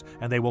weapons,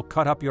 and they will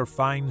cut up your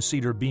fine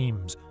cedar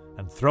beams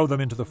and throw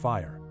them into the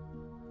fire.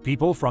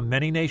 People from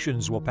many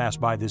nations will pass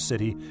by this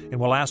city and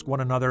will ask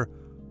one another,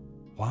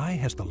 why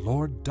has the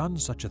Lord done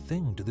such a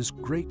thing to this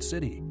great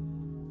city?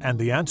 And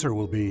the answer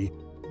will be,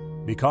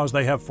 because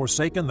they have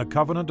forsaken the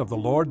covenant of the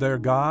Lord their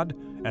God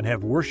and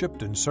have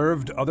worshipped and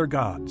served other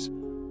gods.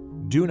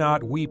 Do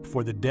not weep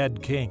for the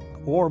dead king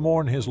or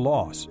mourn his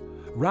loss.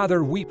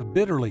 Rather weep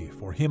bitterly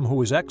for him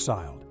who is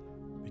exiled,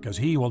 because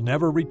he will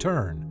never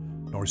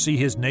return nor see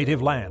his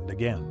native land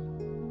again.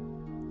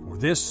 For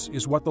this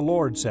is what the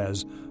Lord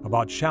says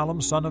about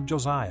Shallum son of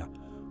Josiah,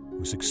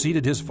 who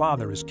succeeded his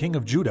father as king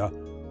of Judah,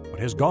 but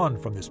has gone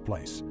from this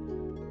place.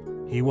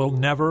 He will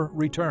never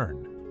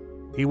return.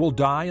 He will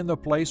die in the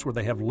place where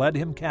they have led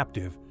him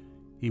captive.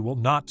 He will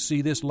not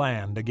see this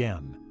land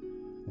again.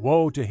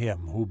 Woe to him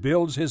who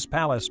builds his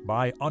palace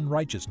by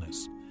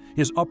unrighteousness,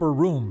 his upper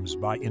rooms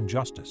by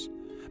injustice,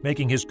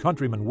 making his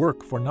countrymen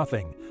work for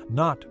nothing,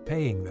 not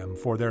paying them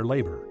for their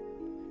labor.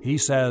 He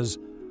says,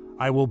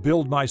 I will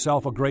build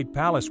myself a great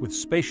palace with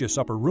spacious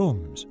upper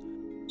rooms.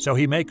 So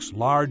he makes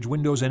large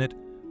windows in it,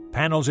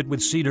 panels it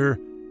with cedar,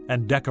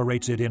 and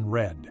decorates it in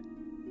red.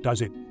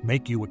 Does it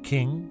make you a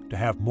king to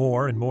have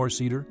more and more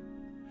cedar?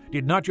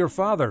 Did not your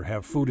father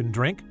have food and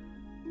drink?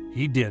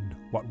 He did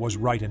what was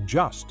right and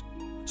just,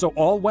 so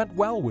all went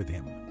well with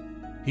him.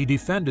 He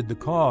defended the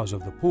cause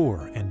of the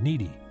poor and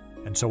needy,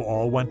 and so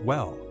all went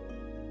well.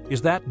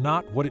 Is that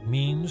not what it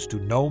means to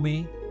know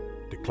me?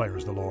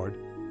 Declares the Lord.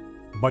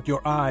 But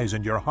your eyes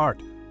and your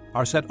heart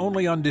are set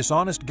only on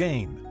dishonest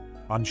gain,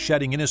 on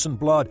shedding innocent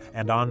blood,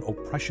 and on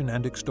oppression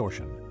and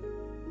extortion.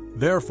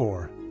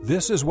 Therefore,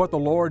 this is what the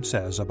Lord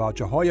says about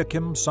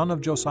Jehoiakim son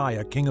of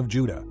Josiah, king of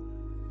Judah.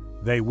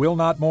 They will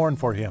not mourn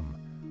for him.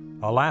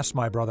 Alas,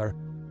 my brother,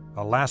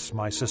 alas,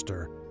 my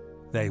sister,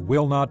 they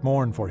will not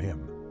mourn for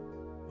him.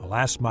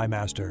 Alas, my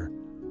master,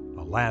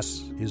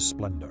 alas, his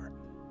splendor.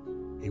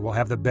 He will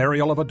have the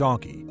burial of a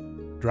donkey,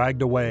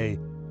 dragged away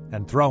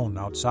and thrown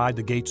outside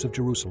the gates of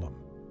Jerusalem.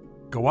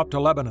 Go up to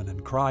Lebanon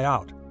and cry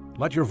out.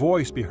 Let your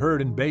voice be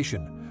heard in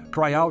Bashan.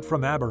 Cry out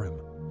from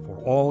Abarim, for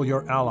all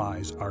your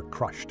allies are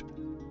crushed.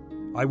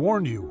 I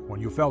warned you when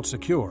you felt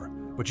secure,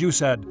 but you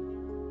said,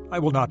 I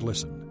will not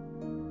listen.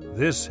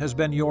 This has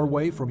been your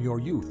way from your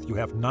youth. You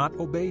have not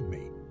obeyed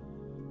me.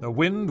 The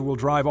wind will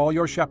drive all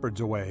your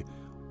shepherds away,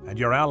 and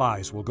your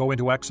allies will go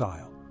into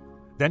exile.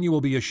 Then you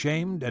will be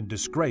ashamed and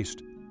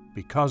disgraced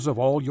because of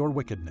all your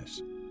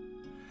wickedness.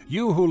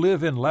 You who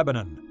live in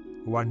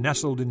Lebanon, who are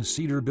nestled in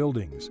cedar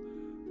buildings,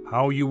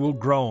 how you will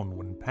groan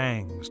when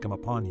pangs come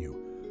upon you,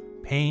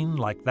 pain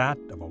like that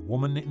of a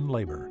woman in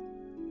labor.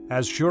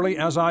 As surely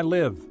as I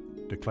live,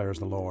 declares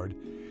the Lord,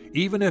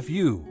 even if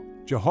you,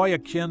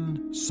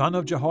 Jehoiakim, son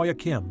of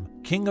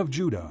Jehoiakim, king of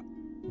Judah,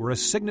 were a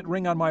signet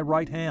ring on my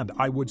right hand,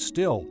 I would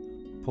still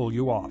pull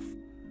you off.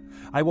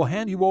 I will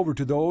hand you over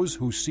to those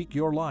who seek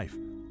your life,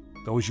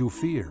 those you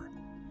fear,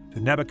 to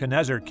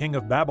Nebuchadnezzar, king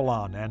of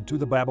Babylon, and to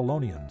the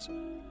Babylonians.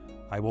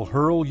 I will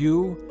hurl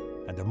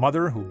you and the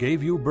mother who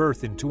gave you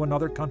birth into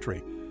another country,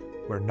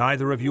 where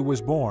neither of you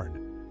was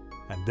born,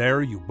 and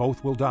there you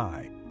both will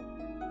die.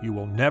 You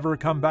will never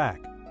come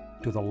back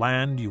to the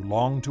land you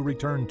long to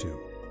return to.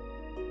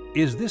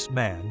 Is this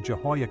man,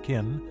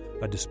 Jehoiakim,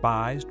 a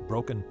despised,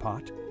 broken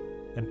pot,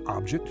 an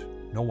object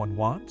no one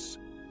wants?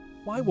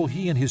 Why will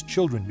he and his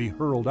children be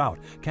hurled out,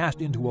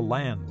 cast into a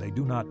land they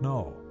do not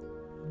know?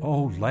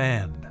 O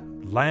land,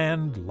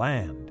 land,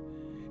 land,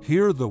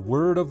 hear the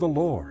word of the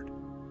Lord.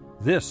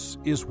 This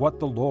is what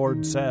the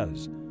Lord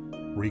says.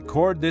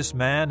 Record this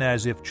man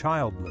as if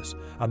childless,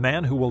 a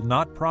man who will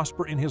not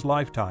prosper in his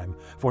lifetime,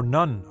 for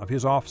none of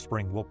his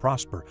offspring will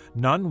prosper.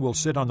 None will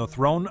sit on the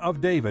throne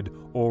of David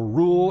or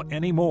rule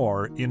any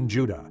more in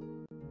Judah.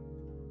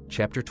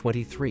 Chapter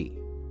 23.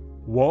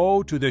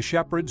 Woe to the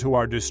shepherds who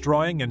are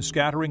destroying and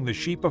scattering the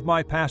sheep of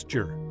my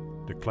pasture,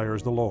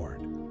 declares the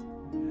Lord.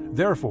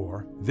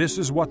 Therefore, this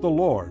is what the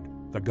Lord,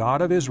 the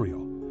God of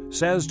Israel,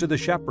 says to the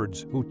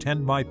shepherds who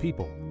tend my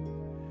people.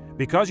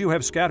 Because you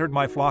have scattered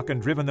my flock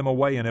and driven them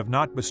away and have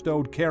not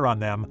bestowed care on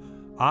them,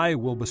 I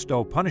will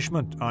bestow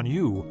punishment on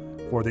you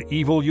for the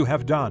evil you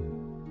have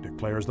done,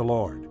 declares the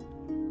Lord.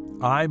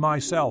 I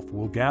myself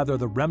will gather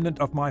the remnant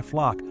of my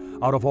flock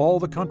out of all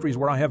the countries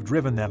where I have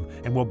driven them,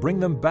 and will bring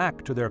them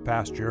back to their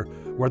pasture,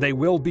 where they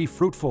will be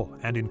fruitful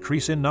and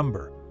increase in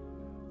number.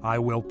 I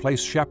will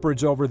place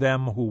shepherds over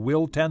them who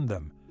will tend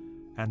them,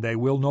 and they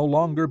will no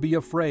longer be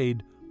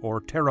afraid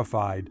or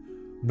terrified,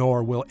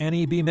 nor will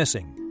any be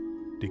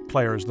missing,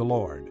 declares the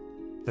Lord.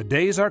 The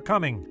days are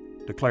coming,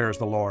 declares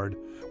the Lord,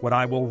 when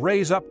I will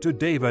raise up to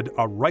David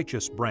a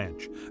righteous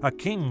branch, a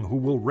king who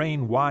will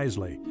reign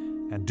wisely,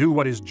 and do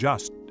what is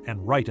just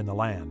and right in the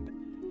land.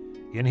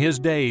 In his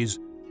days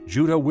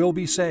Judah will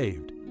be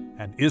saved,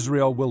 and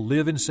Israel will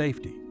live in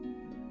safety.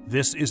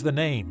 This is the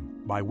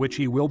name by which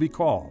he will be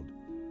called,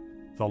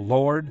 the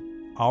Lord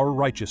our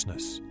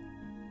righteousness.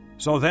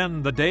 So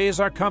then the days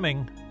are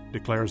coming,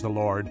 declares the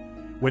Lord,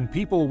 when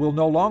people will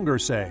no longer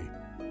say,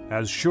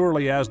 As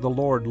surely as the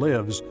Lord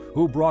lives,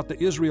 who brought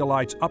the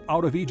Israelites up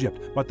out of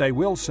Egypt, but they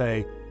will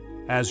say,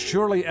 As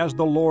surely as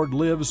the Lord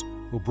lives,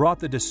 who brought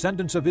the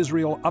descendants of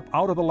Israel up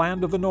out of the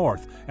land of the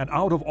north, and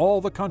out of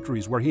all the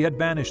countries where he had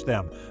banished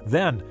them.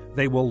 Then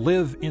they will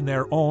live in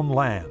their own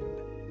land.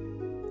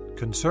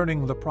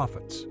 Concerning the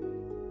prophets,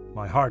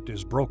 my heart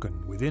is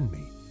broken within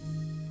me.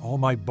 All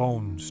my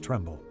bones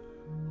tremble.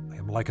 I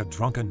am like a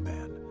drunken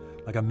man,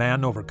 like a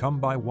man overcome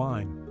by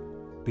wine,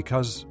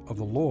 because of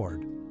the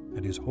Lord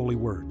and his holy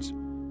words.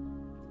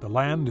 The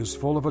land is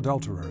full of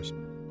adulterers.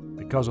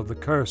 Because of the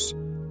curse,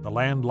 the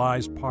land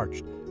lies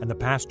parched, and the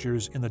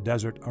pastures in the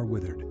desert are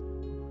withered.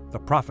 The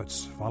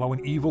prophets follow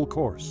an evil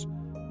course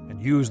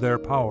and use their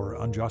power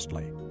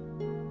unjustly.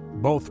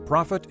 Both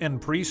prophet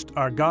and priest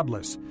are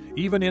godless.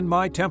 Even in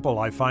my temple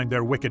I find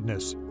their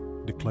wickedness,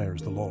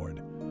 declares the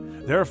Lord.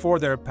 Therefore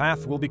their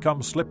path will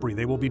become slippery.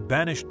 They will be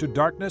banished to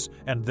darkness,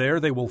 and there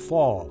they will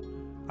fall.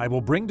 I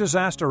will bring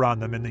disaster on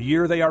them in the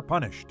year they are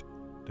punished,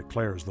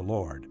 declares the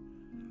Lord.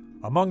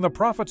 Among the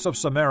prophets of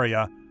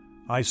Samaria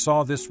I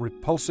saw this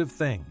repulsive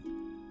thing.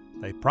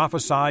 They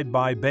prophesied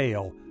by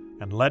Baal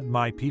and led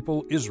my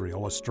people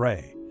Israel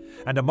astray.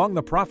 And among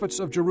the prophets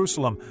of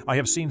Jerusalem I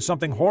have seen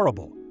something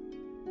horrible.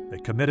 They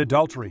commit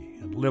adultery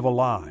and live a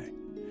lie.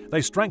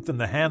 They strengthen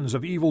the hands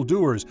of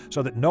evildoers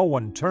so that no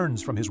one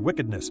turns from his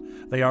wickedness.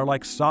 They are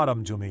like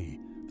Sodom to me.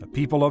 The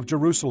people of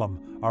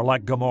Jerusalem are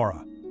like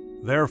Gomorrah.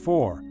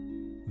 Therefore,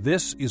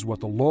 this is what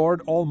the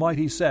Lord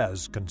Almighty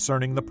says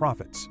concerning the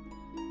prophets.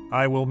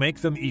 I will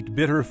make them eat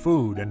bitter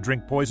food and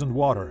drink poisoned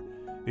water,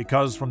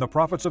 because from the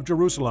prophets of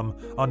Jerusalem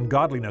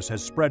ungodliness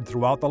has spread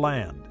throughout the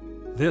land.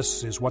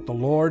 This is what the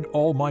Lord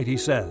Almighty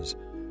says.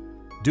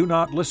 Do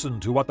not listen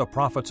to what the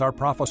prophets are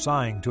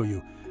prophesying to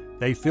you.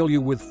 They fill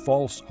you with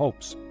false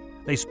hopes.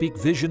 They speak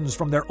visions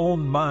from their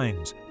own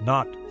minds,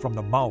 not from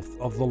the mouth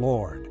of the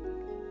Lord.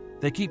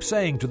 They keep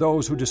saying to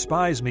those who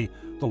despise me,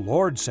 The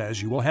Lord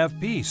says you will have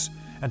peace.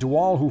 And to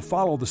all who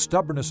follow the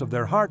stubbornness of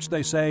their hearts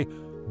they say,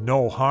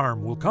 No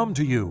harm will come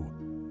to you.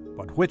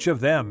 But which of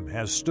them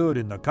has stood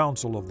in the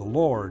counsel of the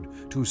Lord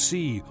to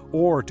see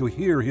or to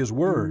hear his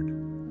word?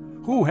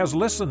 Who has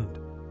listened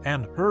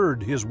and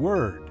heard his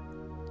word?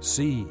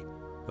 See,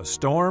 the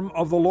storm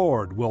of the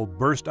Lord will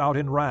burst out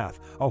in wrath,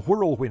 a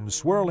whirlwind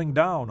swirling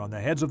down on the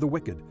heads of the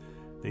wicked.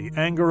 The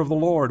anger of the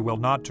Lord will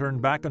not turn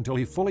back until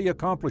he fully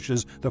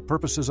accomplishes the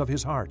purposes of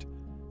his heart.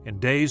 In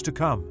days to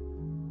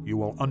come, you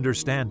will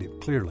understand it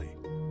clearly.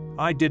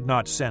 I did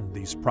not send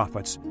these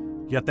prophets,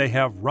 yet they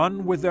have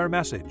run with their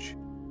message.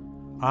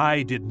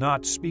 I did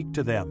not speak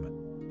to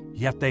them,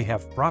 yet they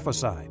have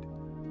prophesied.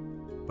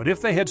 But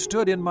if they had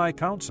stood in my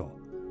counsel,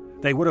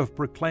 they would have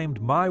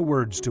proclaimed my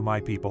words to my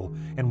people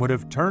and would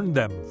have turned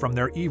them from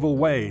their evil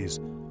ways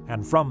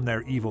and from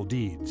their evil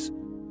deeds.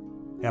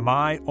 Am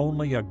I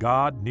only a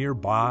God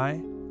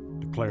nearby,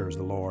 declares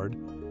the Lord,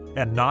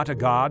 and not a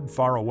God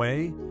far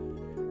away?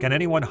 Can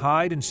anyone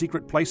hide in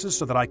secret places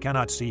so that I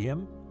cannot see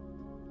him?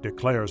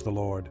 Declares the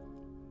Lord.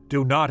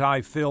 Do not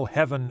I fill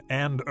heaven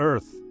and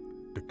earth,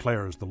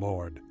 declares the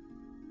Lord.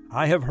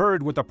 I have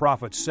heard what the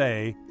prophets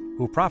say,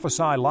 who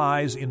prophesy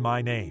lies in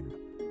my name.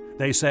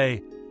 They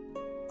say,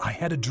 I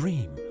had a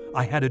dream,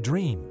 I had a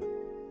dream.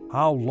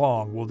 How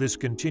long will this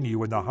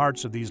continue in the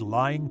hearts of these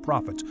lying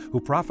prophets who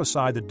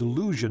prophesy the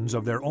delusions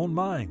of their own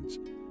minds?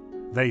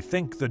 They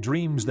think the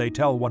dreams they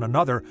tell one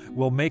another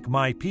will make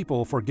my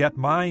people forget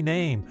my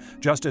name,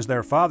 just as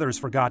their fathers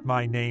forgot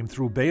my name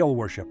through Baal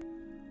worship.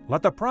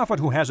 Let the prophet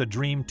who has a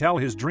dream tell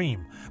his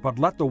dream, but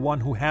let the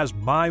one who has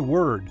my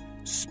word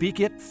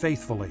speak it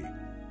faithfully.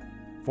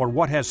 For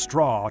what has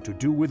straw to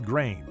do with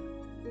grain,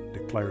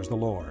 declares the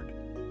Lord?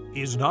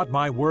 Is not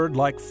my word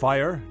like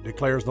fire,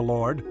 declares the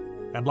Lord,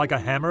 and like a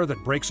hammer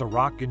that breaks a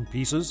rock in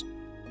pieces?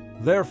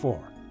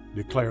 Therefore,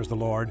 declares the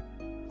Lord,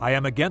 I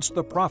am against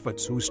the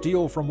prophets who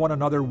steal from one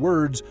another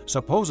words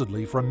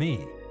supposedly from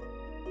me.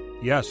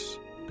 Yes,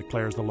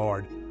 declares the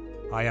Lord,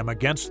 I am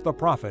against the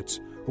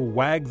prophets who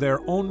wag their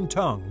own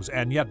tongues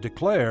and yet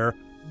declare,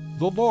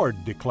 The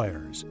Lord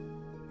declares.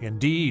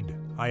 Indeed,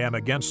 I am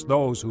against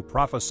those who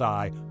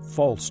prophesy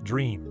false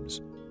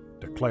dreams,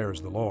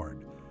 declares the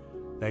Lord.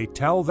 They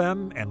tell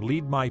them and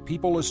lead my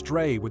people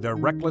astray with their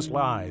reckless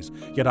lies,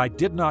 yet I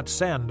did not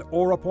send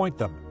or appoint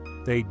them.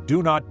 They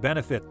do not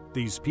benefit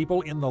these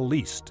people in the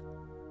least,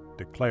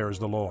 declares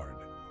the Lord.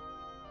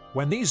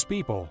 When these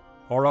people,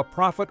 or a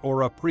prophet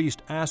or a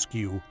priest, ask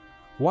you,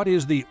 What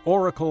is the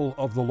oracle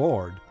of the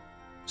Lord?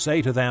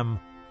 Say to them,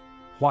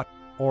 What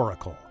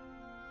oracle?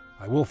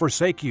 I will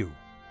forsake you,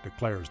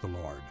 declares the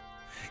Lord.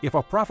 If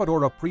a prophet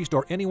or a priest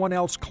or anyone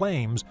else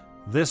claims,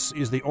 This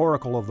is the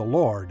oracle of the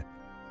Lord,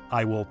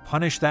 I will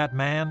punish that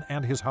man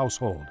and his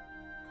household.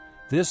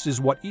 This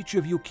is what each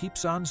of you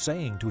keeps on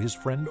saying to his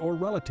friend or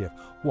relative.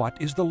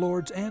 What is the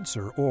Lord's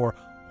answer? Or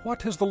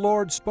 "What has the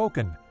Lord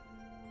spoken?"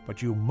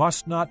 But you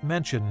must not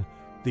mention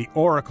the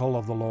oracle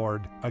of the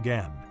Lord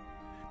again,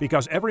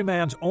 because every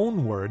man's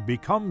own word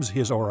becomes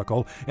his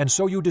oracle, and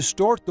so you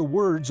distort the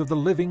words of the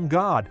living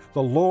God,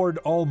 the Lord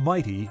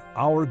Almighty,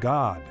 our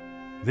God.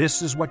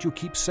 This is what you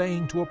keep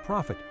saying to a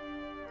prophet.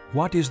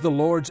 "What is the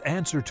Lord's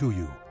answer to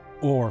you?"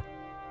 Or,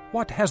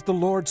 "What has the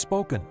Lord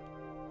spoken?"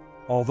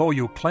 Although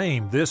you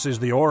claim this is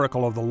the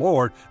oracle of the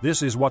Lord,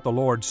 this is what the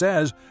Lord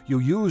says, you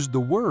use the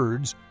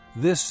words,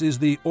 "This is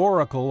the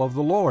oracle of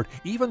the Lord,"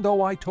 even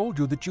though I told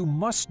you that you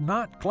must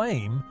not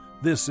claim,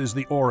 "This is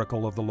the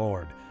oracle of the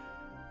Lord."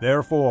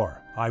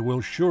 Therefore, I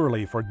will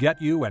surely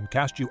forget you and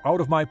cast you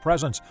out of my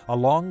presence,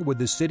 along with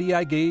the city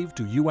I gave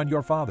to you and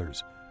your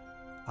fathers.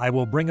 I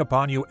will bring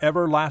upon you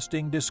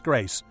everlasting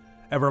disgrace,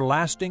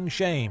 everlasting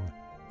shame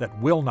that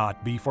will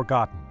not be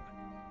forgotten.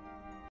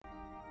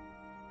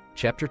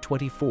 Chapter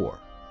 24.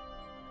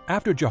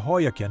 After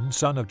Jehoiakim,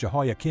 son of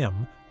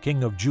Jehoiakim,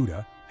 king of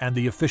Judah, and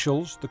the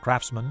officials, the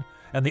craftsmen,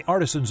 and the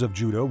artisans of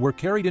Judah were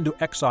carried into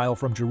exile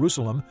from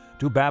Jerusalem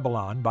to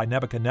Babylon by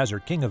Nebuchadnezzar,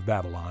 king of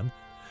Babylon,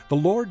 the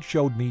Lord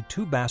showed me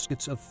 2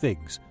 baskets of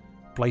figs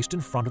placed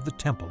in front of the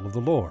temple of the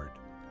Lord.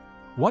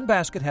 One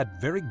basket had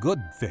very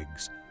good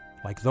figs,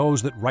 like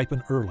those that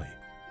ripen early.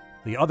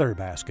 The other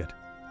basket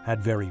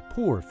had very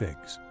poor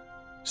figs,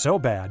 so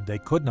bad they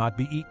could not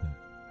be eaten.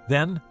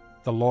 Then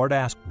the Lord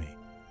asked me,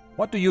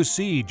 "What do you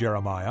see,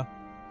 Jeremiah?"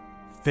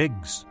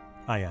 "Figs,"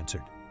 I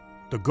answered.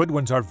 "The good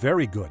ones are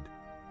very good,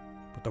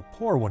 but the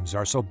poor ones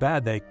are so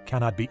bad they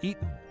cannot be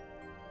eaten."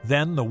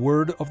 Then the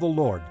word of the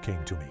Lord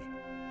came to me.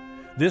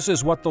 "This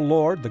is what the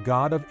Lord, the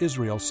God of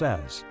Israel,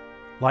 says.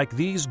 Like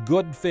these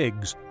good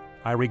figs,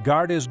 I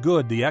regard as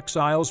good the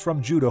exiles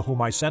from Judah whom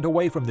I sent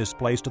away from this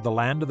place to the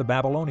land of the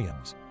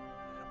Babylonians.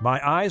 My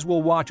eyes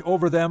will watch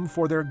over them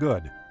for their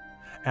good,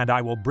 and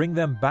I will bring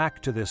them back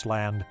to this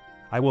land.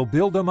 I will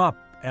build them up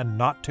and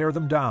not tear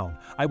them down.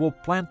 I will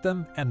plant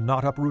them and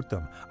not uproot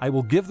them. I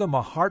will give them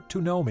a heart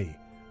to know me,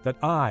 that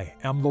I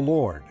am the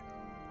Lord.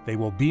 They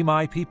will be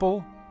my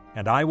people,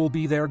 and I will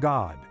be their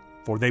God,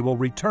 for they will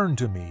return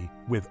to me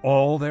with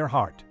all their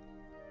heart.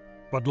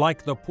 But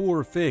like the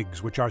poor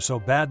figs, which are so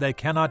bad they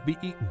cannot be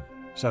eaten,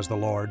 says the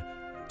Lord,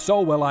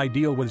 so will I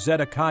deal with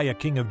Zedekiah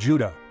king of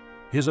Judah,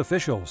 his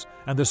officials,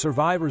 and the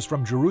survivors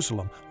from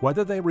Jerusalem,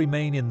 whether they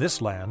remain in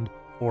this land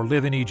or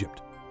live in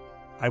Egypt.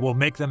 I will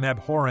make them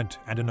abhorrent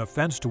and an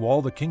offense to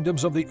all the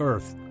kingdoms of the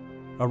earth,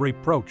 a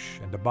reproach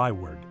and a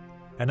byword,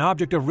 an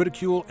object of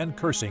ridicule and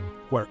cursing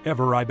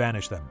wherever I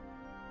banish them.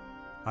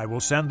 I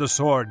will send the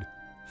sword,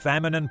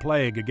 famine and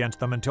plague against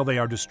them until they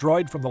are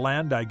destroyed from the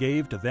land I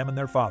gave to them and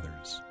their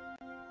fathers."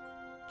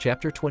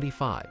 Chapter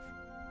 25.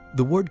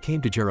 The word came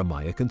to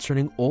Jeremiah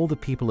concerning all the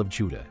people of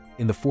Judah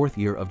in the 4th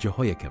year of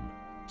Jehoiakim,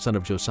 son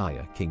of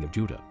Josiah, king of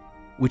Judah,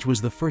 which was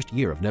the 1st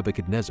year of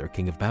Nebuchadnezzar,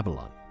 king of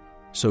Babylon.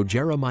 So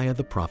Jeremiah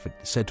the prophet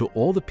said to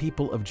all the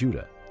people of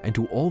Judah and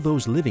to all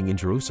those living in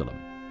Jerusalem,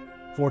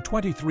 For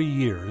 23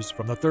 years,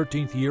 from the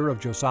 13th year of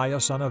Josiah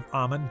son of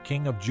Ammon,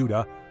 king of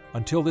Judah,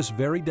 until this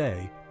very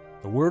day,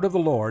 the word of the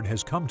Lord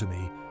has come to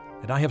me,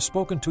 and I have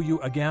spoken to you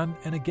again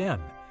and again,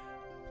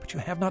 but you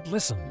have not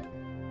listened.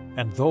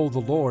 And though the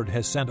Lord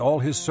has sent all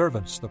his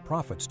servants, the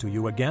prophets, to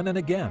you again and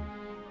again,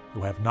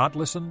 you have not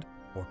listened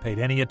or paid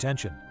any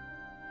attention.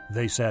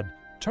 They said,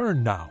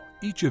 "Turn now,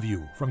 each of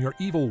you, from your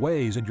evil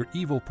ways and your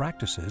evil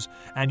practices,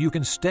 and you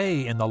can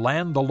stay in the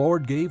land the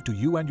Lord gave to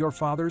you and your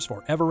fathers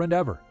forever and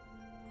ever.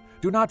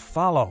 Do not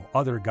follow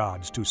other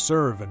gods to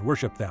serve and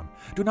worship them.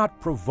 Do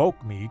not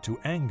provoke me to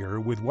anger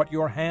with what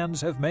your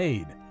hands have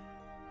made.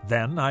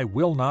 Then I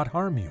will not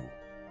harm you.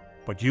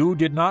 But you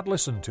did not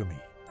listen to me,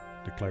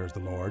 declares the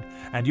Lord,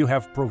 and you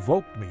have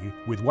provoked me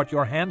with what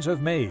your hands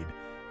have made,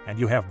 and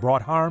you have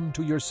brought harm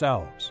to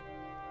yourselves.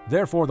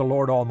 Therefore the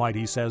Lord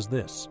Almighty says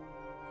this,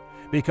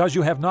 Because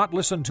you have not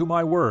listened to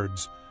my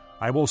words,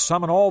 I will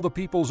summon all the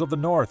peoples of the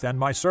north and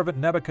my servant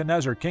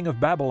Nebuchadnezzar, king of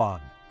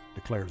Babylon,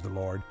 declares the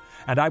Lord,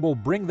 and I will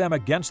bring them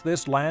against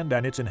this land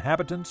and its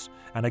inhabitants,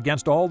 and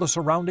against all the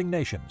surrounding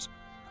nations.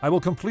 I will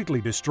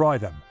completely destroy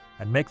them,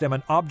 and make them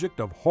an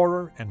object of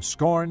horror and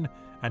scorn,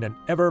 and an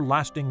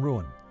everlasting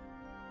ruin.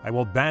 I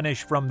will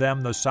banish from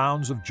them the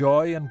sounds of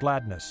joy and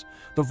gladness,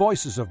 the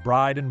voices of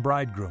bride and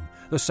bridegroom,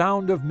 the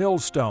sound of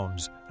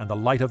millstones, and the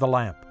light of the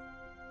lamp.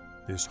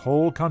 This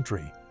whole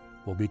country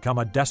will become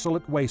a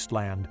desolate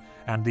wasteland,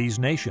 and these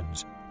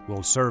nations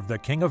will serve the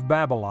king of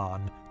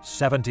Babylon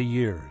 70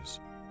 years.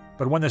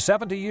 But when the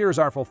 70 years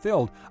are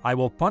fulfilled, I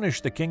will punish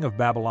the king of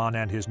Babylon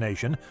and his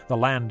nation, the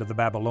land of the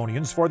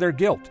Babylonians, for their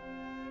guilt,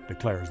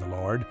 declares the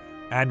Lord,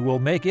 and will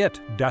make it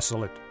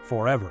desolate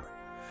forever.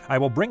 I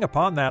will bring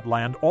upon that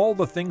land all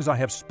the things I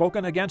have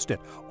spoken against it,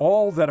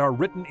 all that are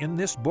written in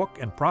this book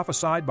and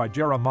prophesied by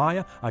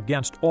Jeremiah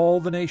against all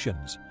the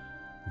nations.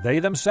 They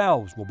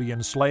themselves will be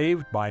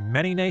enslaved by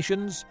many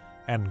nations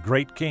and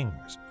great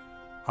kings.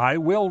 I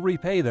will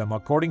repay them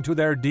according to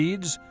their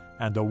deeds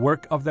and the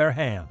work of their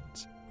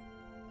hands.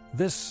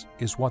 This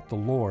is what the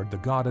Lord, the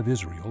God of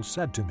Israel,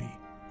 said to me.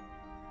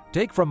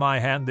 Take from my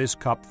hand this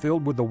cup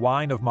filled with the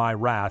wine of my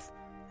wrath,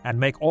 and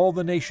make all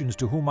the nations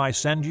to whom I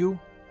send you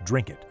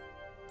drink it.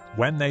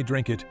 When they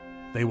drink it,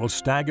 they will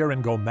stagger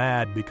and go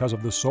mad because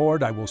of the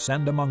sword I will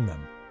send among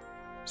them.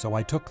 So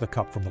I took the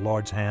cup from the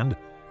Lord's hand,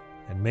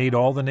 and made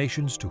all the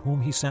nations to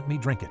whom he sent me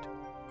drink it.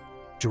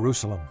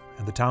 Jerusalem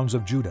and the towns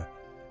of Judah,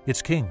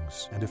 its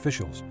kings and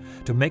officials,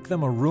 to make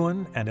them a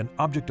ruin and an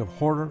object of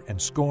horror and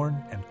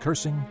scorn and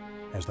cursing,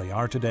 as they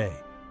are today.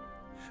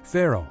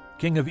 Pharaoh,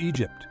 king of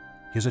Egypt,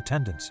 his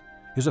attendants,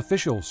 his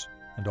officials,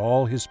 and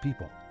all his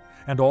people,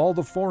 and all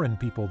the foreign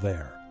people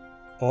there,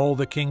 all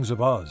the kings of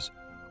Uz,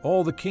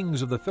 all the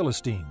kings of the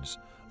Philistines,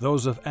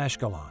 those of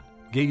Ashkelon,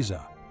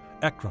 Gaza,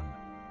 Ekron,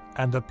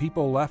 and the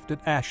people left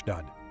at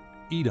Ashdod,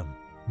 Edom,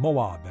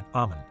 Moab, and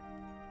Ammon,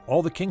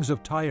 all the kings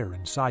of Tyre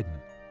and Sidon,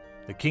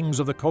 the kings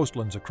of the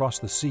coastlands across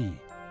the sea,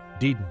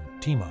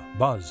 Dedan, Tema,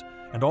 Buz,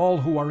 and all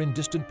who are in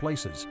distant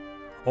places,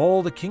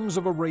 all the kings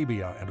of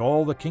Arabia, and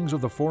all the kings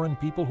of the foreign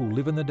people who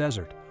live in the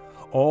desert,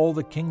 all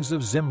the kings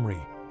of Zimri,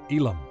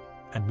 Elam,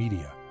 and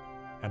Media,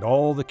 and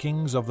all the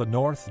kings of the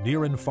north,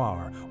 near and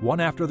far, one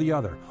after the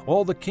other,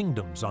 all the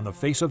kingdoms on the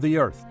face of the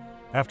earth.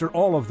 After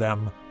all of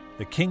them,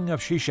 the king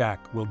of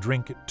Shishak will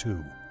drink it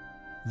too.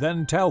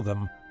 Then tell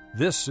them,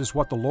 this is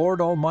what the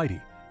Lord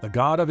Almighty, the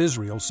God of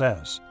Israel,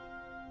 says.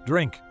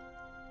 Drink,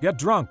 get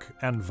drunk,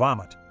 and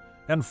vomit,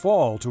 and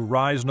fall to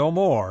rise no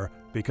more,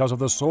 because of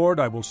the sword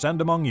I will send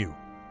among you.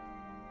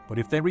 But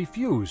if they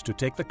refuse to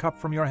take the cup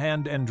from your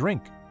hand and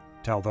drink,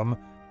 tell them,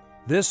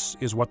 this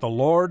is what the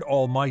Lord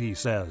Almighty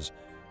says,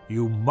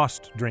 you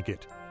must drink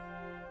it.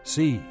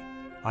 See,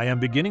 I am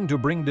beginning to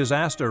bring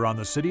disaster on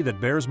the city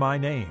that bears my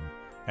name,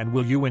 and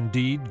will you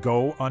indeed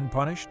go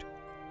unpunished?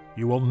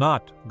 You will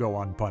not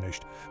go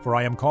unpunished, for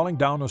I am calling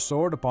down a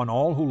sword upon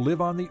all who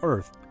live on the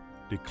earth,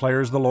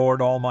 declares the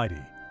Lord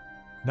Almighty.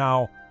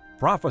 Now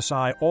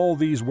prophesy all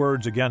these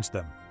words against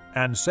them,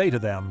 and say to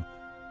them,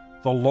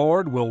 the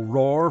Lord will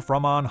roar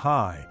from on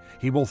high,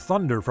 he will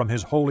thunder from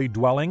his holy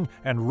dwelling,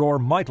 and roar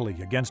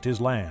mightily against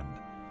his land.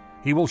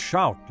 He will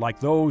shout like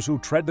those who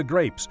tread the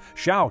grapes,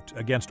 shout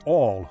against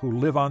all who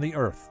live on the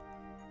earth.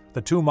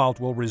 The tumult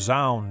will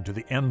resound to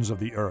the ends of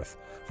the earth,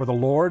 for the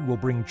Lord will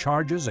bring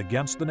charges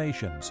against the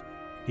nations.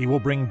 He will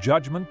bring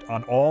judgment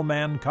on all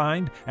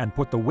mankind and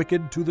put the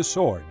wicked to the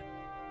sword,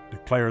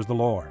 declares the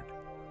Lord.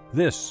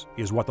 This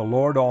is what the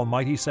Lord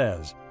Almighty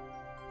says.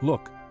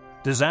 Look,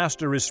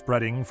 disaster is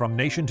spreading from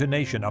nation to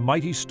nation, a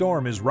mighty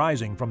storm is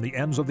rising from the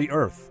ends of the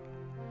earth.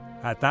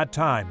 At that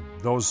time,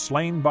 those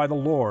slain by the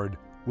Lord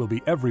will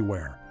be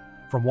everywhere,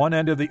 from one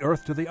end of the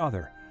earth to the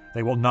other.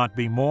 They will not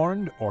be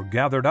mourned or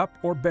gathered up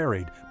or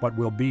buried, but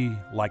will be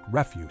like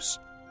refuse,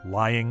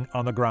 lying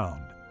on the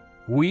ground.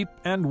 Weep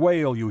and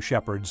wail, you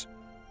shepherds.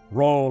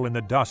 Roll in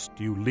the dust,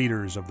 you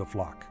leaders of the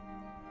flock.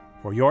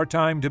 For your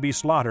time to be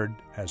slaughtered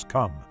has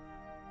come.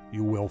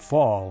 You will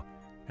fall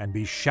and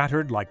be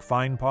shattered like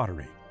fine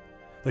pottery.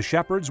 The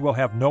shepherds will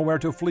have nowhere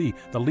to flee,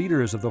 the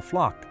leaders of the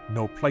flock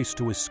no place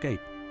to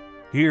escape.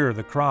 Hear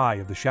the cry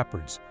of the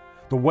shepherds,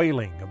 the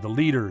wailing of the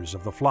leaders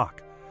of the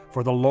flock,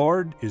 for the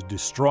Lord is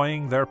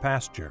destroying their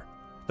pasture.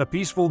 The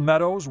peaceful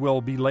meadows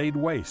will be laid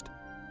waste,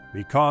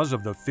 because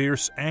of the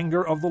fierce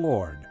anger of the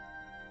Lord.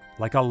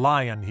 Like a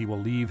lion he will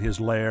leave his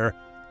lair,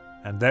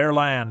 and their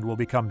land will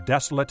become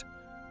desolate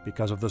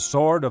because of the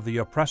sword of the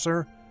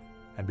oppressor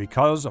and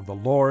because of the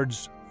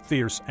Lord's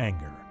fierce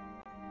anger.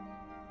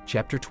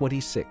 Chapter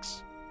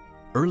 26.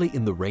 Early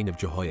in the reign of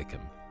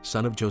Jehoiakim,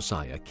 son of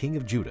Josiah, king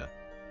of Judah,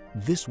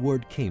 this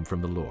word came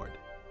from the Lord.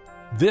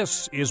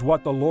 This is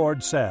what the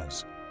Lord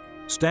says.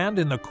 Stand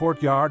in the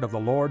courtyard of the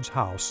Lord's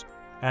house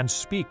and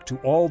speak to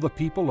all the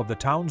people of the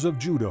towns of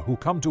Judah who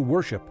come to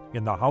worship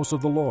in the house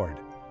of the Lord.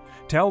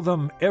 Tell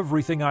them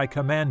everything I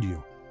command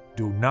you.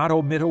 Do not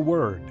omit a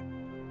word.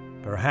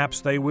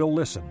 Perhaps they will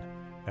listen,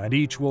 and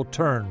each will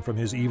turn from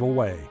his evil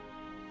way.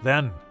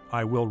 Then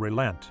I will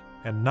relent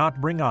and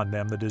not bring on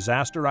them the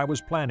disaster I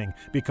was planning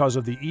because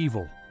of the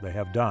evil they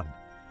have done.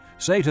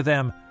 Say to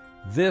them,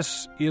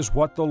 this is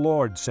what the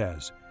Lord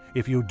says.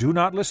 If you do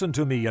not listen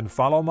to me and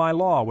follow my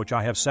law which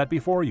I have set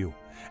before you,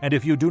 and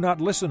if you do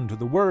not listen to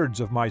the words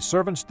of my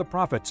servants the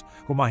prophets,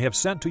 whom I have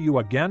sent to you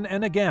again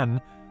and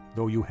again,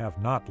 though you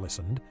have not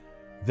listened,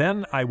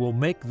 then I will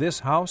make this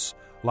house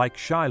like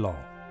Shiloh,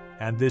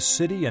 and this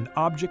city an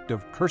object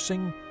of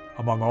cursing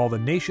among all the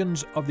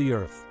nations of the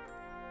earth.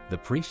 The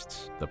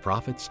priests, the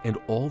prophets, and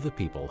all the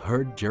people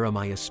heard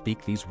Jeremiah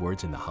speak these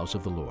words in the house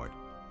of the Lord.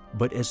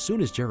 But as soon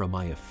as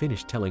Jeremiah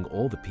finished telling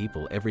all the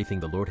people everything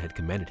the Lord had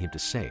commanded him to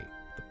say,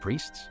 the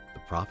priests,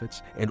 the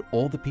prophets, and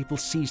all the people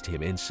seized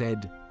him and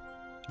said,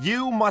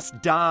 You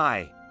must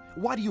die!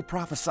 Why do you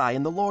prophesy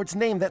in the Lord's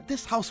name that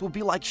this house will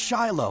be like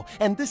Shiloh,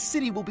 and this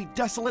city will be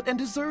desolate and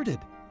deserted?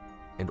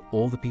 And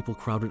all the people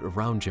crowded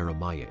around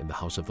Jeremiah in the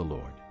house of the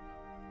Lord.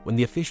 When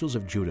the officials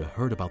of Judah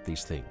heard about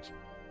these things,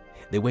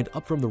 they went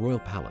up from the royal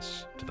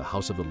palace to the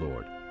house of the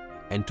Lord,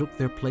 and took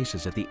their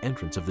places at the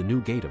entrance of the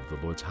new gate of the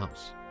Lord's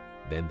house.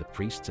 Then the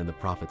priests and the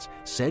prophets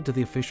said to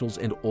the officials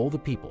and all the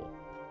people,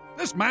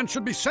 This man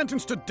should be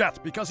sentenced to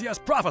death because he has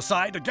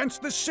prophesied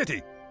against this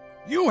city.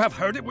 You have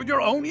heard it with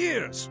your own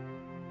ears.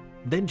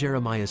 Then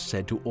Jeremiah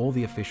said to all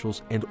the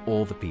officials and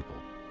all the people,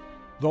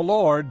 The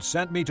Lord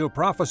sent me to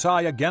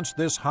prophesy against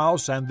this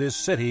house and this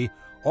city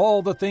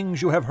all the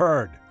things you have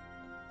heard.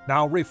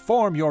 Now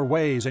reform your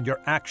ways and your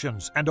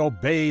actions, and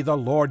obey the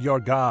Lord your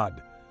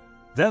God.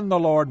 Then the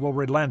Lord will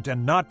relent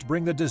and not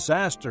bring the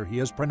disaster he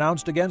has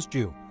pronounced against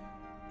you.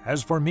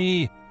 As for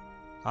me,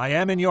 I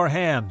am in your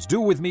hands. Do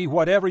with me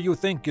whatever you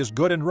think is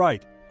good and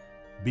right.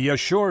 Be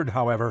assured,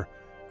 however,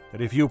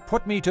 that if you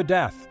put me to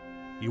death,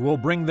 you will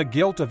bring the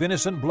guilt of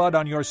innocent blood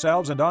on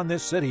yourselves and on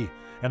this city,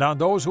 and on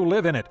those who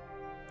live in it.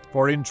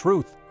 For in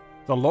truth,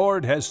 the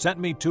Lord has sent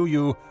me to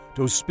you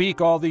to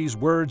speak all these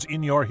words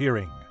in your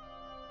hearing.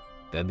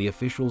 Then the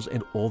officials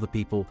and all the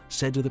people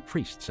said to the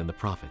priests and the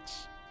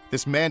prophets,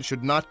 This man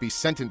should not be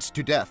sentenced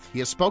to death. He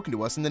has spoken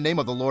to us in the name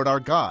of the Lord our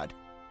God.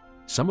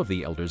 Some of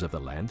the elders of the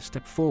land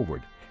stepped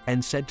forward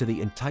and said to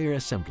the entire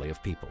assembly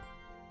of people,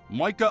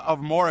 Micah of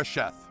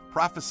Moresheth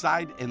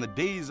prophesied in the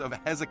days of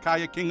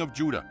Hezekiah king of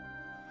Judah.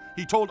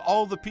 He told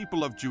all the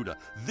people of Judah,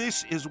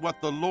 This is what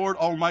the Lord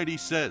Almighty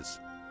says.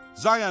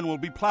 Zion will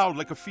be plowed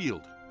like a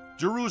field.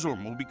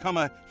 Jerusalem will become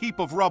a heap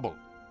of rubble.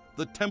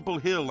 The Temple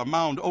Hill a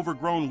mound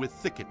overgrown with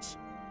thickets.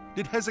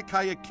 Did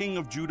Hezekiah king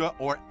of Judah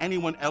or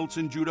anyone else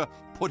in Judah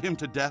put him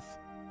to death?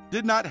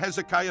 Did not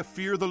Hezekiah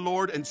fear the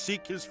Lord and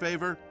seek his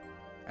favor?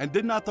 And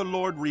did not the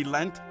Lord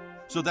relent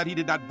so that he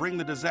did not bring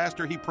the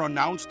disaster he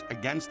pronounced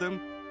against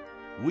them?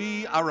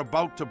 We are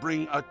about to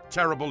bring a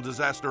terrible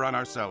disaster on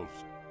ourselves.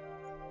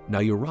 Now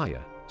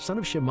Uriah, son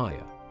of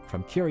Shemaiah,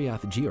 from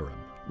Kiriath-Jearim,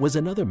 was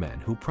another man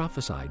who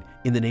prophesied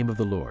in the name of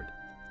the Lord.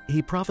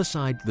 He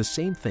prophesied the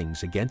same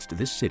things against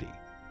this city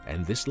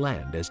and this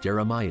land as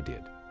Jeremiah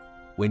did.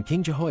 When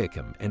King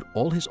Jehoiakim and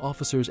all his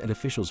officers and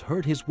officials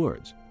heard his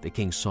words, the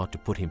king sought to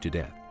put him to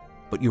death.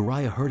 But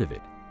Uriah heard of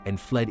it and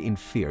fled in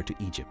fear to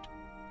Egypt.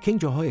 King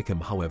Jehoiakim,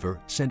 however,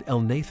 sent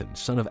Elnathan,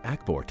 son of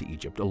Achbor, to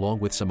Egypt along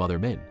with some other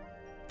men.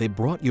 They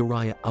brought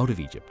Uriah out of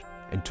Egypt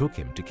and took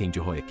him to King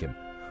Jehoiakim,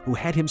 who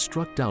had him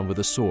struck down with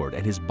a sword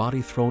and his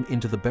body thrown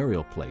into the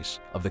burial place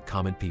of the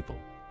common people.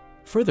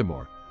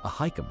 Furthermore,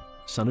 Ahikam,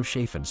 son of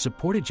Shaphan,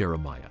 supported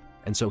Jeremiah,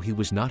 and so he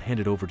was not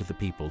handed over to the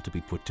people to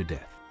be put to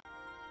death.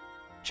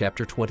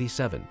 Chapter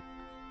 27.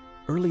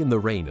 Early in the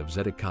reign of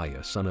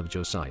Zedekiah, son of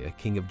Josiah,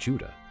 king of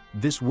Judah,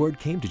 this word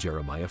came to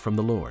Jeremiah from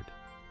the Lord.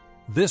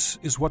 This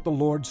is what the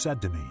Lord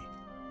said to me.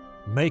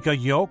 Make a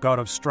yoke out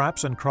of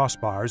straps and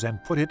crossbars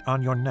and put it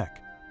on your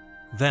neck.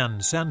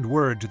 Then send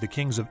word to the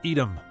kings of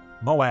Edom,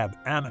 Moab,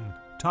 Ammon,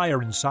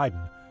 Tyre, and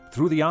Sidon,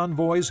 through the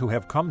envoys who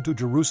have come to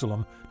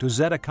Jerusalem to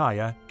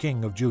Zedekiah,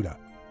 king of Judah.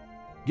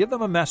 Give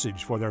them a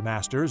message for their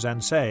masters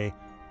and say,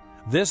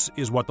 This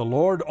is what the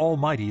Lord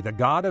Almighty, the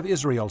God of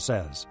Israel,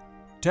 says.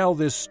 Tell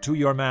this to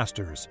your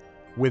masters.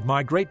 With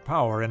my great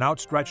power and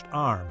outstretched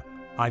arm,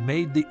 I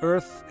made the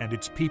earth and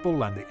its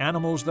people and the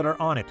animals that are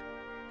on it,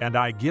 and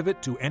I give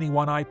it to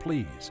anyone I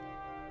please.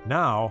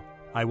 Now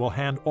I will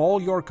hand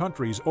all your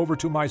countries over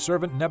to my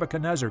servant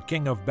Nebuchadnezzar,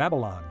 king of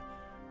Babylon.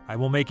 I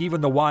will make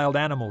even the wild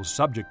animals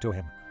subject to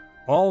him.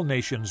 All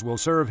nations will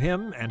serve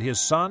him and his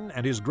son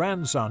and his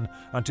grandson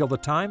until the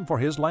time for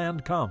his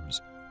land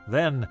comes.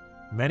 Then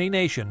many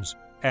nations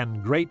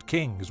and great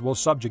kings will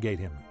subjugate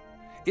him.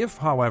 If,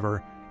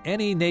 however,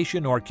 any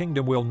nation or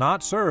kingdom will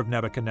not serve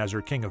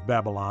Nebuchadnezzar, king of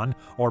Babylon,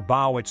 or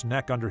bow its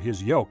neck under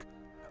his yoke,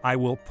 I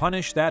will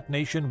punish that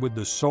nation with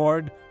the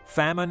sword,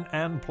 famine,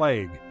 and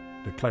plague,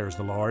 declares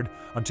the Lord,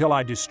 until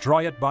I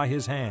destroy it by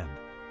his hand.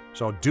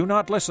 So do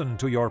not listen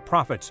to your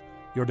prophets,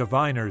 your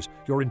diviners,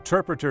 your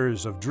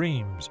interpreters of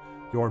dreams,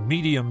 your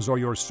mediums or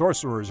your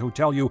sorcerers who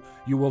tell you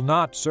you will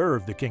not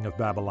serve the king of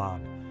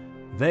Babylon.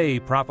 They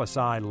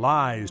prophesy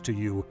lies to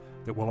you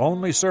that will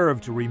only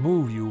serve to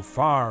remove you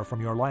far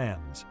from your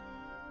lands.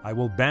 I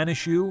will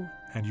banish you,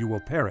 and you will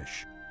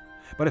perish.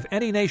 But if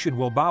any nation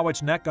will bow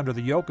its neck under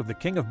the yoke of the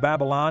king of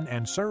Babylon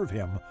and serve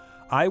him,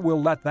 I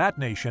will let that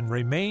nation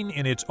remain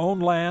in its own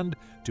land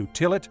to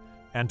till it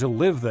and to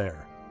live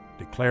there,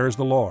 declares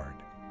the Lord.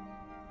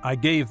 I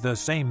gave the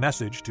same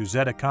message to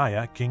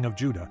Zedekiah, king of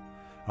Judah.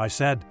 I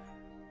said,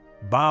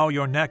 Bow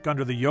your neck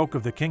under the yoke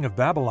of the king of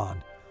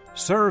Babylon.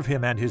 Serve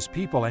him and his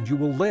people, and you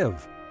will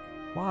live.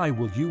 Why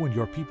will you and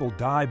your people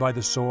die by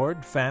the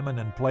sword, famine,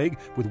 and plague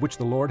with which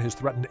the Lord has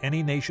threatened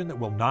any nation that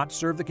will not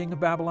serve the king of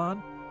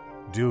Babylon?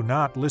 Do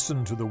not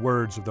listen to the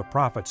words of the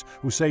prophets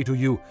who say to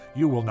you,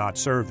 You will not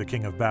serve the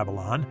king of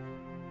Babylon,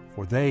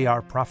 for they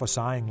are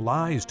prophesying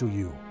lies to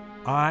you.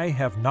 I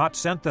have not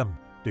sent them,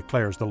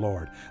 declares the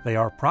Lord. They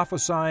are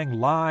prophesying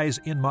lies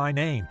in my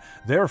name.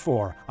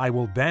 Therefore I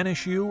will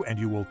banish you, and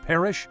you will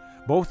perish,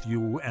 both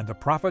you and the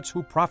prophets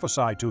who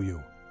prophesy to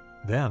you.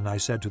 Then I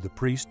said to the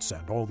priests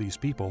and all these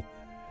people,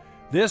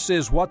 This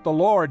is what the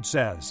Lord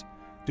says.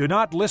 Do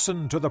not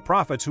listen to the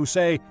prophets who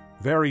say,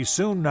 Very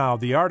soon now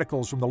the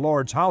articles from the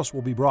Lord's house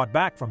will be brought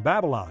back from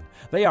Babylon.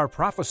 They are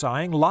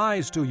prophesying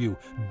lies to you.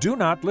 Do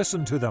not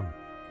listen to them.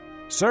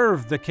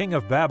 Serve the king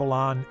of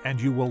Babylon,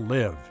 and you will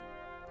live.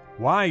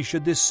 Why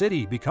should this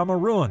city become a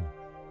ruin?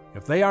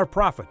 If they are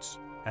prophets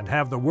and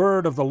have the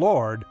word of the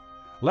Lord,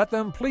 let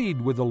them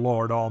plead with the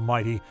Lord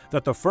Almighty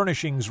that the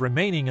furnishings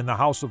remaining in the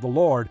house of the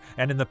Lord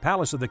and in the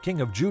palace of the king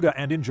of Judah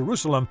and in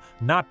Jerusalem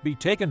not be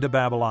taken to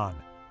Babylon.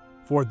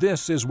 For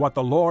this is what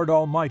the Lord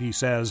Almighty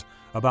says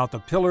about the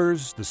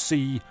pillars, the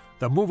sea,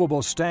 the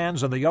movable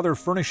stands, and the other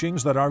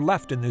furnishings that are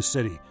left in this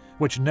city,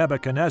 which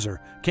Nebuchadnezzar,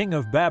 king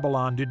of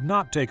Babylon, did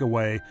not take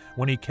away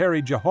when he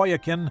carried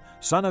Jehoiakim,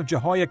 son of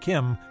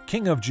Jehoiakim,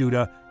 king of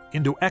Judah,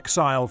 into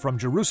exile from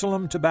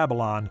Jerusalem to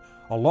Babylon,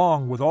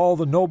 along with all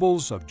the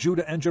nobles of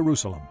Judah and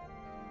Jerusalem.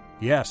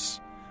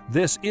 Yes,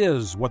 this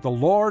is what the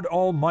Lord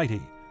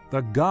Almighty,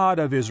 the God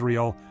of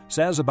Israel,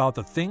 says about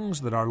the things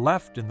that are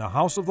left in the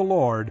house of the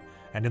Lord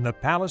and in the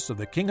palace of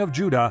the king of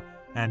Judah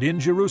and in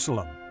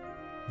Jerusalem.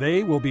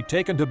 They will be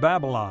taken to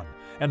Babylon,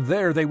 and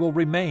there they will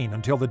remain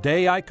until the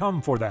day I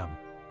come for them,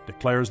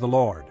 declares the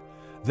Lord.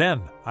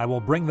 Then I will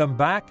bring them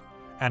back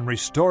and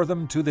restore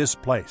them to this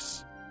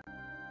place.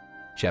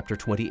 Chapter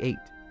 28.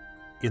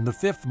 In the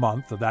 5th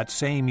month of that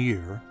same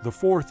year, the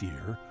 4th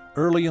year,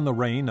 early in the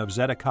reign of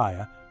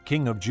Zedekiah,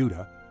 king of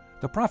Judah,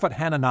 the prophet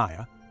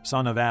Hananiah,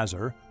 son of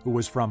Azur, who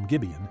was from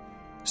Gibeon,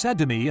 said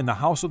to me in the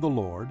house of the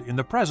Lord, in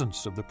the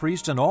presence of the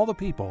priests and all the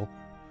people,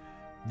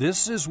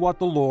 This is what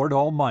the Lord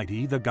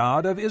Almighty, the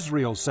God of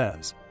Israel,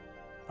 says.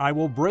 I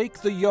will break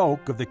the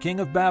yoke of the king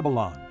of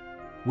Babylon.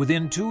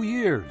 Within 2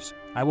 years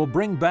I will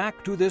bring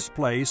back to this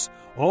place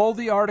all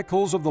the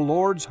articles of the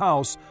Lord's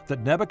house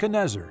that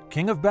Nebuchadnezzar,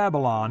 king of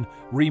Babylon,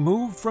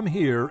 removed from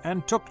here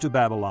and took to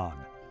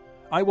Babylon.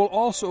 I will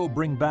also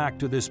bring back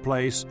to this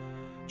place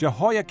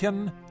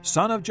Jehoiakim,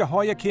 son of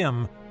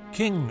Jehoiakim,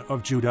 king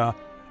of Judah,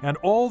 and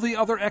all the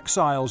other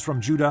exiles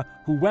from Judah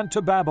who went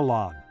to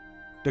Babylon,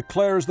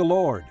 declares the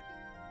Lord.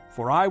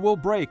 For I will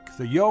break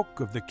the yoke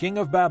of the king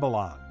of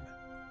Babylon.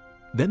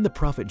 Then the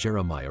prophet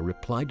Jeremiah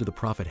replied to the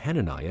prophet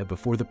Hananiah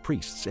before the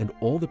priests and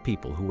all the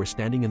people who were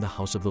standing in the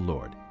house of the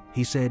Lord.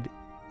 He said,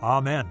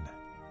 Amen.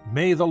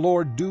 May the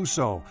Lord do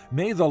so.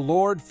 May the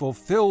Lord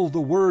fulfill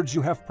the words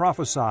you have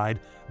prophesied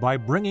by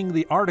bringing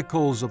the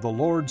articles of the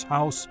Lord's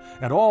house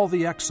and all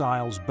the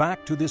exiles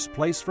back to this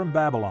place from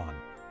Babylon.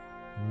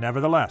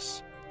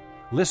 Nevertheless,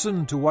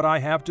 listen to what I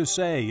have to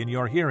say in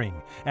your hearing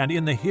and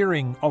in the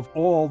hearing of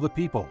all the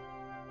people.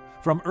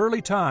 From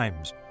early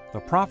times, the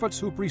prophets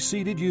who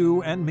preceded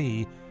you and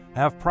me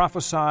have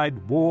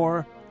prophesied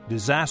war,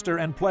 disaster,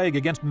 and plague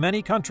against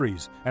many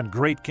countries and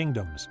great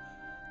kingdoms.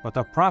 But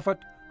the prophet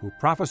who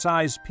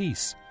prophesies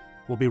peace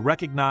will be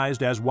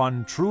recognized as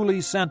one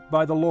truly sent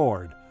by the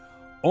Lord,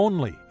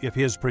 only if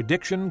his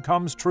prediction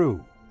comes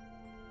true.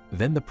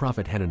 Then the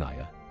prophet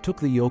Hananiah took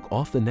the yoke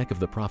off the neck of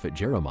the prophet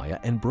Jeremiah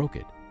and broke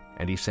it.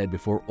 And he said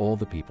before all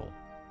the people,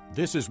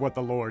 This is what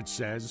the Lord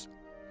says.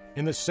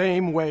 In the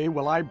same way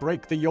will I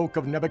break the yoke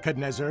of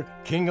Nebuchadnezzar,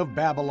 king of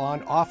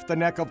Babylon, off the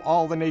neck of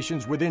all the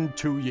nations within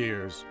 2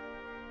 years.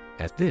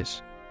 At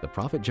this, the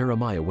prophet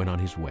Jeremiah went on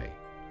his way.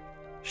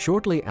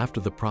 Shortly after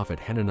the prophet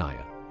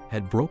Hananiah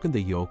had broken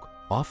the yoke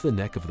off the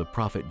neck of the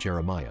prophet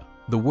Jeremiah,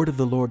 the word of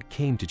the Lord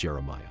came to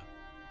Jeremiah.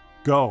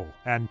 Go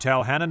and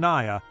tell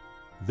Hananiah,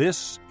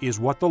 This is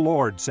what the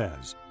Lord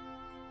says.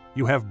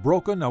 You have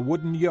broken a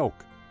wooden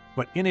yoke,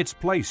 but in its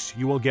place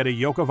you will get a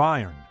yoke of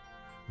iron.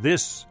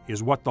 This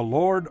is what the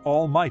Lord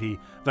Almighty,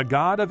 the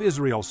God of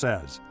Israel,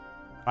 says.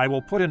 I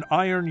will put an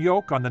iron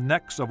yoke on the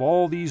necks of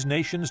all these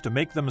nations to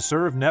make them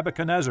serve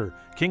Nebuchadnezzar,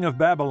 king of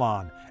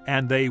Babylon,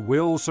 and they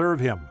will serve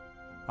him.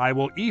 I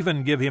will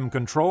even give him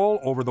control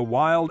over the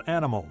wild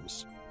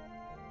animals.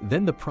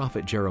 Then the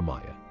prophet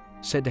Jeremiah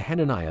said to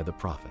Hananiah the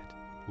prophet,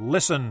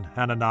 Listen,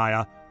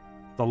 Hananiah,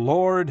 the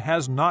Lord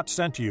has not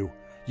sent you,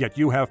 yet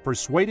you have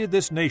persuaded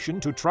this nation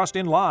to trust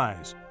in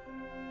lies.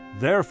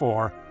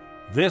 Therefore,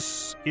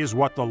 this is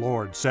what the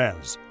Lord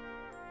says.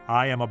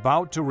 I am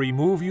about to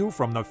remove you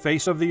from the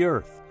face of the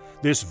earth.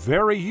 This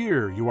very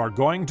year you are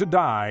going to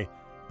die,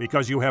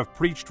 because you have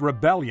preached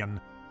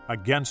rebellion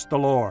against the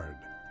Lord.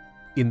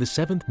 In the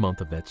 7th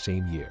month of that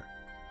same year,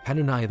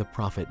 Hananiah the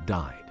prophet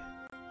died.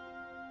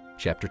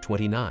 Chapter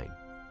 29.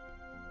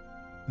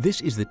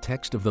 This is the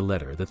text of the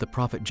letter that the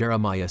prophet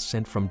Jeremiah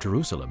sent from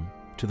Jerusalem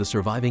to the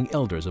surviving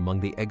elders among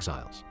the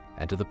exiles,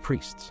 and to the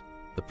priests,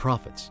 the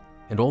prophets,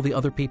 and all the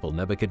other people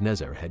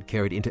Nebuchadnezzar had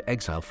carried into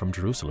exile from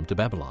Jerusalem to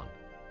Babylon.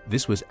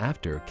 This was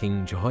after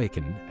King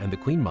Jehoiakim and the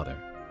queen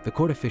mother, the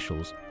court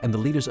officials, and the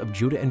leaders of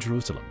Judah and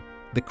Jerusalem,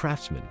 the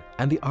craftsmen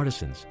and the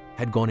artisans,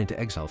 had gone into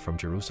exile from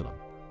Jerusalem.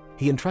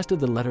 He entrusted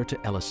the letter to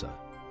Elisha,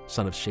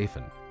 son of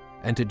Shaphan,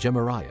 and to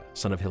Gemariah,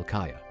 son of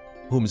Hilkiah,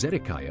 whom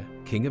Zedekiah,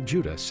 king of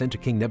Judah, sent to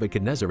King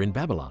Nebuchadnezzar in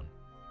Babylon.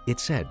 It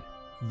said,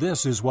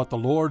 This is what the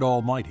Lord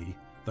Almighty,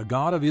 the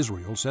God of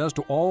Israel, says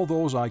to all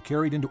those I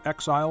carried into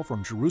exile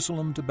from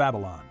Jerusalem to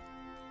Babylon.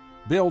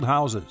 Build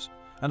houses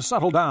and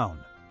settle down,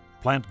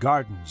 plant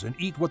gardens and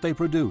eat what they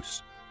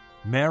produce.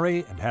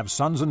 Marry and have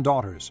sons and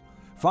daughters.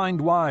 Find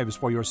wives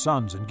for your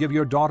sons and give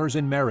your daughters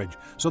in marriage,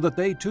 so that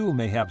they too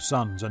may have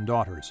sons and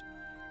daughters.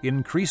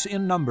 Increase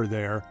in number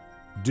there,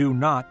 do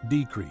not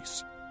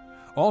decrease.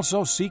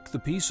 Also seek the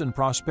peace and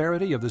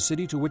prosperity of the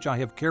city to which I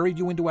have carried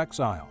you into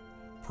exile.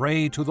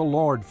 Pray to the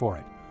Lord for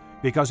it,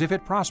 because if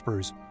it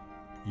prospers,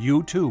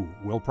 you too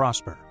will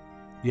prosper.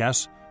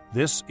 Yes,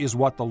 this is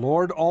what the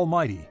Lord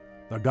Almighty,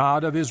 the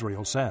God of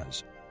Israel,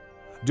 says.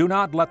 Do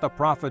not let the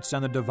prophets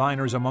and the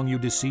diviners among you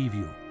deceive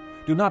you.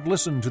 Do not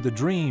listen to the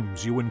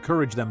dreams you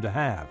encourage them to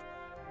have.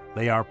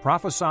 They are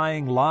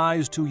prophesying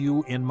lies to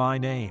you in my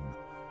name.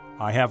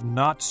 I have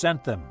not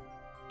sent them,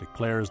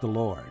 declares the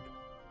Lord.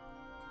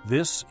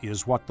 This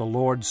is what the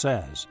Lord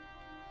says.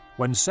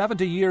 When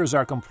 70 years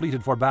are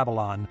completed for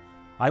Babylon,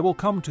 I will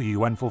come to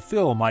you and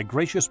fulfill my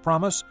gracious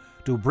promise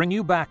to bring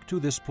you back to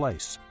this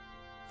place.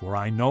 For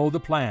I know the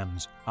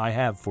plans I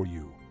have for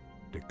you,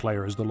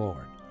 declares the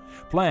Lord.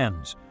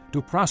 Plans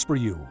to prosper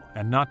you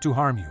and not to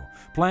harm you,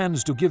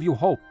 plans to give you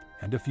hope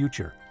and a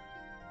future.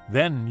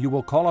 Then you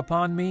will call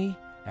upon me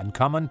and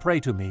come and pray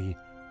to me,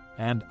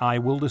 and I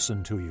will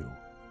listen to you.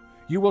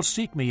 You will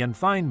seek me and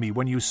find me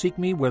when you seek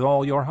me with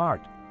all your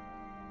heart.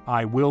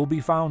 I will be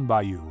found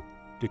by you,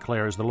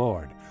 declares the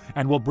Lord,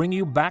 and will bring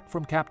you back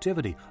from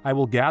captivity. I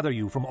will gather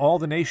you from all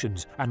the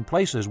nations and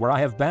places where I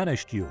have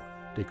banished you,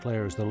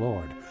 declares the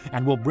Lord,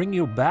 and will bring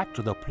you back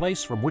to the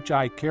place from which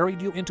I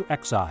carried you into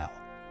exile.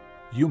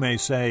 You may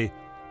say,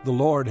 the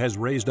Lord has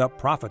raised up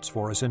prophets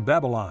for us in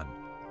Babylon.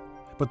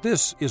 But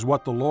this is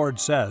what the Lord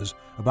says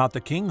about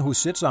the king who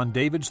sits on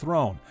David's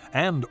throne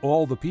and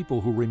all the people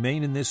who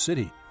remain in this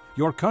city,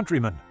 your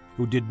countrymen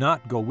who did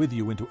not go with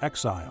you into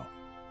exile.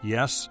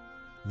 Yes,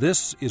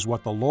 this is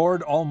what the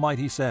Lord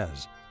Almighty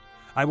says.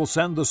 I will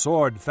send the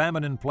sword,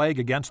 famine, and plague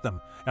against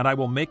them, and I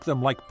will make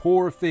them like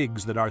poor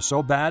figs that are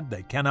so bad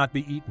they cannot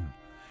be eaten.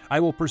 I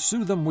will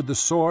pursue them with the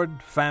sword,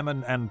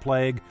 famine, and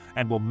plague,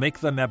 and will make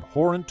them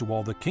abhorrent to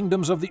all the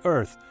kingdoms of the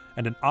earth,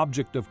 and an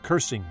object of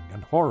cursing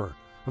and horror,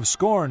 of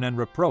scorn and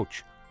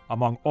reproach,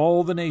 among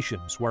all the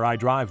nations where I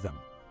drive them.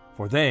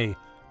 For they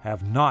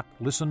have not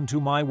listened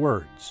to my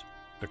words,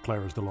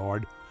 declares the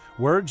Lord,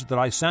 words that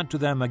I sent to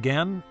them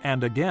again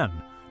and again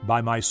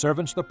by my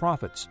servants the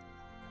prophets.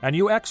 And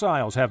you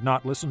exiles have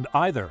not listened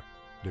either,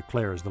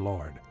 declares the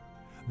Lord.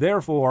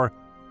 Therefore,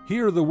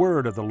 hear the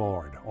word of the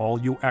Lord,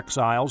 all you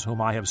exiles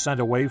whom I have sent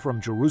away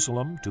from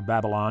Jerusalem to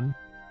Babylon.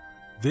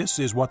 This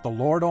is what the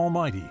Lord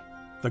Almighty,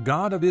 the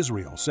God of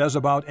Israel, says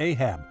about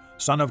Ahab,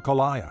 son of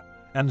Koliah,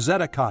 and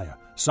Zedekiah,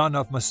 son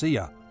of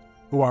Maaseiah,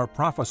 who are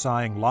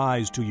prophesying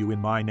lies to you in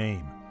my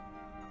name.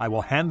 I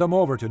will hand them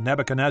over to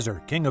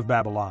Nebuchadnezzar, king of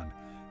Babylon,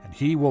 and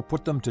he will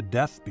put them to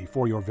death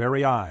before your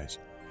very eyes.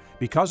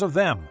 Because of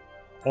them,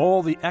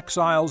 all the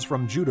exiles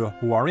from Judah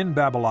who are in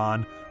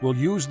Babylon will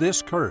use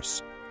this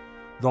curse.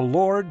 The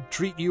Lord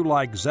treat you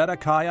like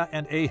Zedekiah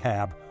and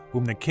Ahab,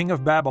 whom the king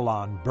of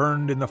Babylon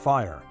burned in the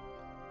fire.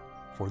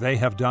 For they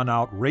have done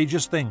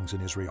outrageous things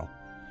in Israel.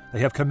 They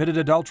have committed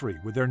adultery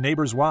with their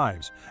neighbors'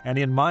 wives, and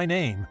in my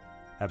name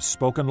have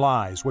spoken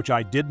lies which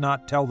I did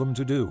not tell them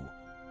to do.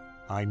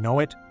 I know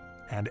it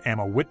and am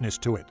a witness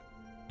to it,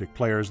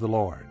 declares the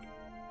Lord.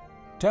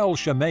 Tell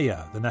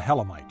Shemaiah the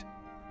Nehelamite,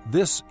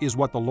 this is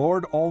what the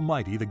Lord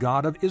Almighty, the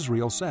God of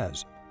Israel,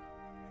 says.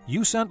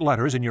 You sent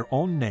letters in your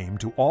own name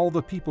to all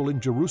the people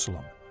in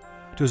Jerusalem,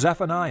 to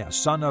Zephaniah,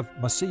 son of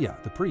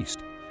Maaseiah, the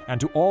priest,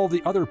 and to all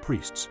the other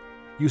priests.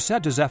 You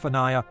said to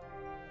Zephaniah,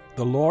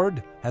 the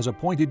Lord has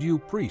appointed you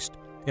priest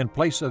in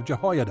place of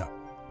Jehoiada,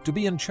 to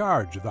be in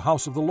charge of the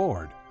house of the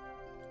Lord.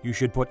 You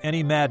should put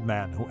any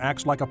madman who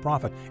acts like a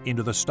prophet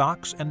into the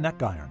stocks and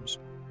neck irons.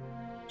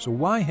 So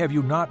why have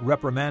you not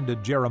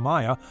reprimanded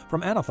Jeremiah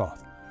from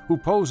Anathoth, who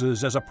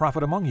poses as a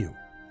prophet among you?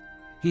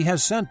 He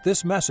has sent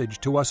this message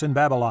to us in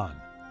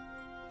Babylon.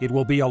 It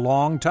will be a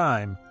long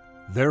time,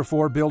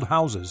 therefore build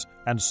houses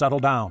and settle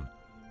down,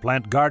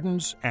 plant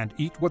gardens and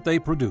eat what they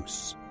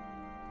produce.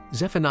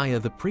 Zephaniah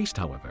the priest,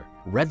 however,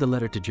 read the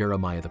letter to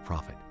Jeremiah the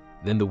prophet.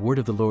 Then the word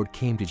of the Lord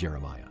came to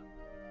Jeremiah.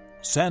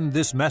 Send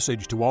this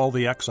message to all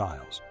the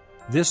exiles.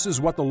 This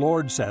is what the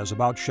Lord says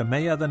about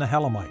Shemaiah the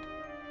Nehelamite.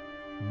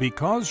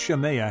 Because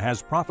Shemaiah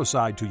has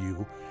prophesied to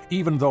you,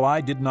 even though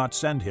I did not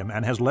send him,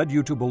 and has led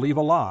you to believe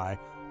a lie,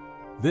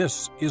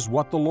 this is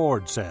what the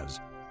Lord says.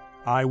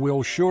 I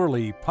will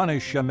surely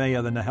punish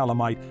Shemaiah the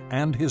Nehelamite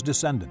and his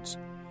descendants.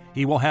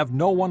 He will have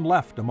no one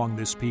left among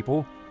this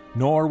people,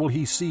 nor will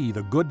he see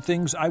the good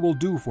things I will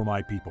do for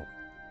my people,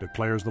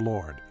 declares the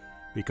Lord,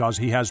 because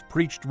he has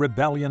preached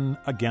rebellion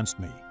against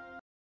me.